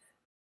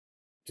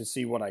to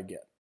see what I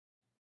get.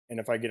 And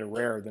if I get a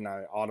rare, then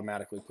I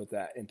automatically put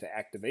that into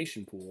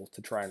activation pool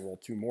to try and roll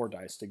 2 more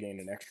dice to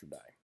gain an extra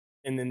die.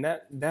 And then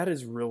that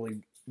is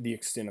really the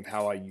extent of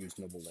how I use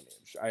Noble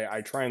Lineage. I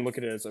try and look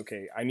at it as,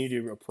 okay, I need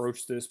to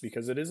approach this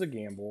because it is a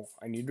gamble.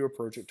 I need to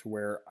approach it to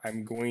where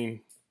I'm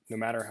going, no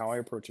matter how I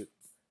approach it,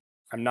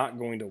 I'm not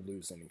going to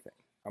lose anything.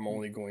 I'm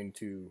only going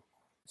to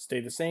stay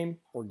the same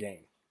or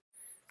gain.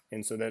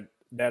 And so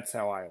that's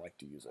how I like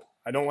to use it.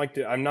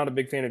 I'm not a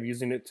big fan of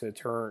using it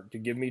to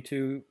give me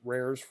 2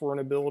 rares for an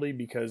ability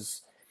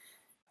because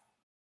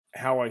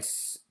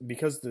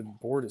the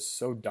board is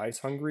so dice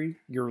hungry,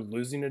 you're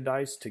losing a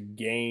dice to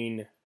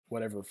gain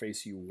whatever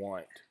face you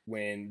want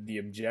when the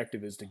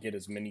objective is to get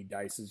as many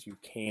dice as you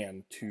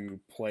can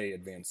to play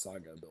advanced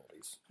saga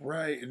abilities.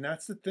 Right, and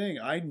that's the thing.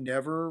 I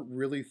never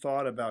really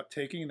thought about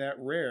taking that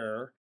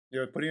rare,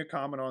 putting a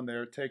common on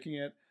there, taking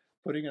it,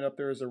 putting it up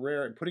there as a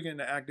rare and putting it in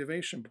the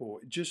activation pool.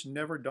 It just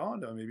never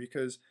dawned on me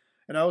because,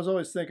 and I was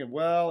always thinking,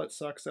 well, it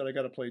sucks that I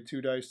got to play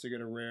 2 dice to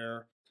get a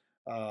rare.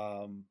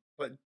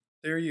 But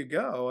there you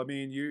go. I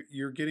mean,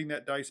 you're getting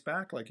that dice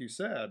back, like you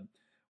said.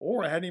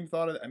 Or I hadn't even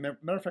thought of it.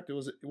 Matter of fact, it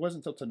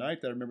wasn't until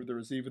tonight that I remember there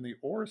was even the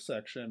or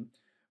section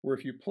where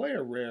if you play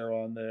a rare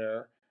on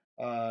there,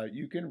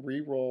 you can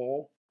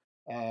re-roll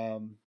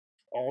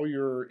all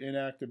your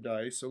inactive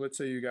dice. So let's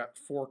say you got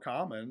 4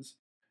 commons,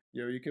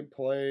 you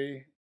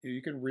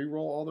can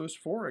re-roll all those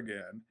 4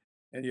 again.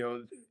 And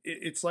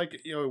it's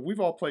like, we've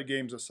all played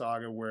games of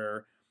Saga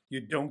where you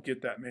don't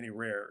get that many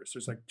rares.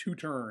 There's like 2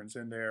 turns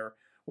in there.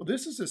 Well,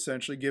 this is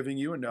essentially giving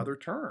you another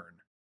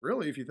turn,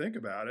 really, if you think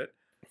about it,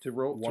 to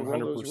roll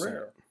those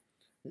rare.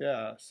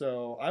 Yeah,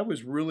 so I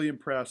was really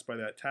impressed by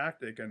that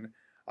tactic, and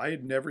I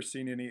had never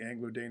seen any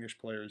Anglo-Danish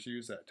players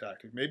use that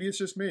tactic. Maybe it's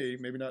just me,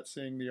 maybe not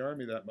seeing the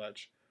army that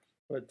much,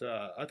 but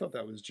I thought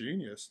that was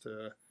genius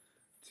to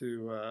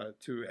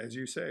as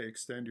you say,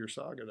 extend your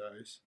Saga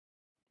dice.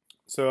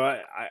 So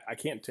I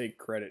can't take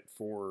credit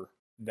for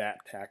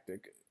that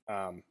tactic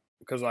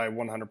because I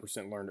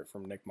 100% learned it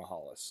from Nick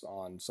Mahalis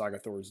on Saga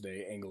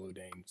Thursday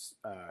Anglo-Danes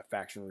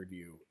faction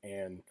review.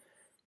 And,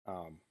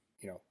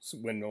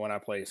 when I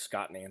play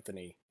Scott and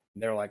Anthony,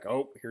 they're like,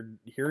 oh,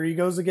 here he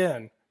goes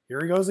again.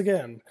 Here he goes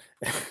again.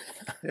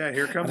 Yeah,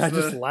 here comes I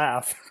just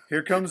laugh.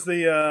 Here comes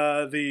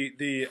here's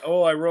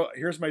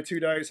my 2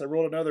 dice. I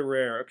rolled another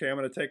rare. Okay, I'm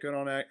going to take it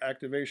on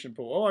activation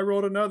pool. Oh, I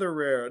rolled another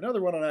rare.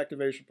 Another one on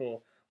activation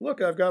pool.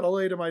 Look, I've got all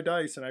 8 of my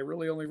dice, and I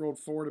really only rolled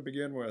 4 to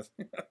begin with.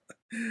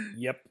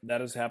 Yep,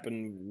 that has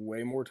happened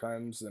way more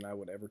times than I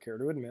would ever care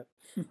to admit.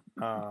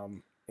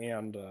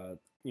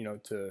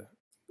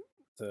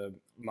 To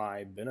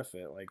my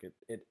benefit, like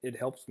it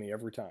helps me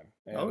every time.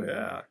 And, oh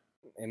yeah.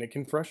 And it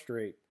can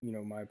frustrate,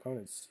 my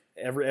opponents.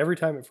 Every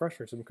time it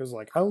frustrates them because,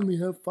 like, I only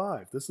have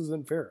 5. This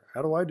isn't fair.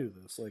 How do I do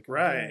this? Like,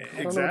 right, I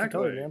don't exactly. know what to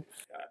tell you, man.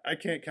 I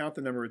can't count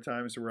the number of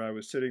times where I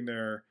was sitting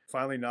there,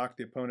 finally knocked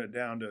the opponent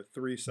down to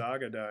 3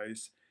 Saga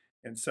dice,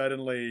 and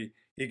suddenly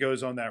he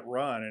goes on that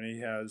run and he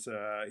has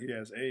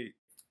 8.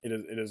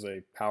 It is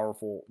a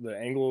powerful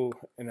Anglo,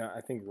 and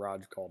I think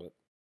Raj called it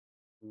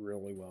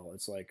really well.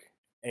 It's like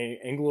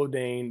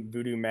Anglo-Dane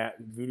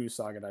voodoo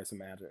Saga dice and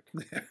magic.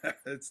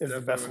 It's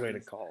the best way to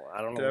call it.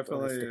 I don't know what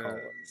else to call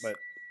it, but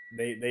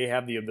they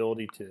have the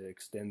ability to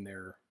extend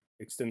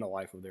the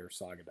life of their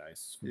Saga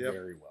dice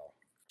very well.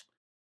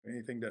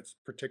 Anything that's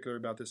particular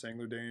about this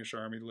Anglo-Danish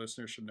army the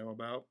listeners should know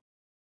about?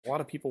 A lot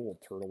of people will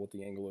turtle with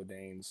the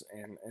Anglo-Danes,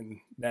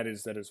 and that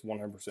is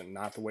 100%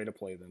 not the way to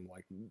play them.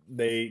 Like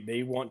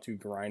they want to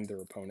grind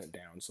their opponent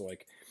down. So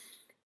like,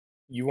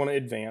 you want to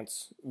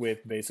advance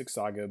with basic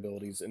Saga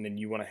abilities, and then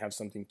you want to have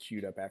something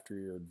queued up after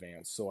your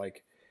advance. So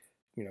like,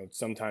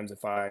 sometimes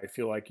if I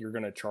feel like you're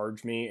going to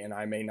charge me and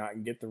I may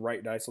not get the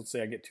right dice, let's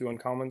say I get 2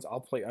 uncommons, I'll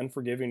play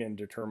Unforgiving and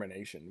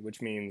Determination,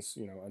 which means,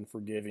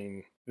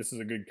 Unforgiving, this is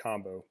a good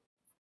combo.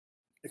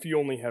 If you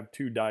only have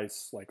 2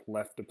 dice like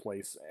left to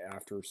place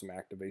after some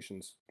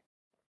activations,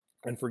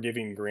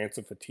 Unforgiving grants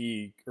a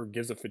fatigue or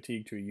gives a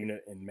fatigue to a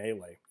unit in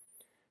melee,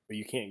 but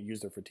you can't use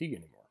their fatigue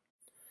anymore.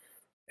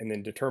 And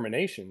then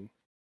Determination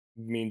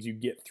means you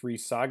get 3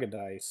 Saga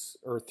dice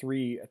or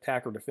 3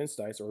 attack or defense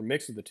dice or a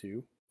mix of the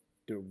 2.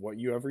 Do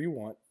whatever you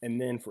want, and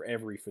then for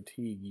every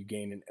fatigue you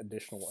gain an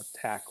additional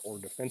attack or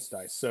defense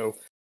dice. So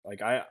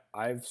like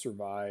I've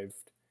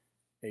survived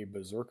a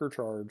berserker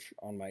charge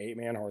on my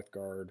 8-man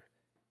Hearthguard,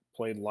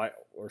 played light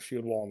or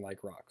shield wall and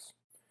like rocks,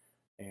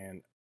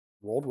 and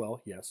rolled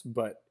well, yes,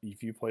 but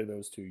if you play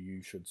those 2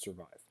 you should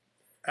survive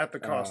at the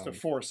cost of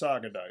 4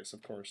 Saga dice.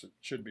 Of course, it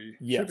should be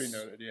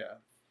noted. Yeah,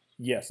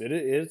 yes, it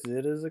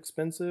is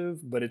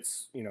expensive, but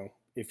it's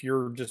if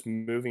you're just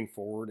moving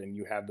forward and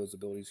you have those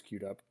abilities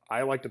queued up,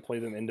 I like to play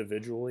them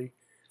individually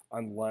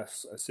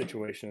unless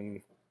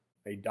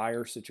a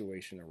dire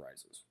situation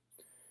arises.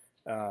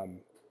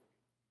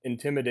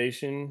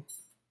 Intimidation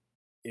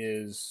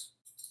is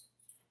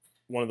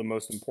one of the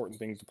most important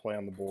things to play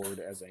on the board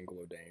as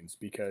Anglo-Danes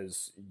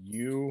because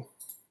you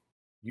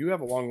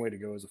have a long way to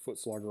go as a foot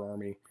slugger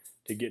army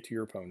to get to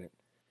your opponent.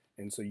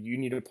 And so you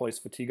need to place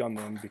fatigue on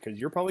them because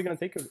you're probably going to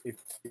take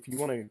if you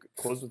want to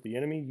close with the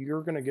enemy,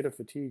 you're going to get a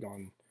fatigue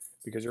on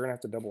because you're going to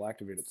have to double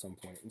activate at some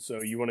point. And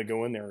so you want to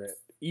go in there at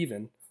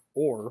even,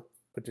 or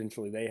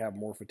potentially they have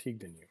more fatigue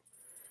than you.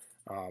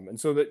 And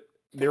so that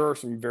there are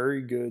some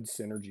very good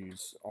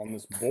synergies on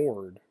this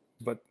board,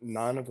 but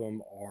none of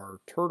them are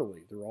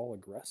turtley. They're all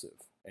aggressive,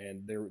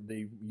 and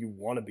you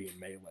want to be in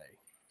melee.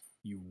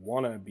 You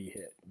want to be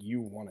hit.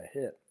 You want to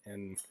hit,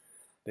 and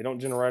they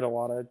don't generate a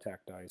lot of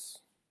attack dice,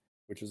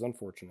 which is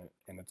unfortunate,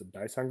 and it's a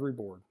dice-hungry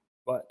board,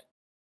 but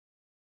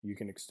you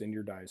can extend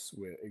your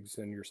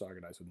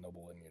Saga dice with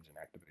Noble Lineage and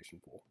Activation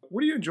Pool.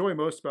 What do you enjoy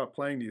most about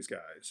playing these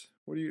guys?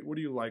 What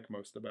do you like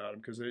most about them?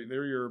 Because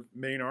they're your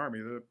main army,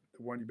 the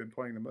one you've been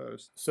playing the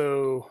most.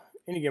 So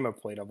any game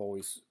I've played,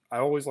 I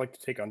always like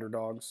to take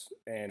underdogs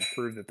and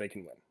prove that they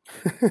can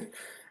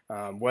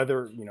win.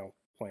 Whether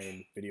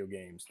playing video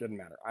games, doesn't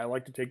matter. I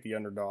like to take the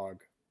underdog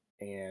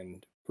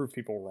and prove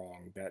people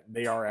wrong, that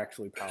they are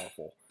actually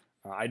powerful.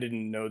 I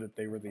didn't know that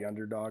they were the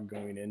underdog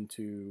going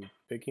into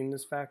picking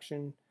this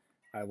faction.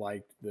 I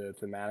liked the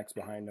thematics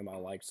behind them. I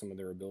liked some of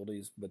their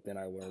abilities, but then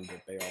I learned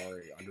that they are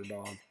an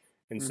underdog.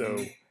 And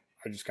so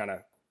I just kind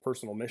of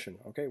personal mission.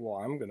 Okay, well,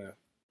 I'm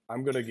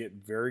gonna get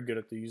very good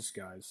at these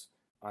guys.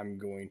 I'm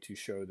going to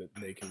show that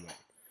they can win.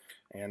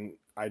 And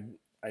I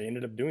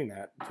ended up doing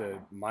that to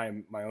my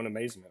own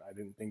amazement. I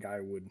didn't think I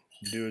would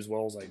do as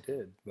well as I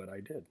did, but I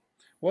did.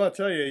 Well, I'll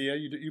tell you, yeah,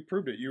 you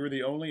proved it. You were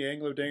the only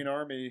Anglo-Dane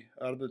army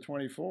out of the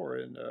 24,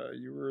 and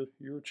you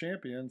were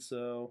champion,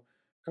 so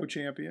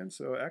co-champion.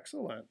 So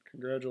excellent.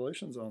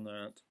 Congratulations on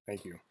that.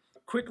 Thank you.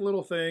 Quick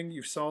little thing.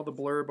 You saw the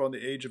blurb on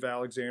the Age of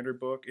Alexander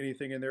book.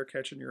 Anything in there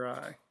catching your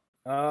eye?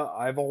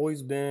 I've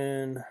always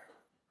been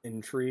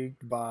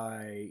intrigued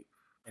by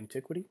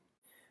antiquity.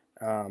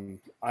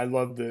 I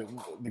love the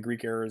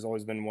Greek era has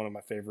always been one of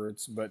my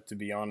favorites, but to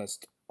be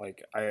honest,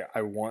 like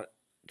I want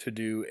to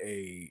do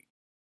a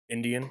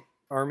Indian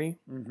army.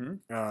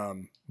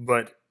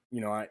 But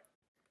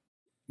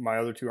my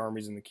other two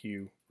armies in the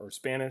queue are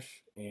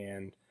Spanish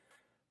and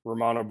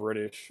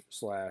Romano-British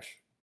 /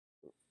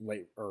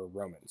 late or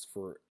Romans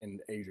for an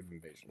Age of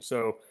Invasion.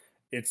 So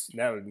it's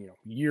now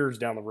years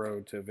down the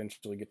road to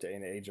eventually get to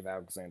an Age of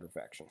Alexander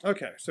faction.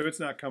 Okay, so it's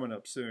not coming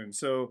up soon.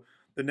 So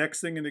the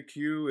next thing in the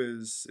queue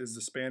is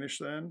the Spanish,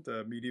 then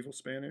the medieval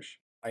Spanish.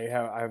 I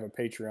have a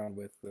Patreon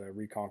with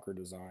Reconquer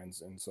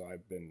Designs, and so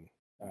I've been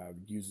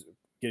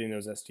getting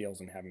those STLs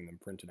and having them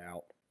printed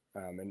out,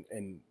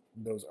 and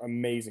those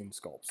amazing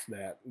sculpts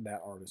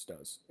that artist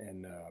does.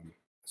 And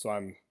so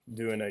I'm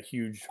doing a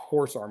huge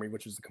horse army,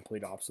 which is the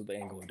complete opposite of the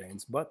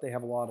Anglo-Danes, but they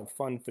have a lot of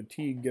fun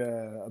fatigue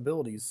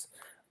abilities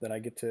that I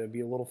get to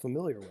be a little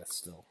familiar with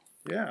still.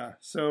 Yeah,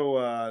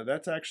 so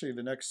that's actually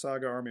the next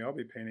Saga army I'll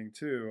be painting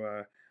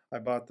too. I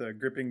bought the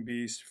Gripping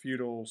Beast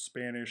feudal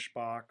Spanish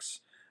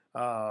box,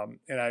 and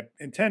I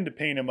intend to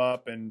paint them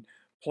up and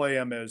play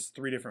them as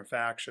 3 different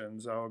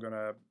factions.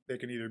 They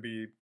can either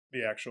be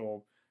the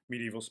actual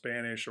medieval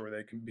Spanish, or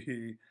they can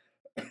be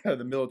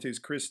the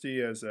Milites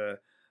Christi as a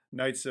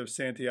Knights of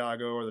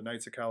Santiago or the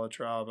Knights of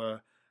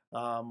Calatrava,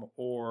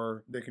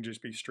 or they can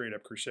just be straight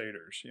up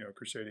Crusaders,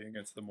 crusading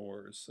against the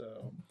Moors.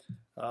 So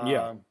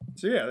yeah,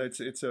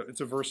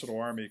 it's a versatile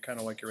army, kind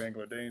of like your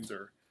Anglo-Danes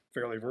are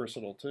fairly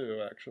versatile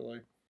too, actually.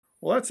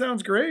 Well, that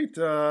sounds great.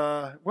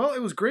 Well,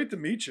 it was great to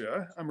meet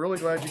you. I'm really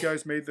glad you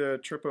guys made the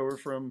trip over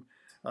from,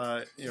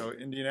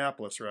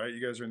 Indianapolis, right?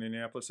 You guys are in the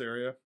Indianapolis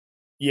area?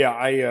 Yeah,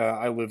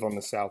 I live on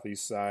the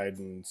southeast side,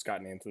 and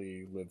Scott and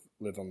Anthony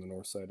live on the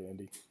north side of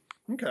Indy.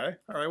 Okay.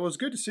 All right. Well, it's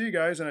good to see you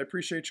guys, and I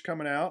appreciate you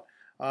coming out.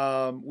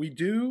 We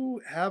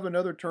do have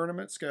another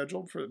tournament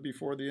scheduled for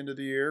before the end of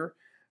the year.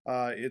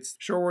 It's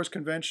Shore Wars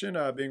Convention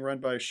being run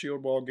by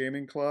Shield Wall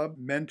Gaming Club,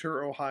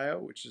 Mentor, Ohio,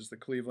 which is the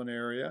Cleveland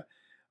area.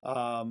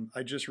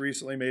 I just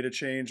recently made a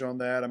change on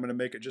that. I'm going to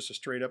make it just a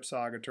straight up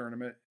Saga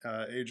tournament,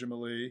 Age of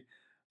Melee.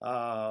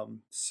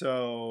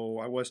 So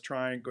I was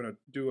going to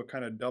do a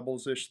kind of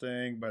doubles-ish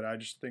thing, but I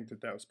just think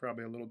that was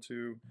probably a little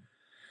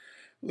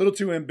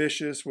too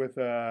ambitious with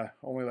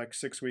only like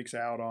 6 weeks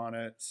out on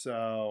it.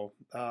 So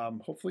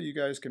hopefully you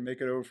guys can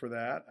make it over for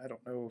that. I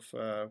don't know if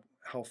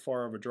how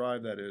far of a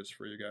drive that is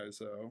for you guys,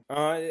 though.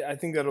 I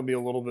think that'll be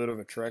a little bit of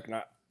a trek,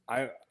 and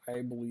I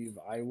believe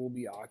I will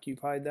be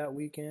occupied that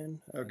weekend.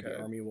 Okay.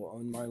 The Army will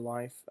own my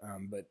life,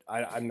 but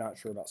I'm not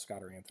sure about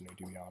Scott or Anthony,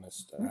 to be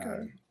honest.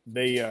 Okay.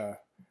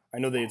 I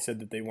know they had said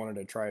that they wanted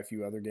to try a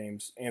few other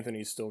games.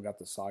 Anthony's still got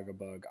the Saga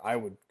bug. I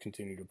would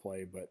continue to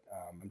play, but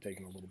I'm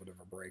taking a little bit of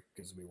a break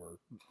because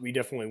we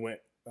definitely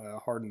went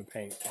hard in the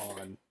paint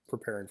on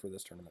preparing for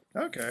this tournament.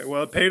 Okay,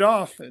 well, it paid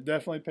off. It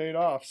definitely paid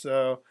off.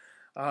 So,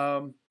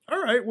 all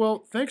right.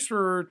 Well, thanks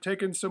for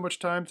taking so much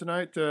time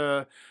tonight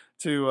to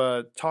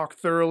talk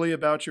thoroughly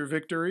about your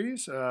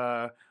victories.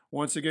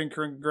 Once again,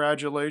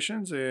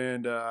 congratulations,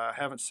 and I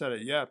haven't said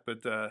it yet,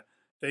 but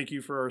thank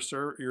you for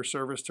your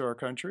service to our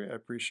country. I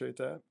appreciate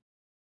that.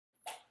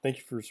 Thank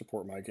you for your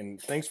support, Mike,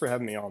 and thanks for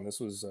having me on. This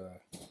was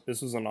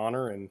an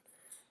honor, and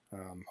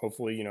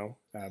hopefully,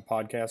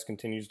 podcast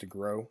continues to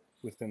grow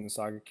within the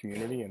Saga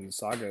community, and the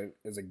Saga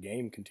as a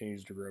game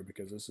continues to grow,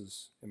 because this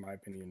is, in my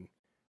opinion,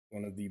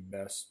 one of the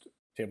best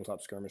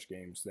tabletop skirmish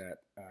games that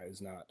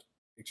is not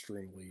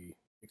extremely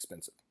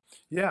expensive.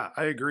 Yeah,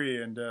 I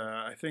agree, and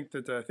I think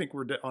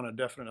we're on a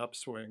definite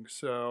upswing.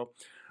 So,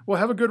 well,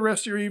 have a good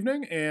rest of your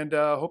evening, and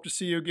hope to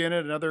see you again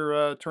at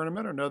another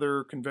tournament,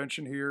 another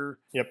convention here.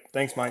 Yep.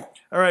 Thanks, Mike.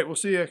 All right, we'll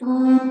see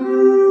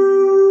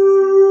you.